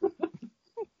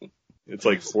 It's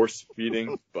like force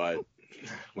feeding, but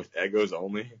with egos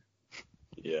only.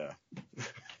 Yeah.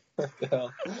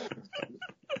 But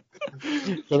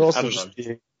also just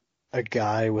be a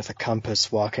guy with a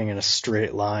compass walking in a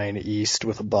straight line east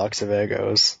with a box of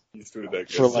Egos East with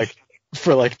Egos.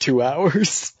 for like 2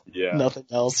 hours. Yeah. Nothing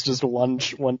else, just one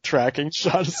tracking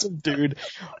shot of some dude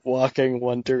walking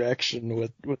one direction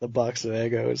with a box of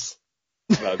Egos.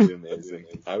 That'd be amazing.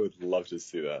 I would love to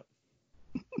see that.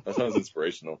 That sounds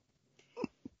inspirational.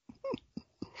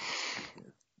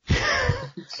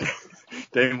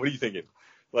 Dane, what are you thinking?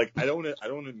 Like, I don't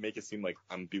want to make it seem like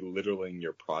I'm belittling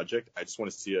your project. I just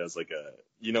want to see it as like a,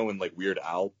 you know, when like Weird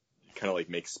Al kind of like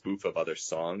makes spoof of other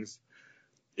songs.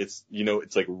 It's, you know,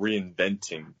 it's like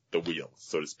reinventing the wheel,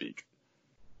 so to speak.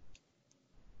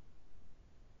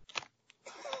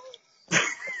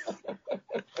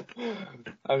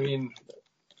 I mean,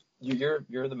 you're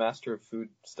the master of food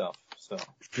stuff, so.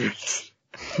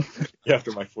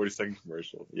 After my 40-second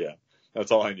commercial, yeah. That's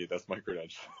all I need. That's my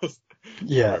credentials.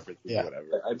 Yeah. Yeah.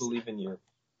 Whatever. I believe in you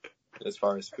as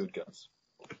far as food goes.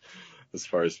 As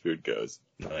far as food goes.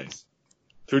 Nice.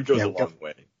 Food goes a long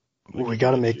way. We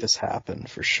got to make this happen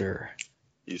for sure.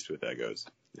 East with Egos.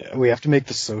 Yeah. We have to make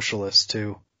the Socialist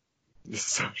too. The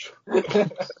social. Okay.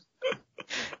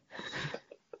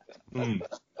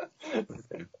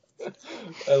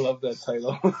 I love that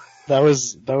title. That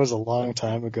was a long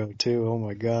time ago too. Oh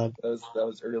my god. That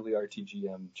was early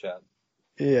RTGM chat.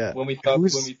 Yeah. When we thought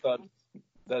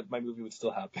that my movie would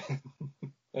still happen.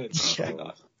 And it's probably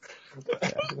not.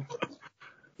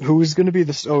 Who's gonna be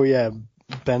this? Oh yeah,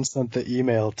 Ben sent the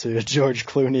email to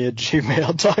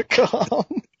georgeclooney@gmail.com.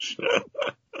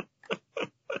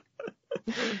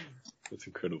 That's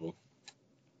incredible.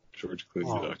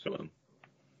 GeorgeClooney.com.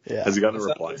 Yeah. Has he gotten a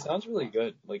reply? It sounds really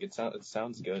good. Like it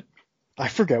sounds good. I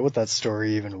forget what that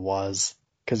story even was,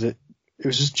 because it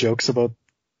was just jokes about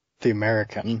the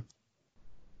American,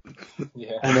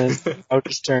 Yeah. and then it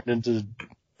just turned into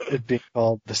it being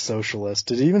called The Socialist.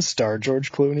 Did it even star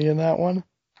George Clooney in that one?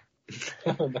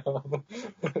 I don't know.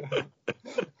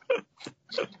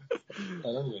 I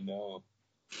don't even know.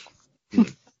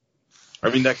 I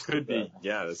mean, that could be,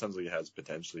 yeah, that sounds like it has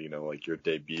potential, you know, like your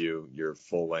debut, your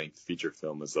full-length feature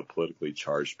film is a politically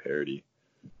charged parody.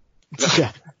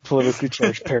 Yeah, politically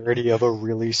charged parody of a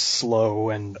really slow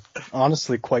and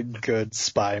honestly quite good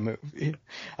spy movie.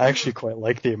 I actually quite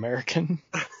like The American.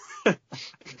 What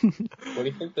do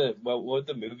you think what would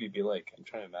the movie be like? I'm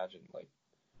trying to imagine, like.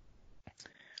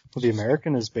 Well, The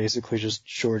American is basically just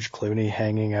George Clooney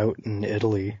hanging out in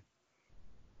Italy.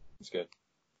 It's good.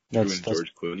 Doing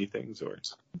George Clooney things, or?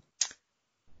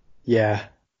 Yeah,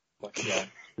 Like, yeah.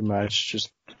 pretty much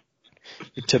just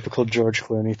your typical George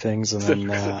Clooney things, and then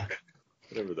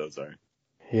whatever those are.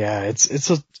 yeah,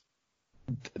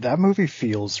 that movie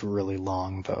feels really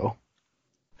long though.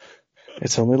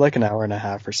 It's only like an hour and a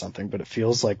half or something, but it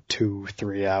feels like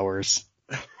 2-3 hours.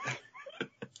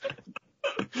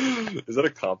 Is that a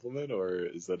compliment or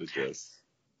is that a diss?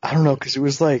 I don't know, because it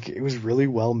was really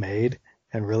well made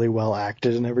and really well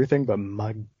acted and everything, but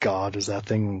my God, is that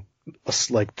thing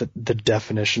like the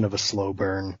definition of a slow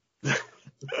burn.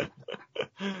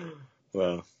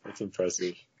 Wow, that's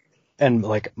impressive. And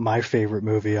like my favorite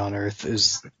movie on earth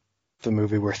is the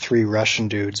movie where 3 Russian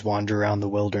dudes wander around the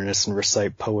wilderness and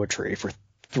recite poetry for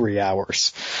 3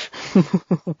 hours.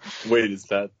 Wait, is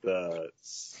that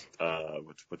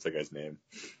what's that guy's name?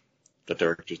 The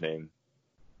director's name?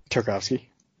 Tarkovsky.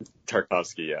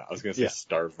 Tarkovsky, yeah. I was gonna say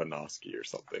Starvanovsky or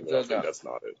something, but I think that's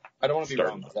not it. I don't want to be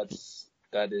wrong.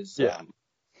 That is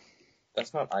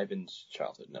that's not Ivan's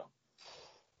Childhood, no.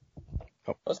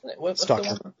 Oh. Wasn't it? What's Stalker.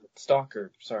 The one?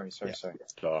 Stalker. Sorry.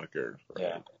 Stalker.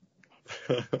 Right.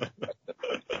 Yeah.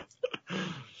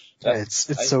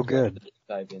 It's so good.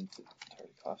 Dive into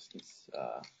Tarkovsky's.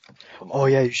 Oh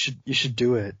yeah, you should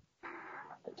do it.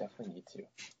 I definitely need to.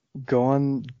 Go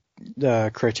on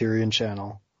the Criterion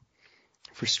channel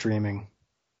for streaming.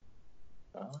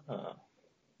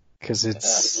 Because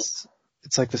it's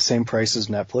like the same price as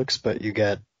Netflix, but you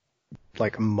get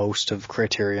like most of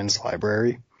Criterion's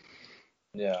library.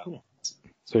 Yeah.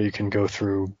 So you can go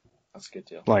through That's a good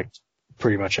deal. like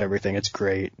pretty much everything. It's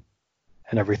great.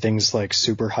 And everything's like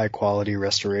super high quality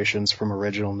restorations from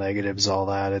original negatives, all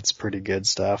that. It's pretty good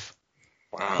stuff.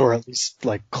 Wow. Or at least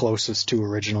like closest to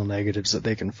original negatives that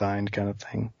they can find, kind of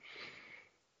thing.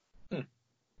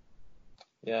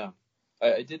 Yeah.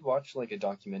 I did watch like a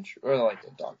documentary, or like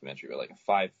a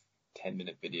 5-10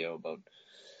 minute video about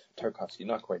Tarkovsky.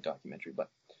 Not quite documentary, but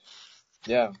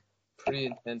yeah,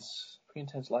 pretty intense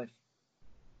life.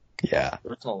 Yeah.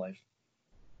 Personal life.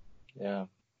 Yeah.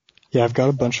 Yeah, I've got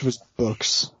a bunch of his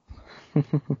books. It's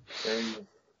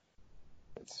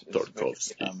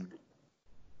Tarkovsky. very,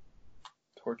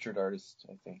 tortured artist,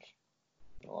 I think,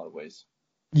 in a lot of ways.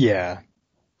 Yeah.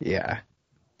 Yeah.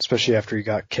 Especially after he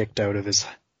got kicked out of his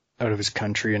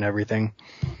country and everything.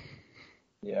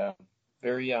 Yeah.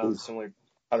 Very similar to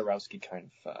Jodorowsky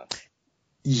kind of.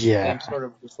 Yeah. Same sort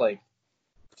of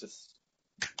just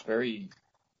very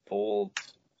bold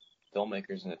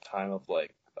filmmakers in a time of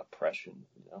like oppression,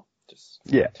 you know,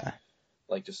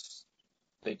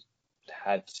 they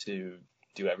had to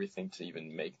do everything to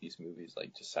even make these movies,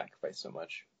 like just sacrifice so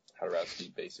much.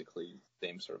 Jodorowsky, basically,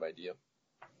 same sort of idea.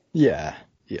 Yeah.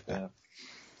 Yeah.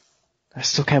 I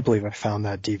still can't believe I found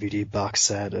that DVD box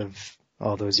set of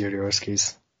all those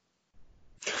Jodorowskis.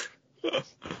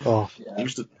 Oh. Yeah.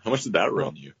 How much did that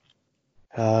run you?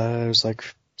 It was like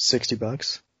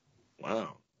 $60.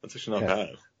 Wow. That's actually not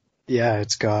bad. Yeah,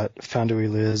 it's got Found We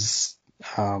Liz,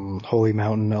 Holy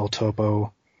Mountain, El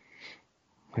Topo.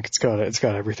 Like it's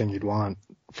got everything you'd want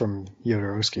from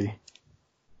Jodorowsky.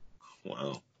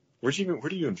 Wow. Where do you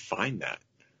even find that?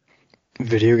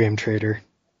 Video Game Trader.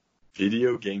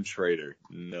 Video Game Trader.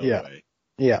 No way.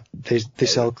 Yeah, they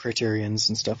sell Criterions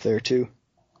and stuff there too.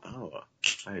 Oh,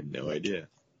 I had no idea.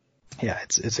 Yeah,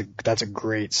 that's a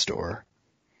great store.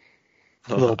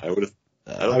 I would have.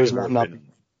 I was not.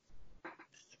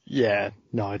 Yeah,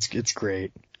 no, it's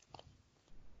great.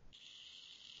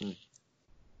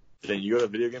 Dang, you got a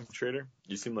Video Game Trader?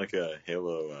 You seem like a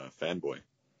Halo fanboy.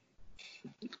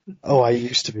 Oh, I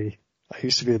used to be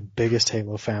the biggest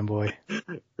Halo fanboy.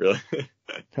 Really?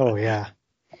 Oh yeah.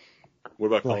 What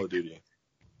about Call of Duty?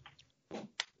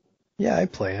 Yeah, I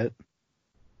play it.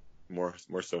 More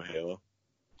so Halo?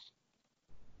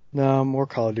 No, more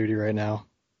Call of Duty right now.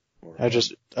 Or- I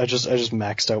just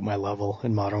maxed out my level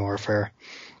in Modern Warfare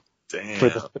Damn. for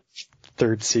the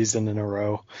third season in a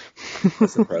row.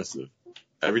 That's impressive.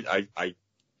 I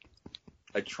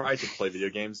tried to play video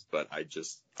games, but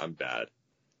I'm bad.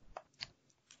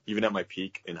 Even at my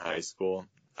peak in high school,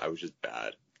 I was just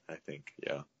bad, I think,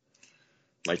 yeah.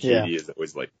 My KD is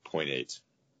always like 0.8.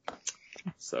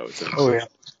 So it's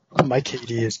my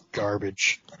KD is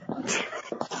garbage.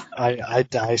 I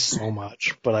die so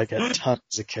much, but I get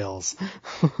tons of kills.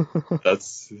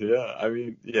 I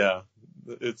mean, yeah.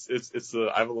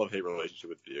 I have a love-hate relationship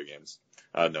with video games.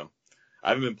 No. I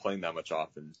haven't been playing that much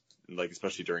often, like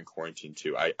especially during quarantine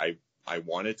too. I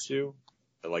wanted to,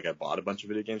 like I bought a bunch of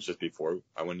video games just before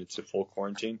I went into full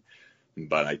quarantine,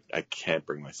 but I can't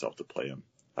bring myself to play them.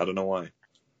 I don't know why.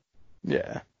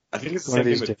 Yeah. I think it's the same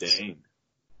thing with Dane.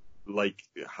 Like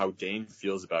how Dane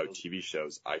feels about TV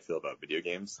shows, I feel about video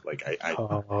games. Like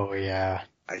yeah.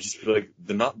 I just feel like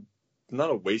they're not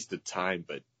a waste of time,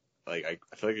 but like I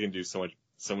feel like I can do so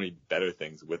many better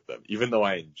things with them, even though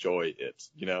I enjoy it.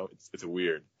 You know, it's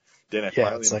weird. Dan, I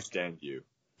finally understand you.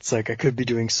 It's like I could be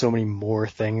doing so many more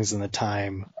things in the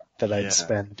time that I'd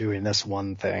spend doing this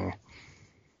one thing.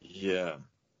 Yeah.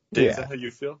 Dan, is that how you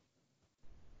feel?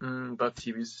 About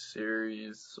TV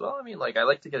series. Well, I mean, like, I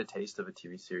like to get a taste of a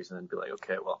TV series and then be like,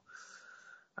 okay, well,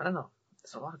 I don't know.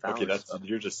 There's a lot of Okay,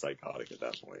 you're just psychotic at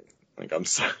that point. Like, I'm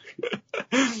sorry.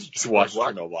 Just watch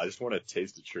Chernobyl. I just want a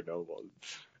taste of Chernobyl.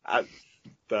 I'll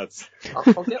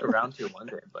get around to it one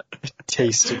day, but.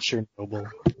 Taste of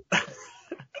Chernobyl.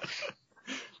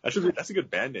 That's a good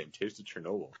band name, Taste of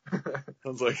Chernobyl.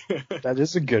 Sounds like. That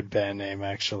is a good band name,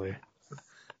 actually.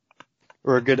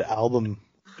 Or a good album.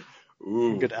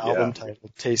 Ooh, good album title,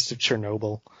 Taste of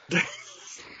Chernobyl.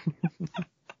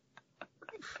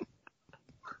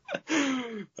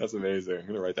 That's amazing. I'm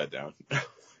going to write that down.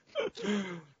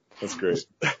 That's great.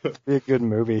 Be a good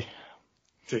movie.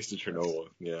 Taste of Chernobyl,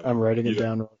 yeah. I'm writing it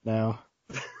down right now.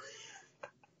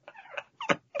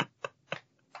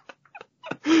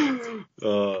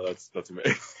 Oh, that's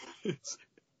amazing.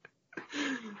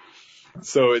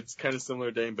 So it's kind of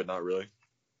similar, Dane, but not really?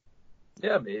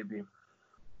 Yeah, maybe.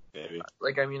 Maybe.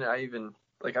 Like, I mean, I even,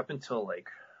 like, up until, like,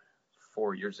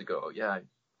 4 years ago, I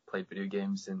played video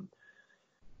games, and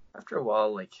after a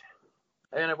while, like,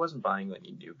 I wasn't buying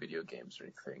any new video games or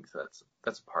anything, so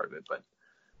that's a part of it, but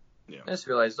I just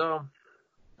realized, I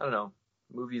don't know,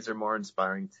 movies are more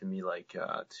inspiring to me, like,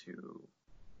 to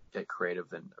get creative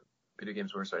than video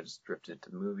games were, so I just drifted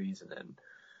into movies, and then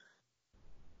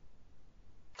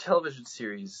television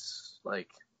series, like,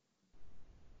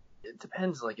 it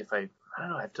depends, like, if I don't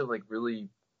know, I have to, like, really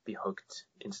be hooked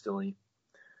instantly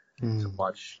to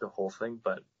watch the whole thing,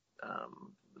 but,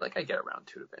 like, I get around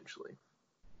to it eventually.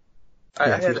 I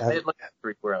had like a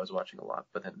streak where I was watching a lot,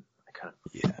 but then I kind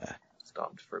of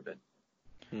stopped for a bit.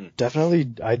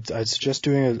 Definitely, I'd suggest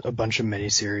doing a bunch of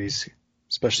miniseries,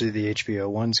 especially the HBO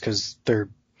ones, because they're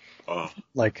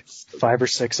like 5 or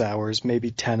 6 hours,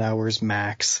 maybe 10 hours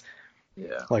max.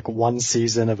 Yeah. Like one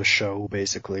season of a show,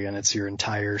 basically, and it's your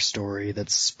entire story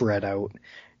that's spread out.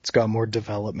 It's got more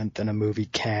development than a movie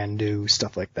can do,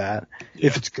 stuff like that. Yeah.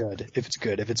 If it's good.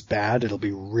 If it's bad, it'll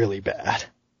be really bad.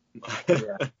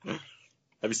 Yeah.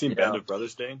 Have you seen Band of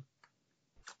Brothers, Dane?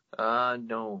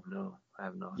 No, I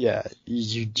have not. Yeah,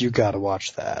 you gotta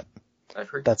watch that. I've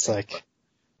heard that's like,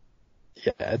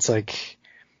 it's like,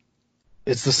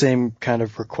 it's the same kind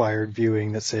of required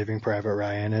viewing that Saving Private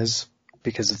Ryan is,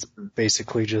 because it's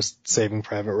basically just Saving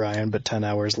Private Ryan, but 10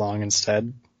 hours long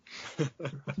instead.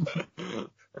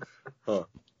 Huh.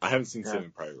 I haven't seen Saving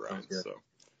Private Ryan, so.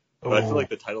 But I feel like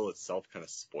the title itself kind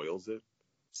of spoils it,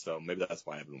 so maybe that's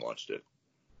why I haven't watched it.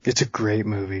 It's a great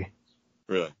movie.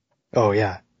 Really? Oh,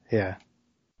 yeah. Yeah.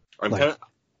 I'm kind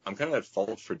of at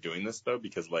fault for doing this, though,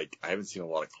 because, like, I haven't seen a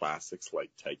lot of classics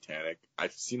like Titanic.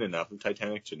 I've seen enough of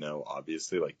Titanic to know,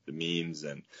 obviously, like, the memes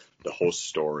and the whole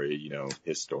story, you know,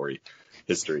 history.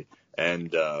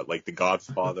 And, like, The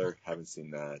Godfather, haven't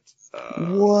seen that.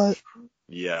 What?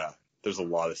 Yeah. There's a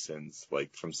lot of sins,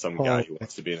 like, from some guy who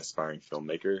wants to be an aspiring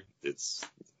filmmaker. It's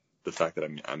the fact that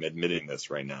I'm admitting this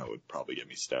right now would probably get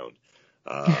me stoned.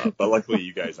 But luckily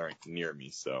you guys aren't near me,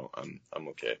 so I'm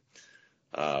okay.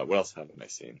 What else haven't I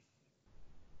seen?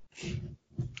 You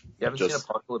haven't seen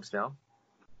Apocalypse Now?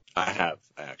 I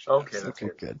actually. Okay, that's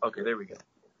good. Okay, there we go.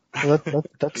 Well,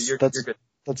 that's you're good.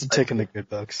 That's a tick in the good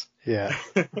books. Yeah.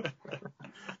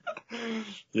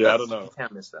 Yeah, I don't know. You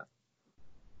can't miss that.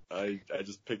 I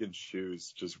just pick and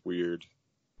choose, just weird.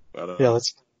 I don't know. Yeah,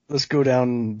 let's go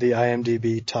down the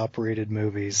IMDb top rated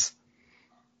movies.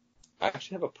 I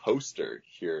actually have a poster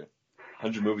here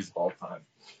 100 movies of all time.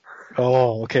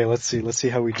 Oh, okay. Let's see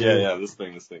how we do. Yeah, this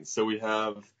thing. So we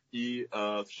have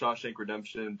Shawshank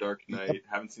Redemption, Dark Knight.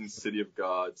 Haven't seen City of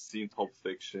God. Seen Pulp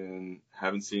Fiction.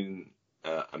 Haven't seen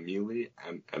Amelie.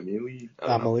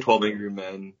 12 Angry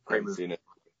Men. Haven't seen it.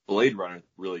 Blade Runner,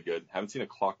 really good. Haven't seen A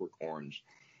Clockwork Orange.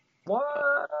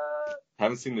 What?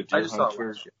 Haven't seen The Deer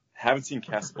Hunter. Haven't seen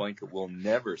Casablanca. Will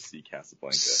never see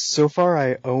Casablanca. So far,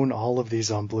 I own all of these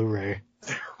on Blu-ray.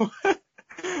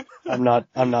 I'm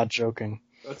not joking.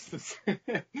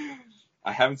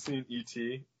 I haven't seen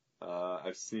E.T.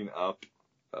 I've seen Up.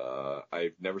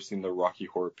 I've never seen the Rocky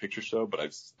Horror Picture Show, but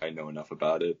I know enough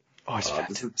about it. Oh, it's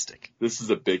fantastic. This is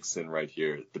a big sin right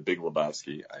here. The Big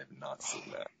Lebowski. I have not seen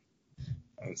that.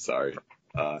 I'm sorry.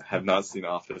 Have not seen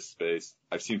Office Space.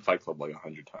 I've seen Fight Club like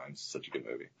 100 times. Such a good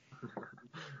movie.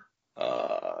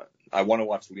 I want to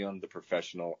watch Leon the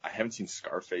Professional. I haven't seen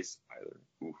Scarface either.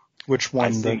 Ooh. Which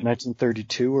one? The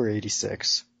 1932 or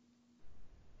 86?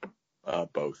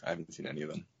 Both. I haven't seen any of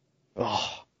them.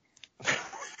 Oh.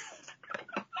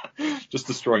 Just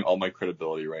destroying all my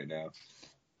credibility right now.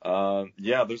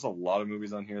 Yeah, there's a lot of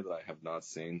movies on here that I have not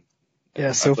seen.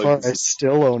 Yeah, so far I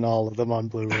still own all of them on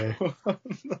Blu-ray.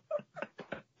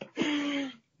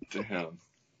 Damn.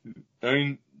 I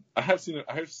mean, I have seen it.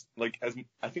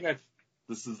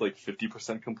 This is like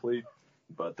 50% complete,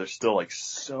 but there's still like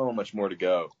so much more to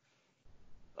go.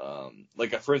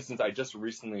 For instance, I just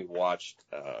recently watched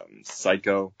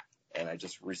Psycho, and I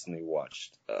just recently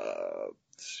watched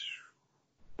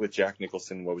with Jack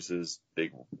Nicholson. What was his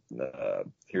big?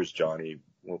 Here's Johnny.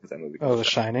 What was that movie called? Oh, The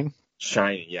Shining.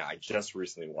 Shining. Yeah, I just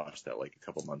recently watched that like a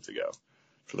couple months ago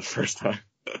for the first time.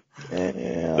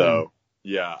 Damn. So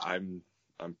yeah, I'm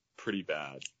pretty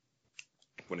bad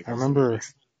when it comes. I remember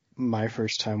my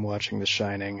first time watching The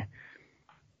Shining.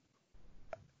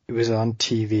 It was on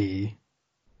TV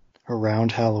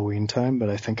around Halloween time, but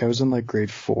I think I was in like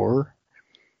grade 4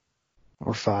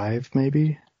 or 5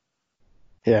 maybe.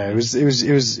 Yeah, it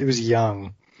was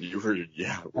young. You were,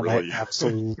 yeah, and really. I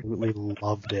absolutely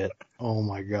loved it. Oh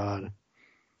my god.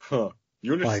 Huh.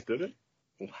 You understood it?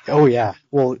 Oh yeah.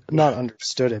 Well, not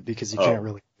understood it because you can't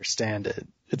really understand it.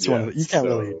 It's one of you can't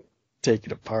really take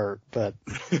it apart, but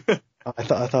I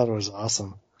thought it was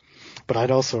awesome. But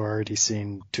I'd also already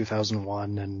seen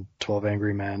 2001 and 12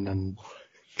 Angry Men and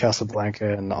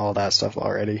Casablanca and all that stuff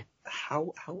already.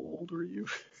 How old were you?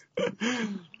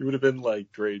 You would have been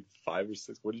like grade 5 or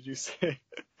 6. What did you say?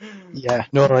 Yeah,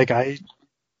 no, like I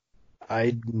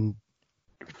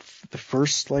the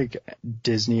first like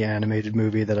Disney animated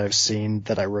movie that I've seen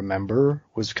that I remember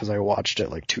was because I watched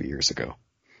it like 2 years ago.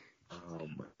 Oh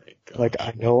my god! Like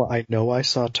I know I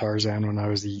saw Tarzan when I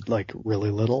was like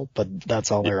really little, but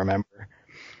that's all I remember.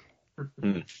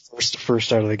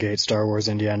 First out of the gate, Star Wars,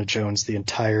 Indiana Jones, the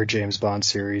entire James Bond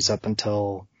series up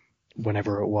until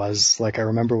whenever it was. Like I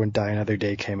remember when Die Another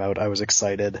Day came out, I was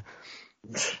excited.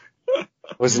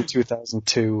 It was in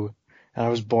 2002, and I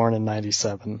was born in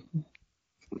 97.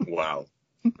 Wow.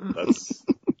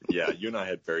 Yeah, you and I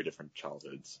had very different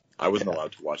childhoods. I wasn't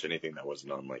allowed to watch anything that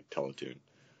wasn't on like Teletoon.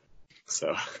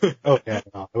 So. Oh yeah,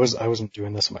 no, I wasn't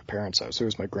doing this at my parents' house. It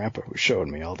was my grandpa who showed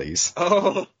me all these.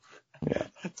 Oh. Yeah.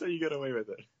 That's how you got away with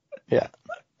it. Yeah.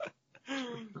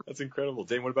 That's incredible.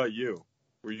 Dane, what about you?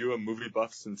 Were you a movie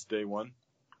buff since day one?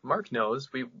 Mark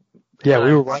knows. We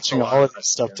were watching all of this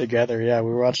stuff together. Yeah, we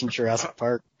were watching Jurassic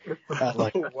Park at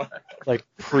like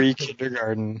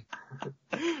pre-kindergarten.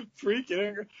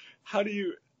 Pre-kindergarten? How do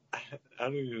you? I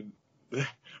don't even.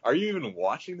 Are you even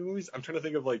watching the movies? I'm trying to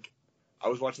think of like. I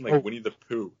was watching like Winnie the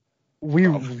Pooh. We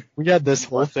had this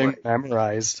whole thing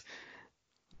memorized.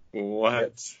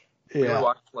 What? We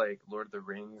watched like Lord of the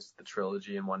Rings, the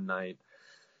trilogy in one night.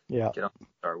 Yeah. Get on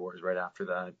Star Wars right after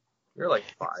that. We were like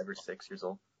 5 or 6 years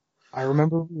old. I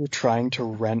remember we were trying to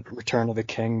rent Return of the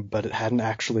King, but it hadn't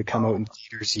actually come out in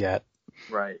theaters yet.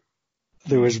 Right.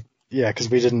 There was, because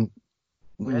we didn't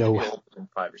know. We had to be older than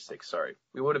 5 or 6, sorry.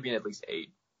 We would have been at least 8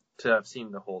 to have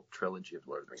seen the whole trilogy of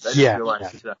Lord of the Rings. I just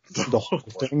realized the whole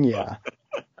thing, yeah.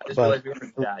 I just realized we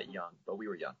weren't that young, but we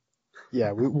were young.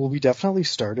 Yeah, we definitely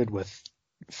started with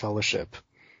Fellowship.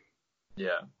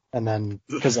 Yeah. And then,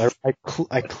 because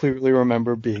I clearly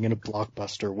remember being in a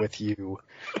Blockbuster with you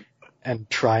and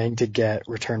trying to get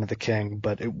Return of the King,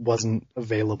 but it wasn't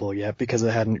available yet because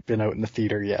it hadn't been out in the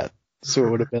theater yet. So it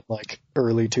would have been like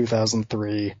early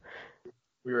 2003.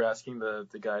 We were asking the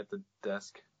guy at the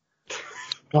desk.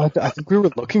 Well, I think we were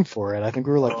looking for it. I think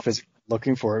we were like physically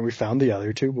looking for it. And we found the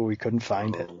other two, but we couldn't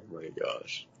find it. Oh my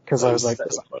gosh. Because I was like,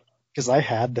 because I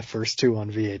had the first two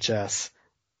on VHS.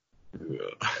 Yeah.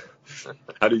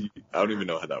 I don't even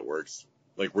know how that works.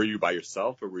 Like, were you by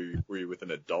yourself or were you with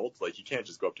an adult? Like, you can't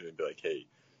just go up to him and be like, hey,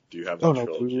 do you have the Oh no,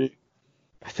 trilogy?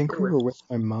 I think we were with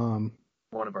my mom.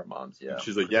 One of our moms, yeah. And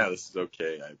she's like, yeah, this is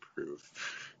okay. I approve.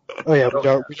 Oh yeah,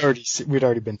 Oh, we'd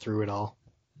already been through it all.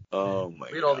 Oh my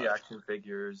god. We had all the action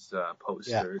figures,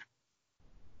 posters.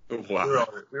 Wow.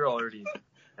 We were already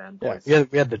fanboys. Yeah,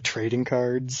 we had the trading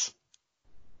cards.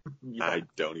 Yeah. I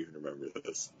don't even remember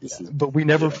this. But we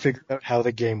never figured out how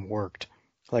the game worked.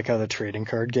 Like how the trading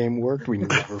card game worked, we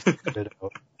never figured it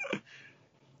out.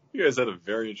 You guys had a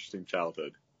very interesting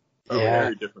childhood. Yeah.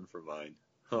 Very different from mine.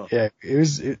 Huh. Yeah,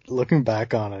 looking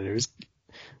back on it, it was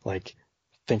like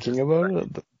thinking about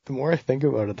it. The more I think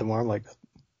about it, the more I'm like,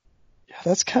 yeah,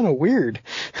 that's kind of weird.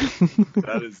 I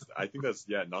think that's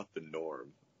not the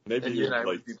norm. Maybe And you and I like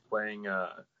would be playing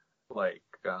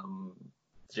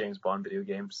James Bond video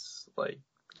games like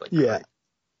Yeah. crazy.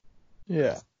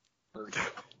 Yeah. It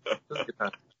was a good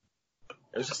time.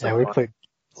 It was just Yeah, so we fun. played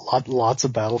lots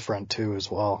of Battlefront 2 as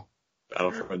well.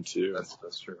 Battlefront 2. That's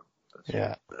true. That's true.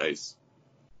 Yeah, Nice.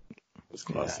 That's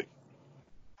classic.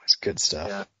 it's good stuff.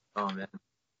 Yeah. Oh man.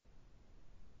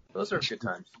 Those are good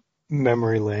times.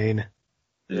 Memory lane.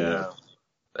 Yeah.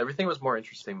 Everything was more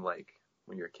interesting like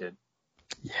when you were a kid.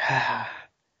 Yeah.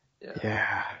 Yeah.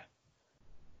 Yeah.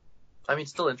 I mean,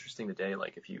 still interesting today,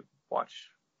 like if you watch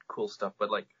cool stuff, but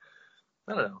like,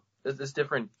 I don't know. It's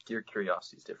different. Your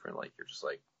curiosity is different. Like you're just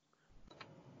like,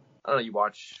 I don't know, you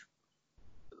watch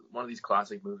one of these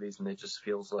classic movies and it just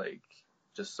feels like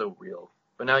just so real.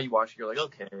 But now you watch it, you're like,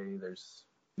 okay,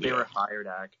 they were hired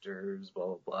actors, blah,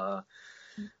 blah, blah.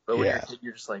 But when you're a kid,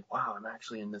 you're just like, wow, I'm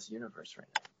actually in this universe right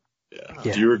now.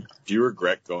 Yeah. Do you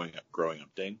regret growing up,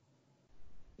 Dane?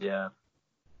 Yeah.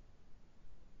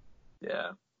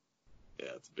 Yeah. Yeah,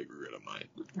 it's a big regret of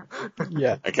mine.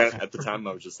 Yeah. At the time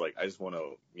I was just like, I just want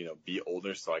to, be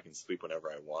older so I can sleep whenever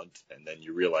I want. And then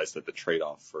you realize that the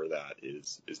trade-off for that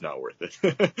is not worth it.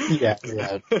 Yeah,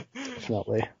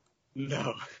 definitely.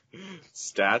 No.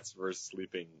 Stats versus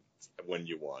sleeping when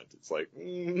you want. It's like,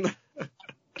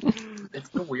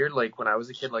 It's so weird, like when I was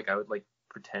a kid, like I would like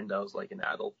pretend I was like an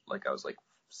adult, like I was like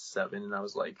 7 and I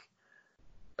was like,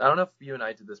 I don't know if you and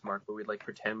I did this, Mark, but we'd like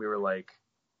pretend we were like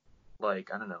I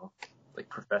don't know, like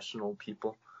professional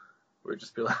people. We'd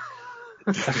just be like,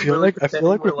 I feel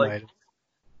like we might.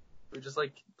 We just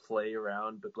like play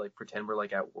around, but like pretend we're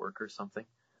like at work or something.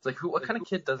 It's like, what kind of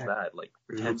kid does that? Like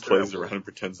who pretends plays around and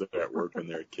pretends they're at work when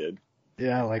they're a kid?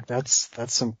 Yeah, like that's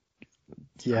some.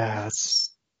 Yeah,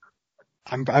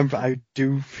 I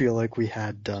do feel like we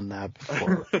had done that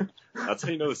before. That's how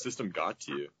you know the system got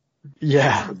to you.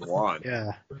 Yeah. Want.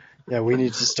 Yeah, we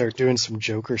need to start doing some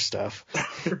Joker stuff.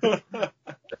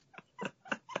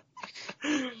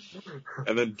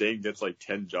 And then Dane gets like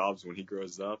 10 jobs when he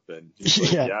grows up, and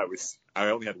he's like, I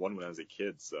only had one when I was a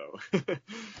kid, so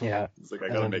yeah, it's like I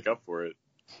gotta make up for it.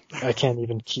 I can't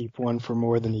even keep one for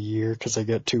more than a year because I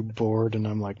get too bored, and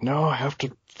I'm like, no, I have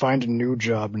to find a new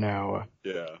job now.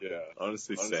 Yeah,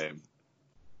 honestly, same.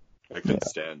 I couldn't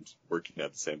stand working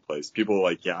at the same place. People are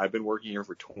like, I've been working here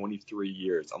for 23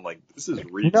 years. I'm like, this is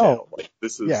retail. No. Like,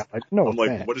 this is. Yeah, no. I'm like,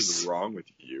 thanks. what is wrong with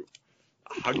you?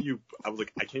 How do you? I was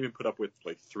like, I can't even put up with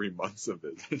like 3 months of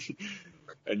it,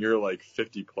 and you're like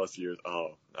 50 plus years.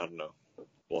 Oh, I don't know.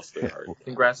 Lost their heart.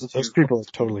 Congrats to Those people are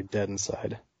totally dead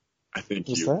inside. I think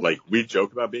What's that? like we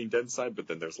joke about being dead inside, but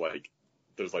then there's like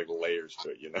layers to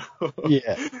it,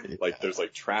 Yeah. Like there's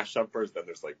like trash dumpers, then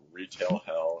there's like retail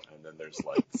hell, and then there's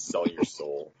like selling your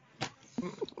soul.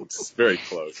 It's very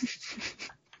close,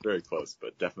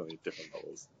 but definitely different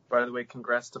levels. By the way,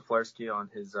 congrats to Flarsky on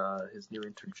his new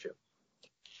internship.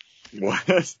 What?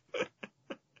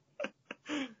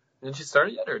 Didn't you start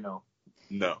it yet or no?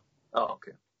 No. Oh,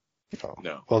 okay. Oh.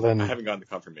 No. Well then, I haven't gotten the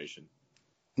confirmation.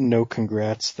 no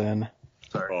congrats then.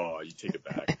 Sorry. Oh, you take it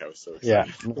back. I was so Yeah.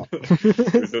 excited. No.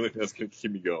 It was the only thing that's gonna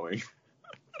keep me going.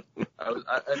 I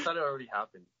thought it already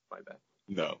happened. My bad.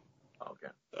 No. Oh, okay.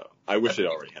 No. I wish it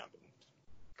already happened.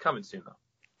 Coming soon though.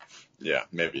 Yeah,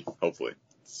 maybe. Hopefully.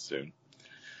 Soon.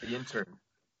 The intern.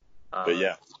 But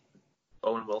yeah.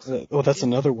 Owen Wilson. Well, that's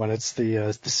another one. It's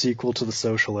the sequel to The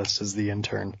Socialist is The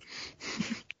Intern.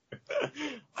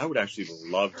 I would actually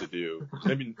love to do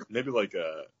maybe like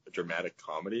a dramatic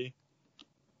comedy.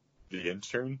 The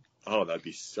Intern. Oh, that'd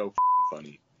be so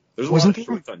funny. There's a lot of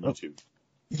shorts on YouTube.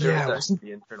 Yeah, wasn't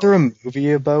the internal. there a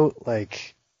movie about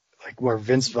like where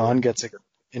Vince Vaughn gets an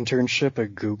internship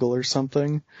at Google or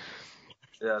something?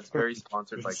 Yeah, it's very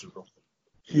sponsored by Google.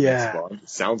 Yeah. Vince Vaughn.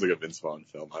 Sounds like a Vince Vaughn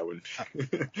film. I wouldn't.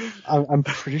 I'm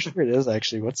pretty sure it is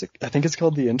actually. I think it's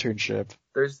called The Internship.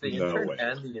 There's the No intern way.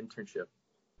 and the internship.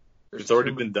 There's It's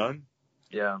already two- been done?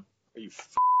 Yeah. Are you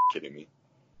kidding me?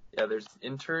 Yeah, there's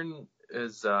intern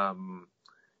is I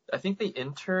think the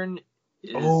intern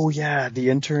is Oh yeah, the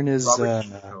intern is Robert De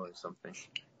Niro or something.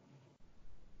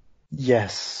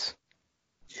 yes.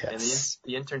 And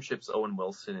the internship's Owen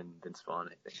Wilson and Vince Vaughn,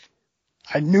 I think.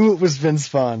 I knew it was Vince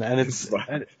Vaughn, and it's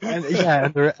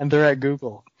and they're at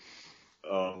Google.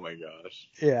 Oh my gosh.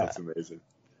 Yeah. That's amazing.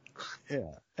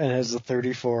 Yeah, and it has a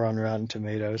 34 on Rotten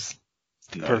Tomatoes.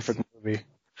 Nice. Perfect movie.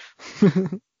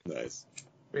 Nice.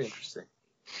 Very interesting.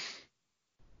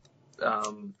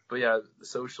 But yeah, the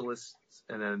Socialists,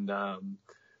 and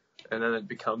then it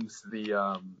becomes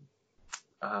the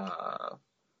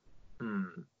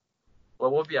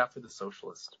What would be after the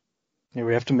Socialist? Yeah,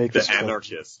 we have to make The this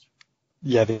Anarchist.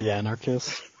 Yeah, the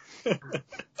Anarchist.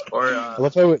 Or I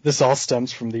love how this all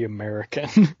stems from the American.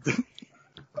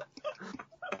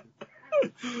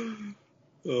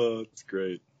 Oh, that's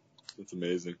great. That's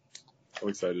amazing. I'm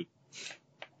excited.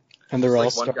 And they're all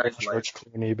It's like one starring guy's George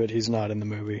Clooney, but he's not in the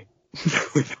movie.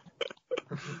 It's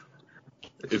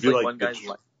If just you like like one guy's the-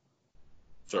 life.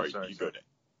 Sorry, sorry, you go, Dan.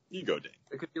 You go, Dan.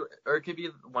 It could be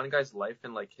one guy's life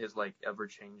and like his like ever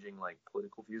changing like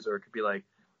political views, or it could be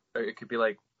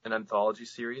like an anthology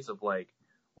series of like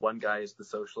one guy is the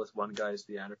socialist, one guy is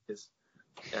the anarchist,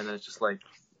 and then it's just like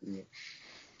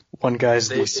One guy's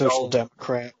They the social all-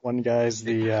 democrat, one guy's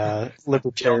the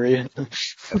libertarian.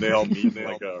 And they all meet in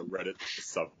like a Reddit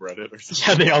subreddit or something.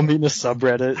 Yeah, they all meet in a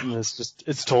subreddit, and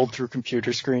it's told through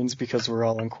computer screens because we're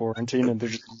all in quarantine, and they're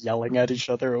just yelling at each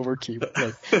other over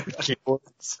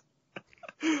keyboards.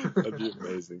 That'd be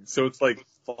amazing. So it's like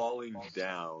Falling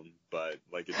Down, but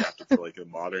like adapted for like a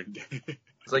modern day.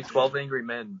 it's like 12 Angry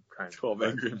Men kind of. 12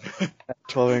 Angry Men,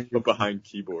 12 Angry but behind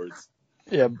keyboards.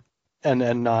 Yeah,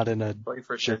 and not in a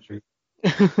 21st century.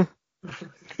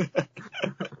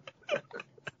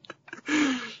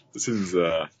 This is,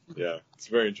 it's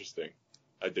very interesting.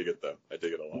 I dig it though. I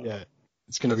dig it a lot. Yeah,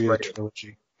 it's gonna That's be right. the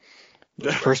trilogy.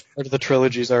 The first part of the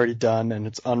trilogy is already done, and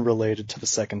it's unrelated to the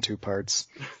second two parts.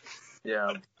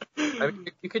 Yeah. I mean,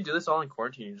 you could do this all in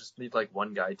quarantine. You just need like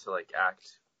one guy to like act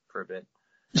for a bit.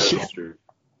 That's true.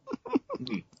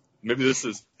 Maybe this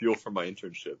is fuel for my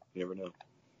internship. You never know.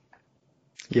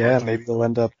 Yeah, maybe they'll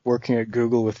end up working at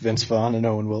Google with Vince Vaughn and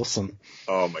Owen Wilson.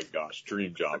 Oh my gosh,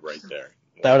 dream job right there.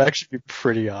 That would actually be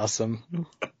pretty awesome.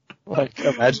 Like,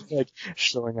 imagine like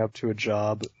showing up to a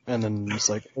job and then it's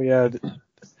like, oh yeah,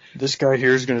 this guy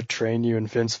here is gonna train you, and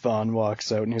Vince Vaughn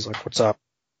walks out and he's like, what's up?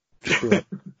 Just be like,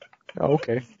 oh,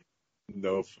 okay.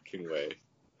 No fucking way.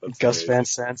 That's Gus amazing. Van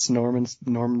Sant's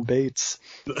Norman Bates.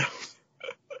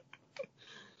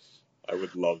 I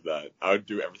would love that. I would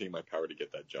do everything in my power to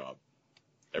get that job.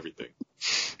 Everything.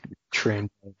 Trained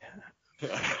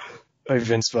by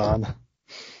Vince Vaughn.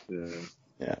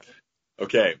 Yeah.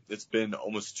 Okay, it's been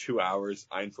almost 2 hours.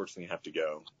 I unfortunately have to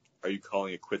go. Are you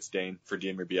calling it quits, Dane, for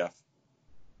DMR BF?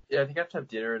 Yeah, I think I have to have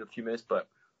dinner in a few minutes, but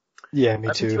Yeah, me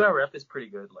I think too. 2 hour ep is pretty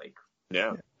good. Like,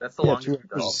 Yeah. that's the Yeah, longest 2 we've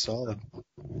done. hours is solid.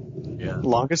 Yeah.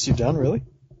 Longest you've done, really?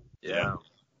 Yeah.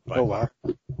 By Oh wow.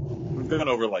 We've gone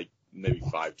over like maybe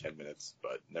 5-10 minutes,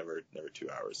 but never 2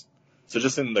 hours. So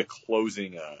just in the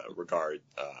closing regard,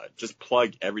 just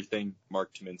plug everything.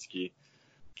 Mark Tyminski,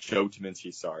 Joe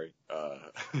Tyminski. Sorry.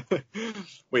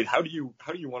 Wait, how do you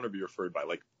want to be referred by?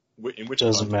 Like, in which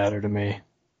Doesn't context? matter to me.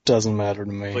 Doesn't matter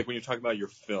to me. Like when you're talking about your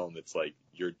film, it's like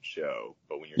you're Joe,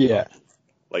 but when you're Yeah. talking,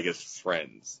 like as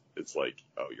friends, it's like,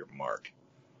 oh, you're Mark.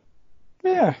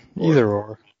 Yeah, either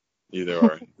or. Either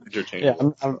or. Yeah,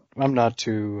 Interchangeable. I'm not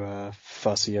too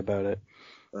fussy about it.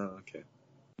 Oh, okay.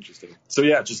 Interesting. So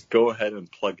yeah, just go ahead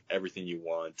and plug everything you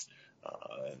want.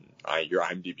 Your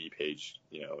IMDb page,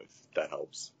 if that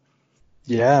helps.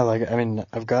 Yeah, like, I mean,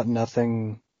 I've got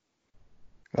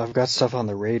stuff on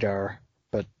the radar,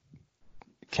 but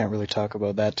can't really talk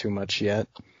about that too much yet.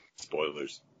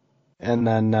 Spoilers. And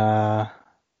then, other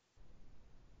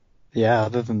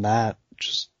than that,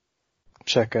 just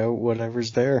check out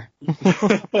whatever's there.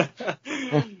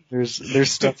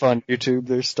 There's stuff on YouTube,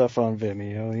 there's stuff on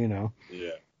Vimeo, Yeah.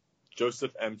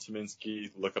 Joseph M. Tyminski,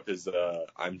 look up his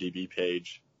IMDb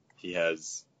page. He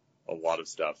has a lot of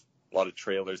stuff, a lot of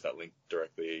trailers that link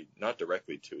not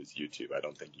directly to his YouTube. I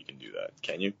don't think you can do that.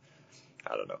 Can you?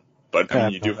 I don't know. But I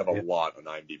mean, you do have a lot on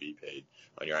IMDb page,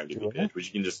 on your IMDb page, which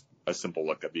you can just a simple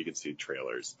look up. You can see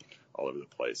trailers all over the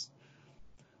place.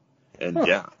 And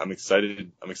yeah, I'm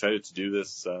excited. I'm excited to do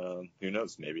this. Who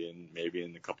knows? Maybe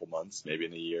in a couple months, maybe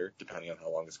in a year, depending on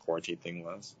how long this quarantine thing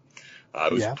lasts.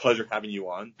 It was a pleasure having you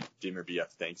on. DMR BF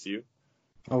thanks you.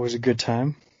 Always a good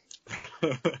time.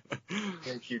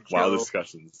 Thank you, Joe. Wild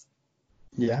discussions.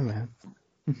 Yeah, man.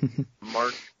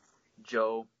 Mark,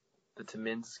 Joe, the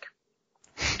Tyminsk.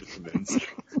 The Tyminsk.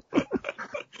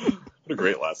 What a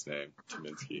great last name,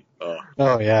 Tyminski.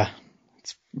 Oh yeah,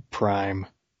 it's prime.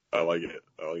 I like it.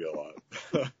 I like it a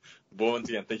lot. Well, once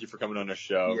again, thank you for coming on our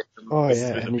show. Yeah. Oh This yeah,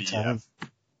 has been the anytime. BF.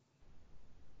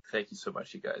 Thank you so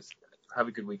much, you guys. Have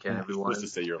a good weekend, Yeah. everyone.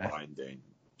 Supposed to say your line, Dane.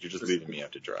 You're just leaving me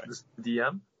out to dry. This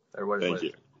DM or what? Thank what?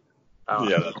 you. Oh,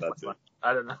 Yeah, that's it.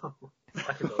 I don't know.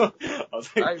 I don't know. I was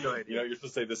like, I have no idea. you know, you're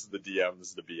supposed to say this is the DM, this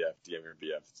is the BF, DM your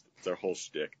BF. It's our whole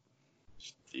shtick.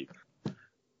 Deep.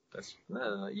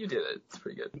 You did it. It's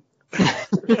pretty good.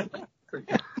 Pretty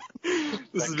good.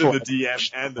 This has been the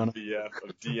DM and the BF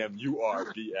of DM. You are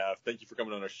BF. Thank you for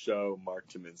coming on our show, Mark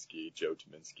Tyminski, Joe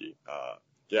Tyminski.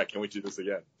 Yeah, can we do this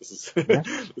again? This is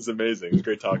this is amazing. It was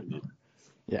great talking to you.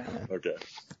 Yeah. Okay,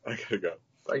 I gotta go.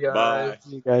 Bye, guys. Bye.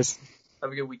 You guys.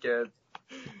 Have a good weekend.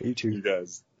 You too. You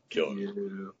guys kill it.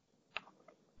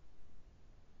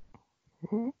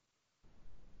 You.